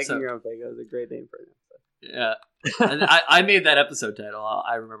 Intro to Making Your Own Fago is a great name for it. Yeah. And I made that episode title.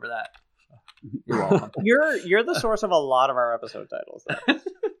 I remember that. You're welcome. You're the source of a lot of our episode titles, though.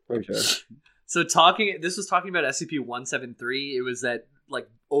 For sure. So this was talking about SCP-173. It was that like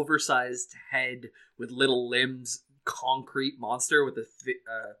oversized head with little limbs, concrete monster with a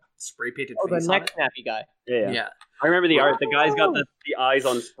spray painted face the on neck it. snappy guy. Yeah. I remember the art. The guy's got the eyes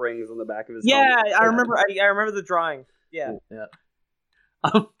on springs on the back of his helmet. I remember. I remember the drawing. Yeah.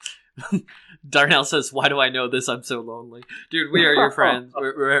 Darnell says, "Why do I know this? I'm so lonely, dude. We are your friends.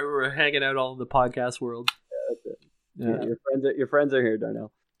 We're hanging out all in the podcast world. Yeah. Your friends are here,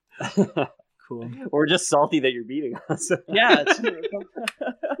 Darnell. Cool. We're just salty that you're beating us. Yeah.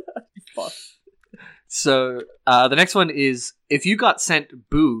 So the next one is if you got sent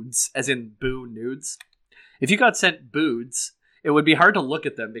boods, as in boo nudes. If you got sent boods, it would be hard to look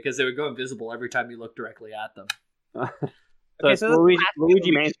at them because they would go invisible every time you look directly at them. Okay, so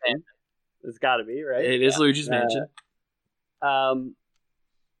Luigi Mansion. It's got to be, right? It is Luigi's Mansion.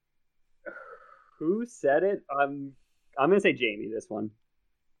 Who said it? I'm gonna say Jamie. This one.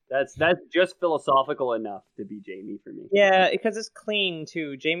 That's just philosophical enough to be Jamie for me. Yeah, because it's clean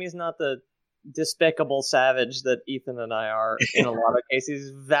too. Jamie's not the despicable savage that Ethan and I are in a lot of cases.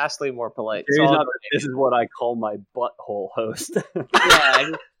 He's vastly more polite. This is what I call my butthole host.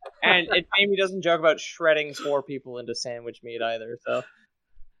 Yeah, and Jamie doesn't joke about shredding 4 people into sandwich meat either. So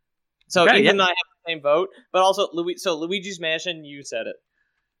okay, Ethan and I have the same vote, but also Luigi's Mansion. You said it.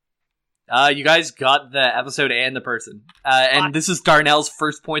 You guys got the episode and the person. And this is Darnell's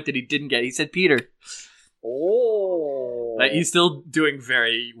first point that he didn't get. He said Peter. Oh. But he's still doing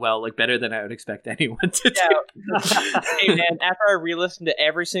very well, like better than I would expect anyone to do. Hey man, after I re-listen to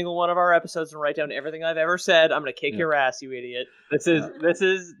every single one of our episodes and write down everything I've ever said, I'm gonna kick your ass, you idiot. This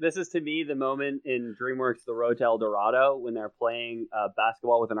is to me the moment in DreamWorks The Road to El Dorado when they're playing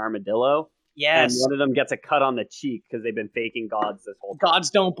basketball with an armadillo. Yes. And one of them gets a cut on the cheek because they've been faking gods this whole time.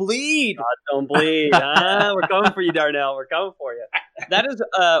 Gods don't bleed. Gods don't bleed. We're coming for you, Darnell. We're coming for you. That is,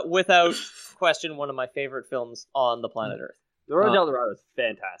 without question, one of my favorite films on the planet Earth. The Road to El Dorado is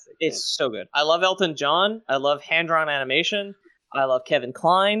fantastic. It's so good. I love Elton John. I love hand-drawn animation. I love Kevin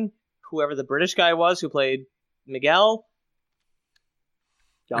Kline, whoever the British guy was who played Miguel.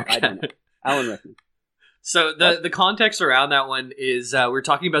 I don't know. Alan Rickman. So the context around that one is we're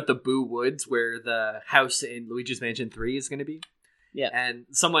talking about the Boo Woods where the house in Luigi's Mansion 3 is going to be. Yeah. And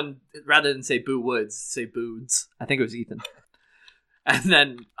someone, rather than say Boo Woods, say Boods. I think it was Ethan. And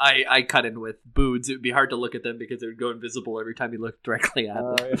then I cut in with Boods. It would be hard to look at them because they would go invisible every time you look directly at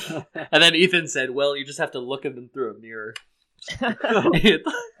them. Yeah. And then Ethan said, well, you just have to look at them through a mirror.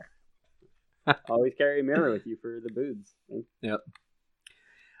 Always carry a mirror with you for the Boods. Yep.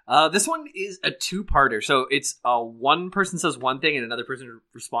 This one is a 2-parter. So it's one person says one thing and another person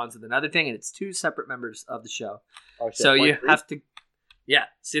responds with another thing, and it's 2 separate members of the show. Oh, so you have to,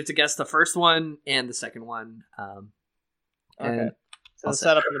 so you have to guess the first one and the second one. Okay. So the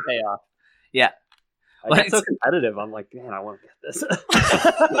setup and the payoff. Yeah. I get so competitive. I'm like, man, I want to get this.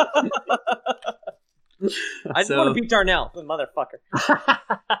 I just want to beat Darnell, the motherfucker.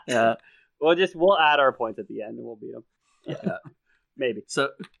 Yeah. We'll add our points at the end and we'll beat him. Yeah. Maybe. So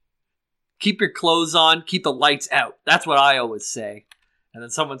keep your clothes on, keep the lights out. That's what I always say. And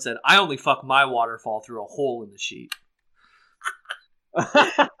then someone said, I only fuck my waterfall through a hole in the sheet.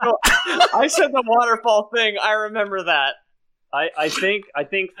 I said the waterfall thing. I remember that. I think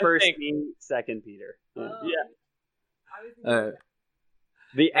first me, second Peter. Yeah.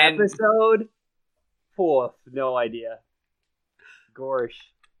 The episode? Poof, no idea. Gorsh.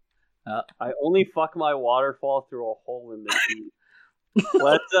 I only fuck my waterfall through a hole in the sheet.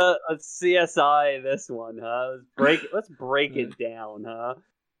 Let's CSI this one, huh? Let's break it down, huh?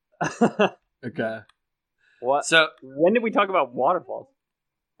 Okay. What? So when did we talk about waterfalls?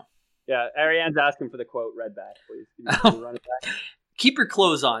 Yeah, Ariane's asking for the quote read back, please. Can you run it back? Keep your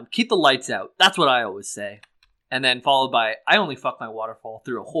clothes on, keep the lights out. That's what I always say. And then followed by, I only fuck my waterfall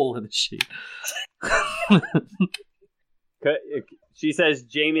through a hole in the sheet. She says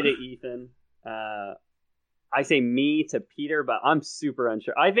Jamie to Ethan. I say me to Peter, but I'm super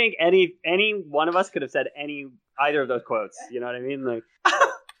unsure. I think any one of us could have said either of those quotes. You know what I mean? Like,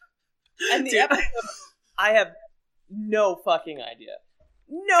 and the episode, I have no fucking idea.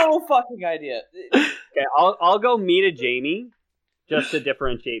 No fucking idea. Okay, I'll go me to Jamie, just to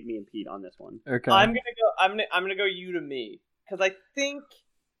differentiate me and Pete on this one. Okay. I'm gonna go you to me because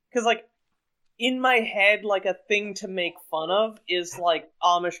like in my head, like a thing to make fun of is like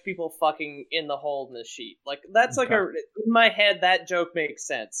Amish people fucking in the hole in the sheet. Like that's like in my head that joke makes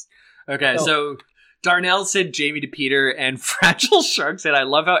sense. Okay, so Darnell said Jamie to Peter, and Fragile Shark said, I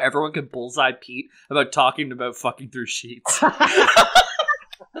love how everyone can bullseye Pete about talking about fucking through sheets.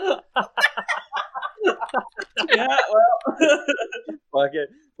 Yeah, well. Fuck it.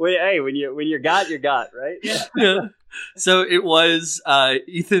 Well, hey, when you're got, right? Yeah. So it was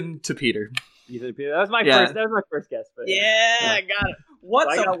Ethan to Peter. Ethan to Peter. That was my first guess. But Yeah, got it.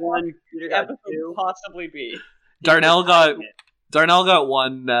 What's so I a got one. Peter got episode two. possibly be? Darnell got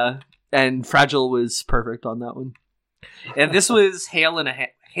one, and Fragile was perfect on that one. And this was Hail with a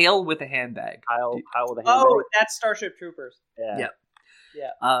handbag. Kyle with a handbag. Oh, that's Starship Troopers. Yeah.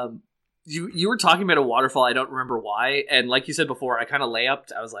 You were talking about a waterfall. I don't remember why. And like you said before, I kind of lay up.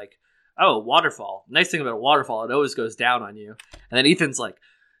 I was like, oh, waterfall. Nice thing about a waterfall, it always goes down on you. And then Ethan's like,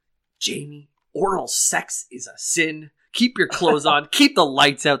 Jamie, oral sex is a sin. Keep your clothes on. Keep the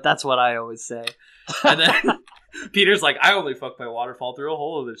lights out. That's what I always say. And then Peter's like, I only fuck my waterfall through a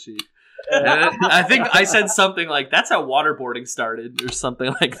hole in the sheet. And I think I said something like, that's how waterboarding started, or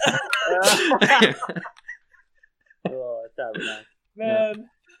something like that. Oh, that's nice. Man.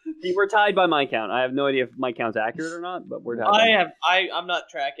 See, we're tied by my count. I have no idea if my count's accurate or not, but we're tied. I'm not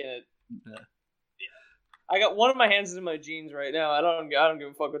tracking it. Yeah. I got one of my hands in my jeans right now. I don't give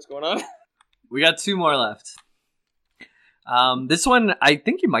a fuck what's going on. We got 2 more left. This one I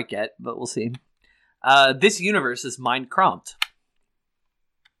think you might get, but we'll see. This universe is Minecraft.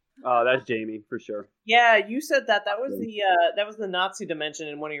 Oh, that's Jamie for sure. Yeah, you said that. That was the Nazi dimension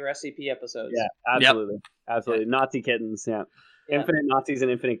in one of your SCP episodes. Yeah, absolutely, absolutely. Yeah. Nazi kittens. Yeah. Infinite Nazis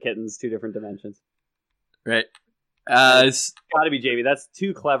and infinite kittens, 2 different dimensions. Right. It's got to be Jamie. That's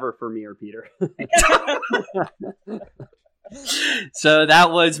too clever for me or Peter. So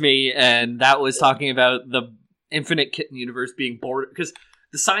that was me, and that was talking about the infinite kitten universe being bored because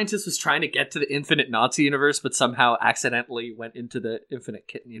the scientist was trying to get to the infinite Nazi universe, but somehow accidentally went into the infinite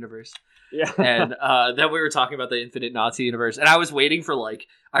kitten universe. Yeah. And then we were talking about the infinite Nazi universe, and I was waiting for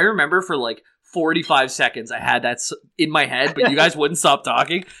I remember for 45 seconds I had that in my head, but you guys wouldn't stop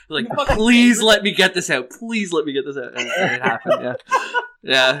talking. Like, please let me get this out. Please let me get this out. And it happened.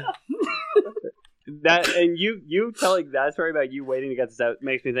 Yeah. That and you telling that story about you waiting to get this out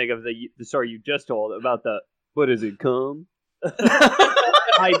makes me think of the story you just told about the what does it come?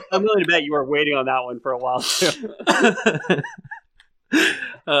 I'm willing to bet you were waiting on that one for a while too.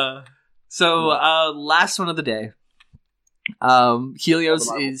 So last one of the day.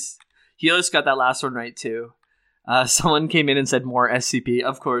 Helios got that last one right too. Someone came in and said more SCP.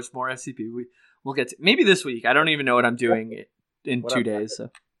 Of course, more SCP. We'll get to maybe this week. I don't even know what I'm doing in 2 days. So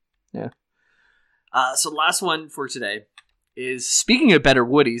yeah. So last one for today is speaking of better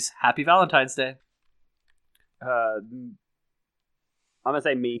Woodies. Happy Valentine's Day. I'm gonna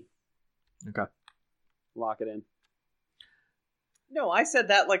say me. Okay. Lock it in. No, I said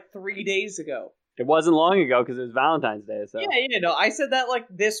that 3 days ago. It wasn't long ago because it was Valentine's Day. So yeah, no, I said that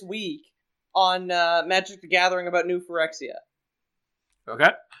this week on Magic the Gathering about New Phyrexia. Okay.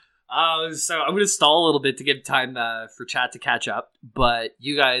 So I'm going to stall a little bit to give time for chat to catch up, but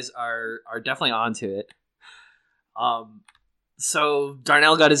you guys are definitely onto it. So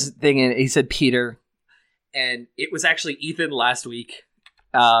Darnell got his thing in. He said Peter, and it was actually Ethan last week.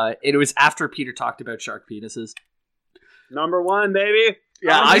 It was after Peter talked about shark penises. Number 1, baby.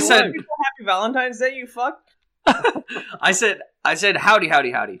 Yeah, I said Happy Valentine's Day, you fuck. I said howdy,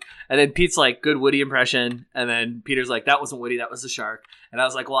 and then Pete's like, good Woody impression, and then Peter's like, that wasn't Woody, that was the shark. And I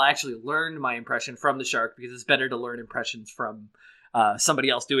was like, well, I actually learned my impression from the shark because it's better to learn impressions from somebody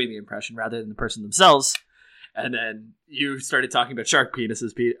else doing the impression rather than the person themselves. And then you started talking about shark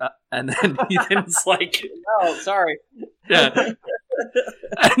penises, Pete, and then Ethan's like, oh, sorry. Yeah.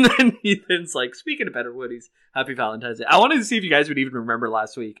 And then Ethan's like, speaking of better Woodies, happy Valentine's Day. I wanted to see if you guys would even remember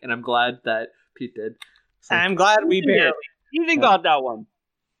last week, and I'm glad that Pete did. So, I'm glad we barely. Ethan got that one.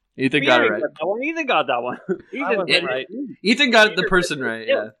 Ethan got it right. Ethan got that one. Ethan right. Ethan got the person right,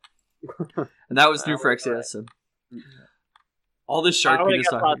 yeah. And that was New Phyrexia. So. All this shark penis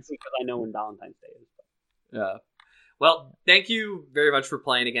talking. Because I know when Valentine's Day is. Yeah. Well, thank you very much for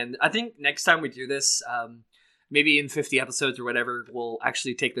playing again. I think next time we do this, maybe in 50 episodes or whatever, we'll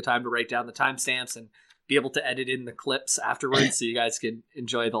actually take the time to write down the timestamps and be able to edit in the clips afterwards so you guys can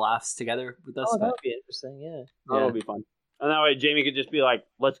enjoy the laughs together with us. Oh, that would be interesting, yeah. That would be fun. And that way Jamie could just be like,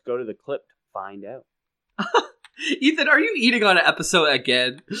 let's go to the clip to find out. Ethan, are you eating on an episode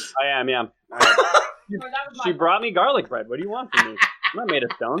again? I am, yeah. She brought me garlic bread. What do you want from me? I'm not made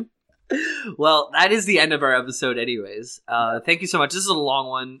of stone. Well, that is the end of our episode anyways. Thank you so much. This is a long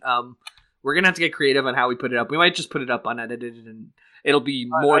one. We're going to have to get creative on how we put it up. We might just put it up unedited and it'll be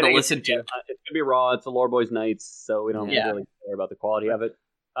more to listen to. It's going to be raw. It's the Lore Boys Nights, so we don't really care about the quality of it.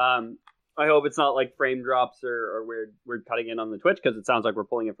 I hope it's not like frame drops or we're cutting in on the Twitch, because it sounds like we're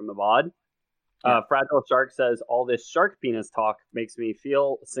pulling it from the VOD. Yeah. Fragile Shark says, all this shark penis talk makes me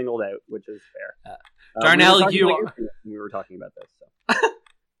feel singled out, which is fair. Darnell, we were talking about this.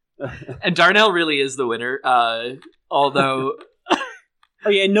 So. And Darnell really is the winner, although... Oh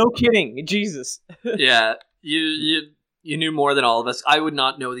yeah, no kidding. Jesus. Yeah, you knew more than all of us. I would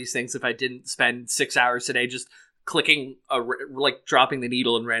not know these things if I didn't spend 6 hours today just clicking, dropping the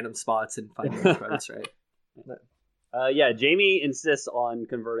needle in random spots and finding the quotes, right? Yeah, Jamie insists on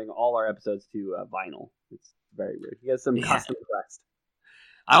converting all our episodes to vinyl. It's very weird. He has some custom quest.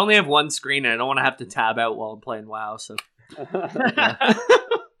 I only have one screen, and I don't want to have to tab out while I'm playing WoW, so...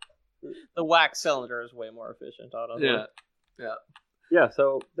 The wax cylinder is way more efficient, honestly. Yeah,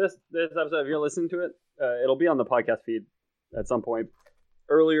 so this episode, if you're listening to it, it'll be on the podcast feed at some point,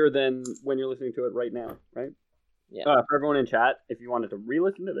 earlier than when you're listening to it right now, right? Yeah. For everyone in chat, if you wanted to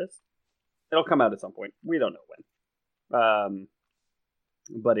re-listen to this, it'll come out at some point. We don't know when.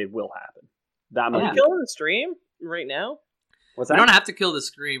 But it will happen. Are we killing the stream right now? What's that? We don't have to kill the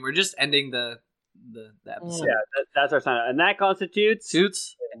stream. We're just ending the episode. Yeah, that's our sign. And that constitutes...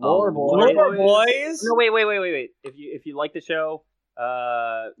 Lore Boys. No, wait. If you like the show...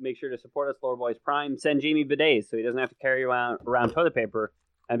 make sure to support us, Lore Boys Prime. Send Jamie bidets so he doesn't have to carry around toilet paper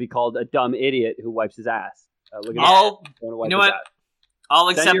and be called a dumb idiot who wipes his ass. You know what? I'll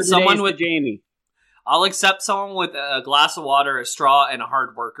accept someone with Jamie. I'll accept someone with a glass of water, a straw, and a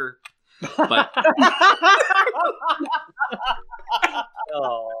hard worker. But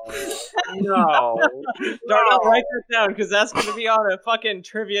no. Darnell, write that down, because that's going to be on a fucking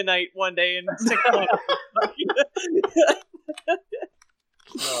trivia night one day in 6 months.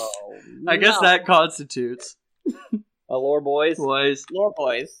 No. I guess that constitutes Lore Boys. Lore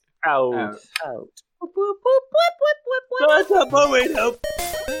Boys. Out. What's up, wait, hope.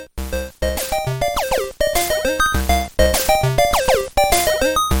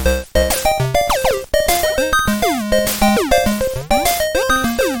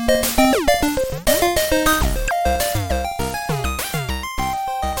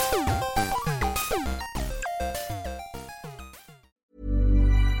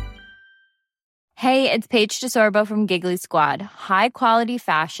 Hey, it's Paige DeSorbo from Giggly Squad. High quality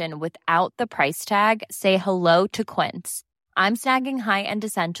fashion without the price tag. Say hello to Quince. I'm snagging high-end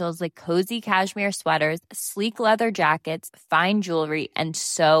essentials like cozy cashmere sweaters, sleek leather jackets, fine jewelry, and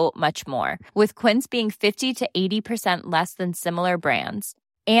so much more. With Quince being 50 to 80% less than similar brands.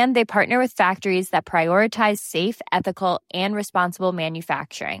 And they partner with factories that prioritize safe, ethical, and responsible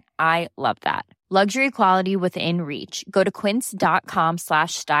manufacturing. I love that. Luxury quality within reach. Go to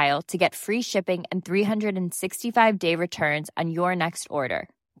quince.com/style to get free shipping and 365-day returns on your next order.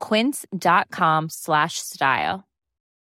 Quince.com/style.